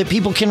so that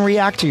people can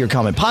react to your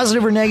comment,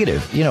 positive or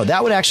negative.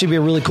 That would actually be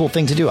a really cool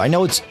thing to do. I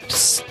know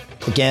it's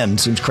again,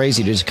 seems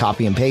crazy to just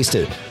copy and paste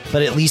it,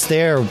 but at least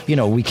there,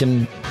 we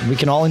can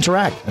all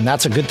interact, and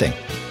that's a good thing.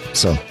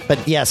 So,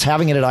 but yes,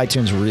 having it at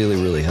iTunes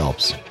really, really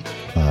helps.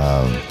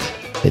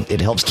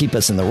 It helps keep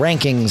us in the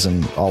rankings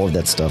and all of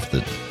that stuff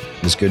that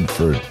is good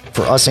for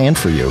us and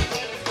for you.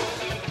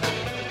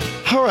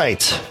 All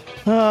right.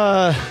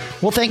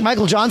 We'll thank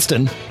Michael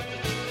Johnston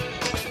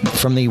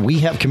from the We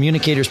Have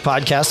Communicators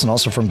podcast and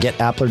also from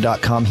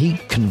GetAppler.com. He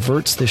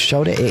converts the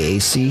show to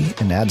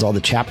AAC and adds all the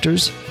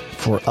chapters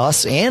for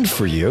us and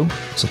for you.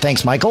 So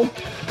thanks, Michael.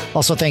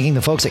 Also thanking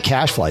the folks at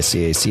CacheFly,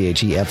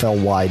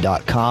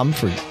 CacheFly.com,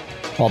 for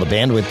all the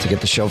bandwidth to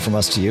get the show from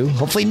us to you.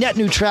 Hopefully net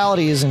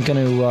neutrality isn't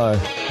going to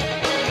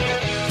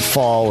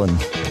fall and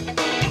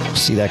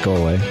see that go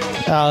away.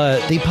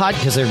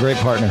 Because they're a great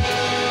partner.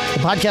 The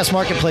podcast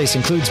marketplace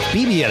includes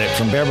BBEdit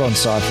from Barebones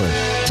Software,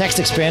 Text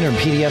Expander and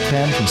PDF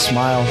Pen from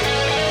Smile,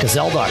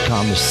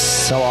 Gazelle.com to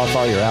sell off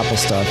all your Apple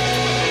stuff,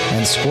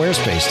 and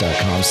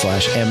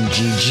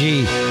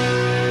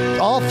Squarespace.com/MGG.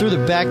 All through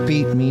the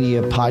Backbeat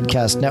Media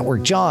Podcast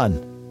Network.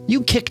 John,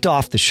 you kicked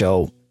off the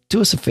show.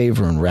 Do us a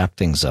favor and wrap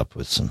things up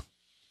with some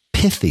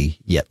pithy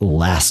yet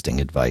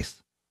lasting advice.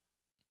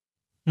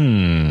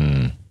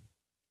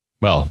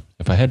 Well,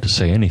 if I had to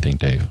say anything,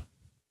 Dave,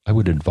 I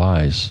would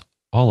advise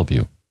all of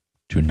you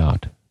to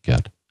not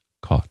get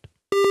caught.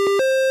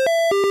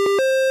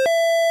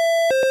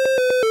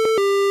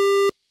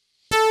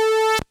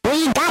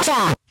 We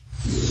gotcha!